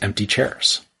it's just empty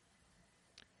chairs.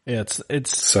 Yeah,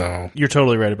 so you're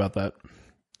totally right about that.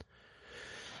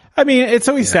 I mean, it's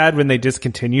always sad when they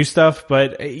discontinue stuff,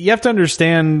 but you have to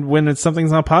understand when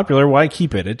something's not popular, why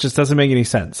keep it? It just doesn't make any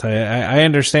sense. I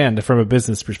understand from a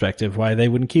business perspective why they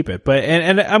wouldn't keep it, but,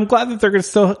 and I'm glad that they're going to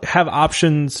still have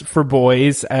options for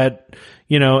boys at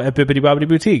Bibbidi Bobbidi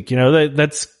Boutique.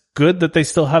 That's good that they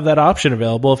still have that option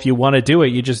available. If you want to do it,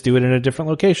 you just do it in a different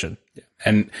location.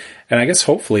 And I guess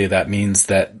hopefully that means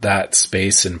that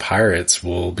space in Pirates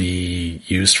will be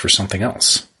used for something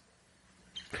else.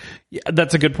 Yeah,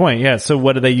 that's a good point. Yeah. So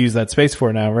what do they use that space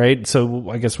for now? Right. So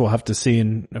I guess we'll have to see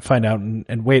and find out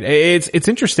and wait. It's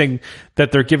interesting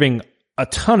that they're giving a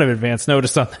ton of advance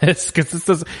notice on this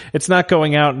because it's not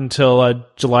going out until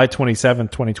July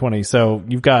 27th, 2020. So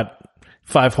you've got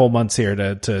 5 whole months here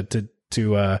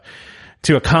to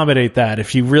accommodate that.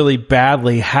 If you really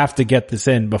badly have to get this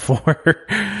in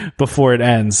before it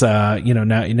ends, now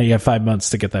you have 5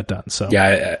 months to get that done. So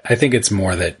yeah, I think it's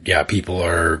more that, people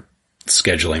are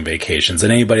scheduling vacations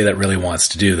and anybody that really wants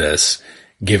to do this,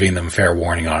 giving them fair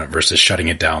warning on it versus shutting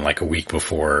it down like a week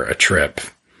before a trip.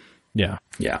 Yeah.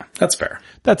 Yeah. That's fair.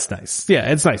 That's nice.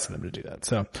 Yeah. It's nice of them to do that.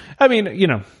 So, I mean,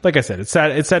 like I said, it's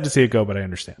sad to see it go, but I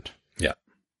understand. Yeah.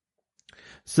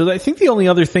 So I think the only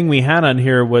other thing we had on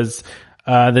here was,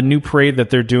 the new parade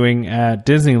that they're doing at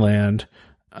Disneyland.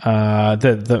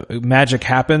 The Magic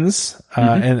Happens,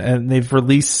 and they've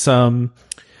released some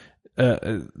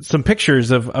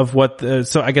pictures of what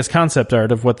so I guess concept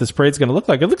art of what this parade's going to look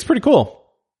like. It looks pretty cool.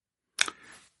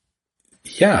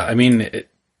 Yeah. I mean,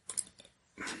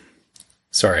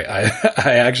 sorry, I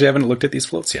actually haven't looked at these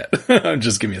floats yet.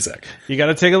 Just give me a sec. You got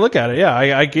to take a look at it. Yeah.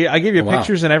 I give you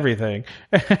pictures and everything.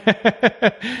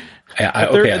 They're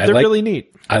really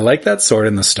neat. I like that Sword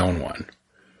in the Stone one.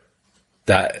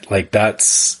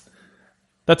 That's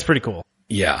pretty cool.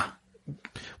 Yeah.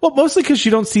 Well, mostly because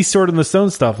you don't see Sword in the Stone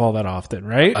stuff all that often,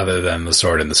 right? Other than the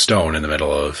Sword in the Stone in the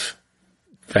middle of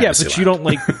Fantasyland. But you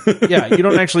don't you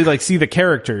don't actually like see the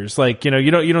characters. Like, you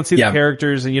don't see the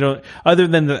characters, and you don't, other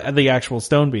than the actual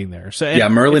stone being there. So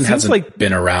Merlin hasn't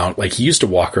been around. Like, he used to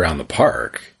walk around the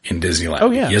park in Disneyland.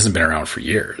 Oh, yeah. He hasn't been around for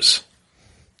years.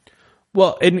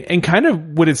 Well, and kind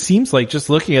of what it seems like, just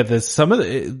looking at this, some of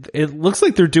it looks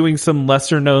like they're doing some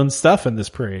lesser known stuff in this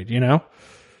parade,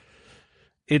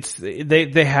 It's,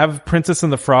 they have Princess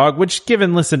and the Frog, which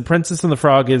Princess and the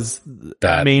Frog is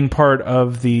the main part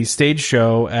of the stage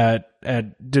show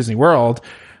at Disney World.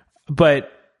 But,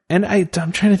 and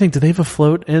I'm trying to think, do they have a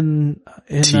float in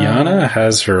Tiana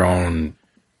has her own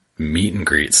meet and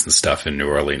greets and stuff in New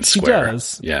Orleans Square. She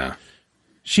does. Yeah.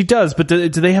 She does, but do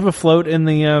they have a float in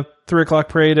the 3 o'clock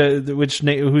parade, whose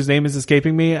name is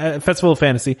escaping me? Festival of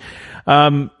Fantasy,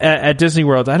 at Disney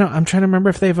World. I'm trying to remember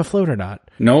if they have a float or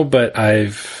not. No, but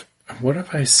what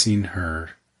have I seen her?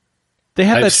 They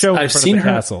have that show in front of the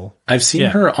castle. I've seen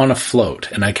her on a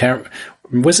float, and I can't.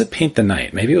 Was it Paint the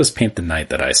Night? Maybe it was Paint the Night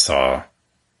that I saw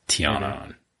Tiana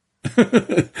on.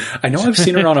 I know I've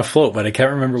seen her on a float, but I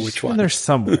can't remember which one. There's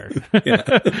somewhere.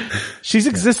 She's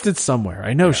existed somewhere.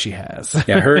 I know she has.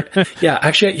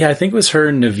 Actually, I think it was her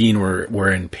and Naveen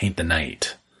were in Paint the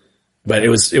Night, but it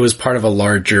was part of a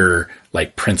larger,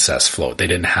 like, princess float. They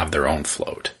didn't have their own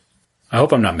float. I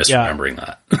hope I'm not misremembering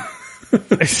that.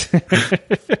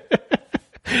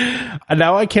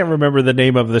 Now I can't remember the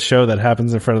name of the show that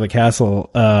happens in front of the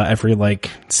castle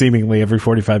seemingly every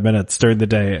 45 minutes during the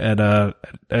day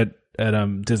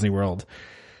at Disney World.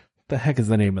 The heck is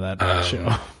the name of that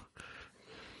show?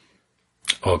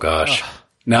 Oh gosh.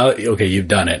 Now, okay, you've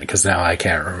done it, because now I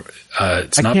can't remember.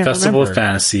 It's not Festival of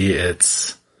Fantasy.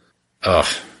 It's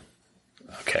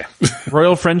okay.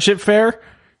 Royal Friendship Fair?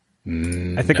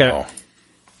 I think no.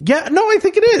 I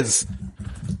think it is.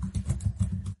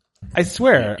 I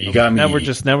swear. You got me. Now we're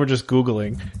just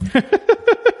Googling.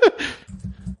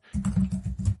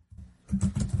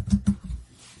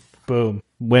 Boom.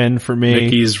 Win for me.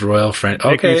 Mickey's Royal Friendship.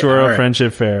 Okay. Mickey's Royal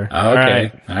Friendship Fair.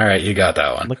 Okay. All right. You got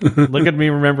that one. Look at me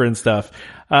remembering stuff.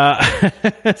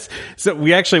 So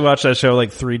we actually watched that show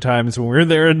like 3 times when we were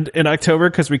there in October,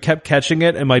 because we kept catching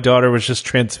it and my daughter was just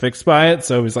transfixed by it.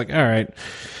 So it was like, all right,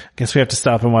 guess we have to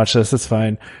stop and watch this. It's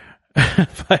fine.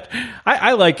 But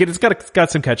I like it. It's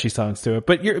got some catchy songs to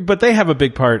it, but they have a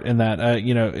big part in that.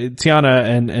 Tiana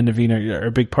and Naveen are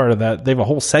a big part of that. They have a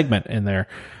whole segment in there.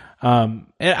 And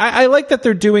I like that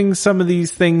they're doing some of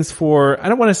these things for, I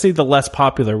don't want to say the less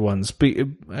popular ones,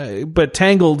 but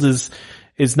Tangled is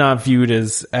not viewed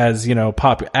as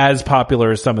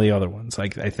popular as some of the other ones. I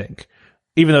think,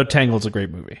 even though Tangled's a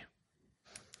great movie,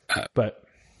 but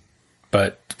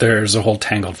there's a whole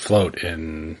Tangled float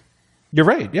in. You're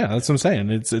right. Yeah, that's what I'm saying.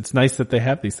 It's nice that they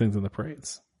have these things in the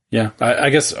parades. Yeah, I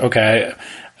guess, okay.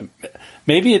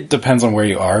 Maybe it depends on where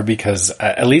you are, because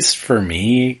at least for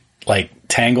me, like,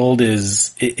 Tangled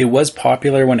it was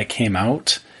popular when it came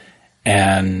out,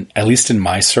 and at least in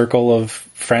my circle of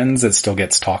friends, it still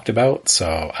gets talked about.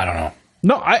 So I don't know.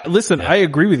 No, I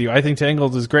agree with you. I think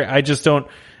Tangled is great. I just don't,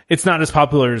 it's not as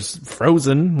popular as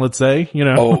Frozen, let's say,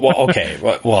 Oh, well, okay.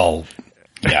 Well,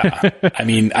 yeah. I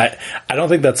mean, I don't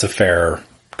think that's a fair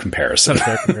comparison. Not a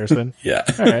fair comparison. Yeah.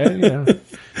 All right.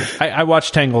 I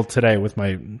watched Tangled today with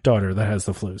my daughter that has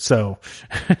the flu. So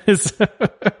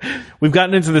we've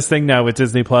gotten into this thing now with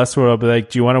Disney Plus where I'll be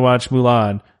like, do you want to watch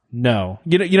Mulan? No.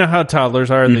 You know how toddlers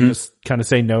are? Mm-hmm. They just kind of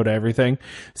say no to everything.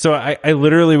 So I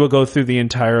literally will go through the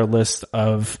entire list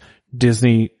of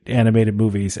Disney animated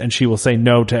movies, and she will say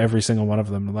no to every single one of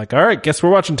them. I'm like, all right, guess we're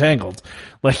watching Tangled.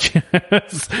 Like,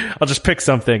 I'll just pick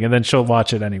something and then she'll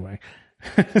watch it anyway.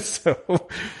 So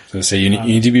you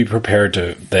need to be prepared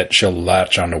that she'll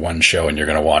latch onto one show and you're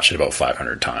going to watch it about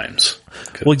 500 times.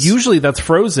 Well, usually that's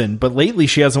Frozen, but lately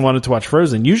she hasn't wanted to watch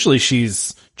Frozen. Usually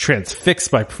she's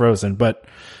transfixed by Frozen, but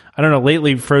I don't know.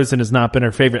 Lately, Frozen has not been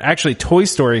her favorite. Actually, Toy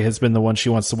Story has been the one she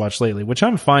wants to watch lately, which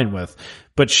I'm fine with.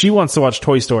 But she wants to watch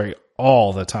Toy Story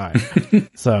all the time.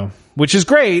 So, which is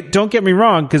great. Don't get me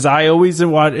wrong, because I always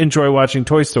enjoy watching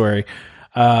Toy Story.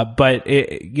 But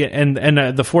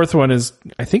the fourth one is,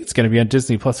 I think it's going to be on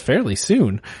Disney Plus fairly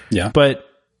soon. Yeah. But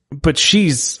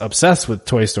she's obsessed with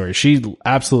Toy Story. She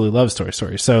absolutely loves Toy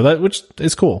Story. So which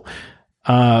is cool.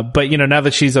 But now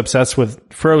that she's obsessed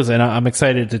with Frozen, I'm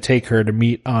excited to take her to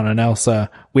meet Anna and Elsa.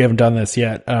 We haven't done this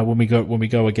yet, when we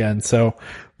go again. So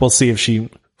we'll see if she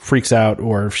freaks out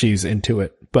or if she's into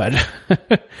it. But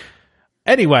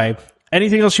anyway,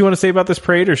 anything else you want to say about this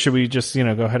parade, or should we just, go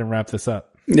ahead and wrap this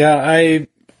up? Yeah, I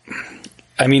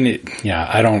mean,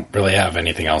 I don't really have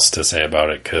anything else to say about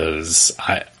it, because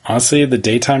I Honestly, the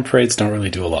daytime parades don't really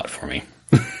do a lot for me.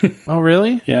 Oh,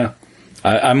 really? Yeah.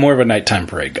 I'm more of a nighttime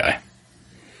parade guy.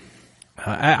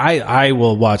 I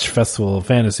will watch Festival of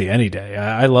Fantasy any day.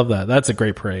 I love that. That's a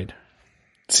great parade.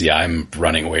 See, I'm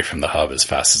running away from the hub as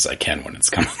fast as I can when it's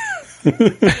coming.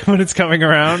 When it's coming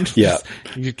around? Yeah.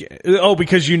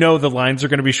 Because you know the lines are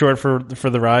going to be short for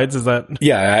the rides? Is that?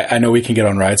 Yeah, I know we can get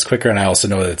on rides quicker, and I also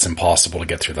know that it's impossible to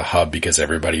get through the hub because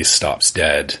everybody stops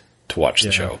dead to watch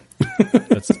the show.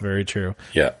 That's very true.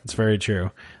 Yeah. It's very true.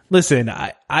 Listen,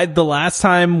 I the last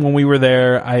time when we were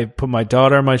there, I put my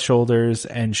daughter on my shoulders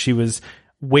and she was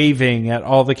waving at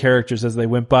all the characters as they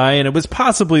went by, and it was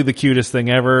possibly the cutest thing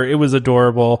ever. It was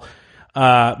adorable.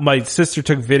 My sister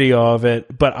took video of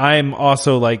it, but I'm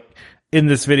also like in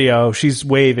this video, she's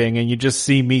waving and you just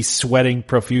see me sweating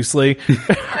profusely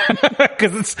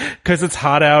cause it's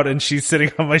hot out and she's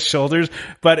sitting on my shoulders.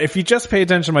 But if you just pay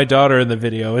attention to my daughter in the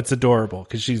video, it's adorable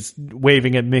because she's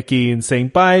waving at Mickey and saying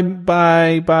bye,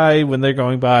 bye, bye when they're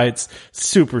going by. It's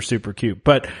super, super cute.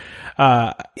 But,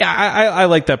 I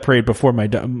like that parade before my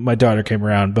daughter came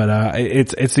around, but,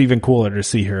 it's even cooler to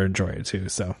see her enjoy it too.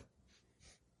 So.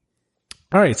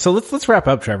 All right. So let's wrap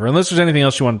up, Trevor, unless there's anything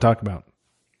else you want to talk about.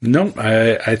 No,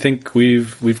 I think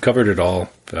we've covered it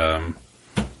all.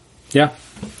 Yeah.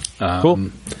 Cool.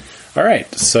 All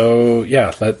right. So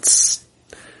yeah, let's,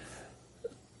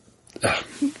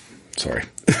 sorry.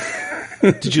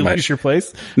 Did you lose your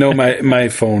place? No, my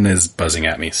phone is buzzing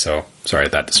at me. So sorry,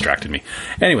 that distracted me.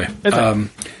 Anyway.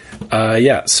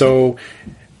 Yeah. So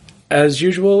as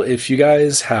usual, if you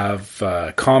guys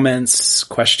have comments,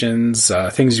 questions,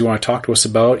 things you want to talk to us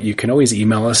about, you can always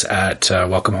email us at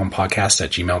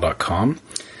welcomehomepodcast@gmail.com.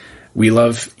 We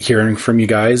love hearing from you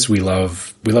guys. We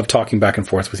love talking back and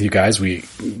forth with you guys. We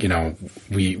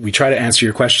try to answer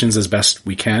your questions as best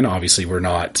we can. Obviously,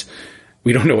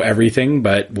 we don't know everything,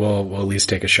 but we'll at least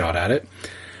take a shot at it.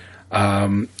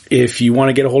 If you want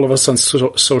to get a hold of us on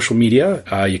social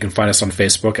media, you can find us on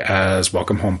Facebook as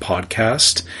Welcome Home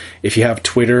Podcast. If you have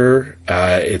Twitter,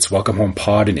 it's Welcome Home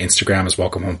Pod, and Instagram is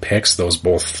Welcome Home Pics. Those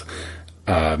both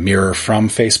mirror from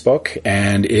Facebook.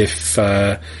 And if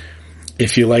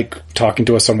you like talking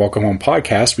to us on Welcome Home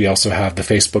Podcast, we also have the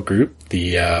Facebook group,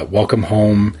 the Welcome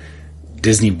Home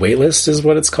Disney Waitlist is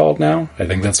what it's called now. I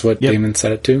think that's what Damon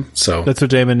set it to. So that's what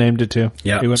Damon named it to.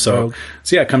 Yeah. So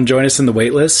come join us in the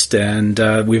waitlist,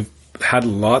 and we've had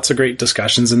lots of great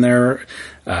discussions in there.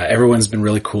 Everyone's been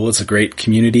really cool. It's a great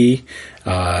community.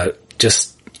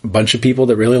 Just a bunch of people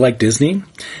that really like Disney.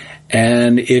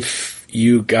 And if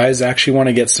you guys actually want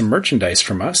to get some merchandise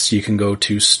from us, you can go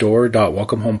to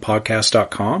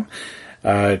store.welcomehomepodcast.com.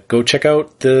 Go check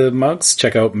out the mugs,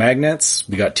 check out magnets.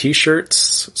 We got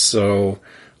t-shirts. So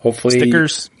hopefully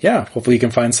stickers. Yeah. Hopefully you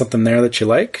can find something there that you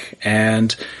like.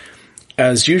 And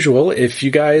as usual, if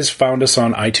you guys found us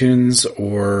on iTunes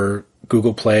or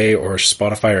Google Play or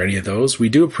Spotify or any of those, we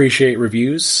do appreciate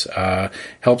reviews.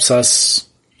 Helps us,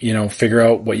 figure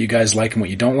out what you guys like and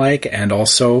what you don't like, and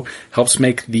also helps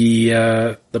make the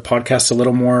podcast a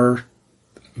little more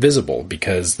visible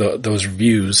because those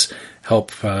reviews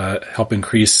help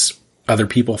increase other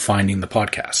people finding the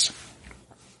podcast.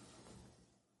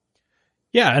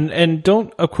 Yeah, and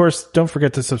don't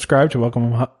forget to subscribe to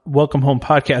Welcome Home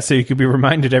Podcast so you can be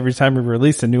reminded every time we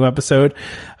release a new episode.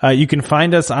 You can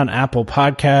find us on Apple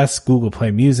Podcasts, Google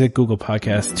Play Music, Google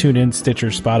Podcasts, TuneIn, Stitcher,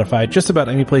 Spotify, just about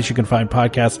any place you can find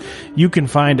podcasts. You can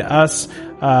find us,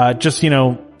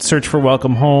 search for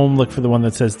Welcome Home, look for the one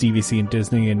that says DVC and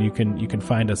Disney, and you can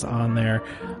find us on there.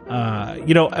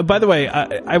 By the way,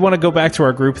 I want to go back to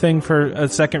our group thing for a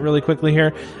second really quickly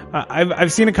here.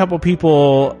 I've seen a couple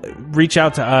people reach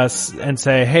out to us and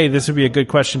say, hey, this would be a good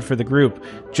question for the group.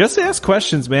 Just ask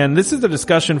questions, man. This is a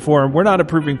discussion forum. We're not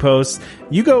approving posts.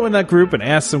 You go in that group and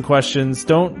ask some questions.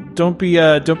 Don't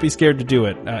be scared to do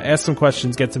it. Ask some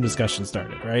questions, get some discussion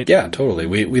started, right? Yeah, totally.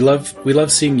 We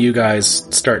love seeing you guys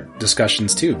start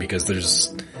discussions too, because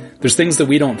there's things that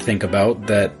we don't think about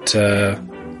that,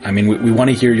 we want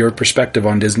to hear your perspective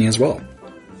on Disney as well.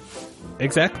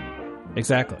 Exactly.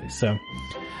 So,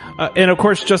 and of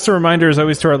course, just a reminder, as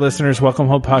always, to our listeners, Welcome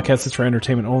Home Podcast is for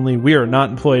entertainment only. We are not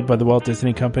employed by the Walt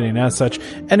Disney Company, and as such,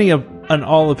 any of and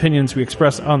all opinions we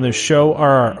express on this show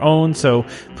are our own. So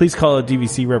please call a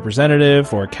DVC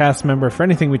representative or a cast member for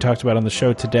anything we talked about on the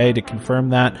show today to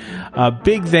confirm that.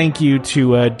 Big thank you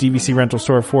to DVC Rental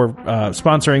Store for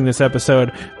sponsoring this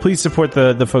episode. Please support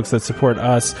the folks that support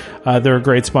us. They're a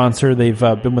great sponsor. They've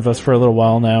been with us for a little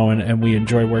while now, and we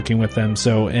enjoy working with them.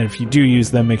 So, and if you do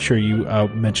use them, make sure you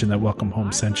mention that Welcome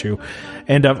Home sent you.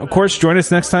 And of course, join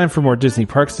us next time for more Disney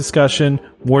Parks discussion,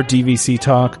 more DVC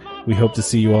talk. We hope to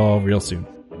see you all real soon.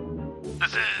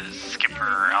 This is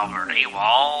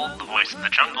Wall, the voice of the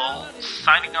jungle,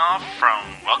 signing off from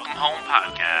Welcome Home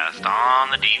Podcast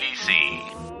on the DVC.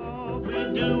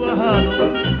 We do a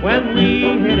huddle when we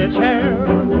hit a chair.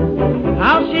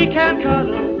 How she can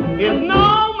cuddle is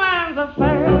no man's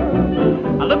affair.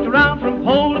 I looked around from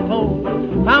pole to pole,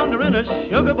 found her in a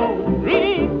sugar bowl.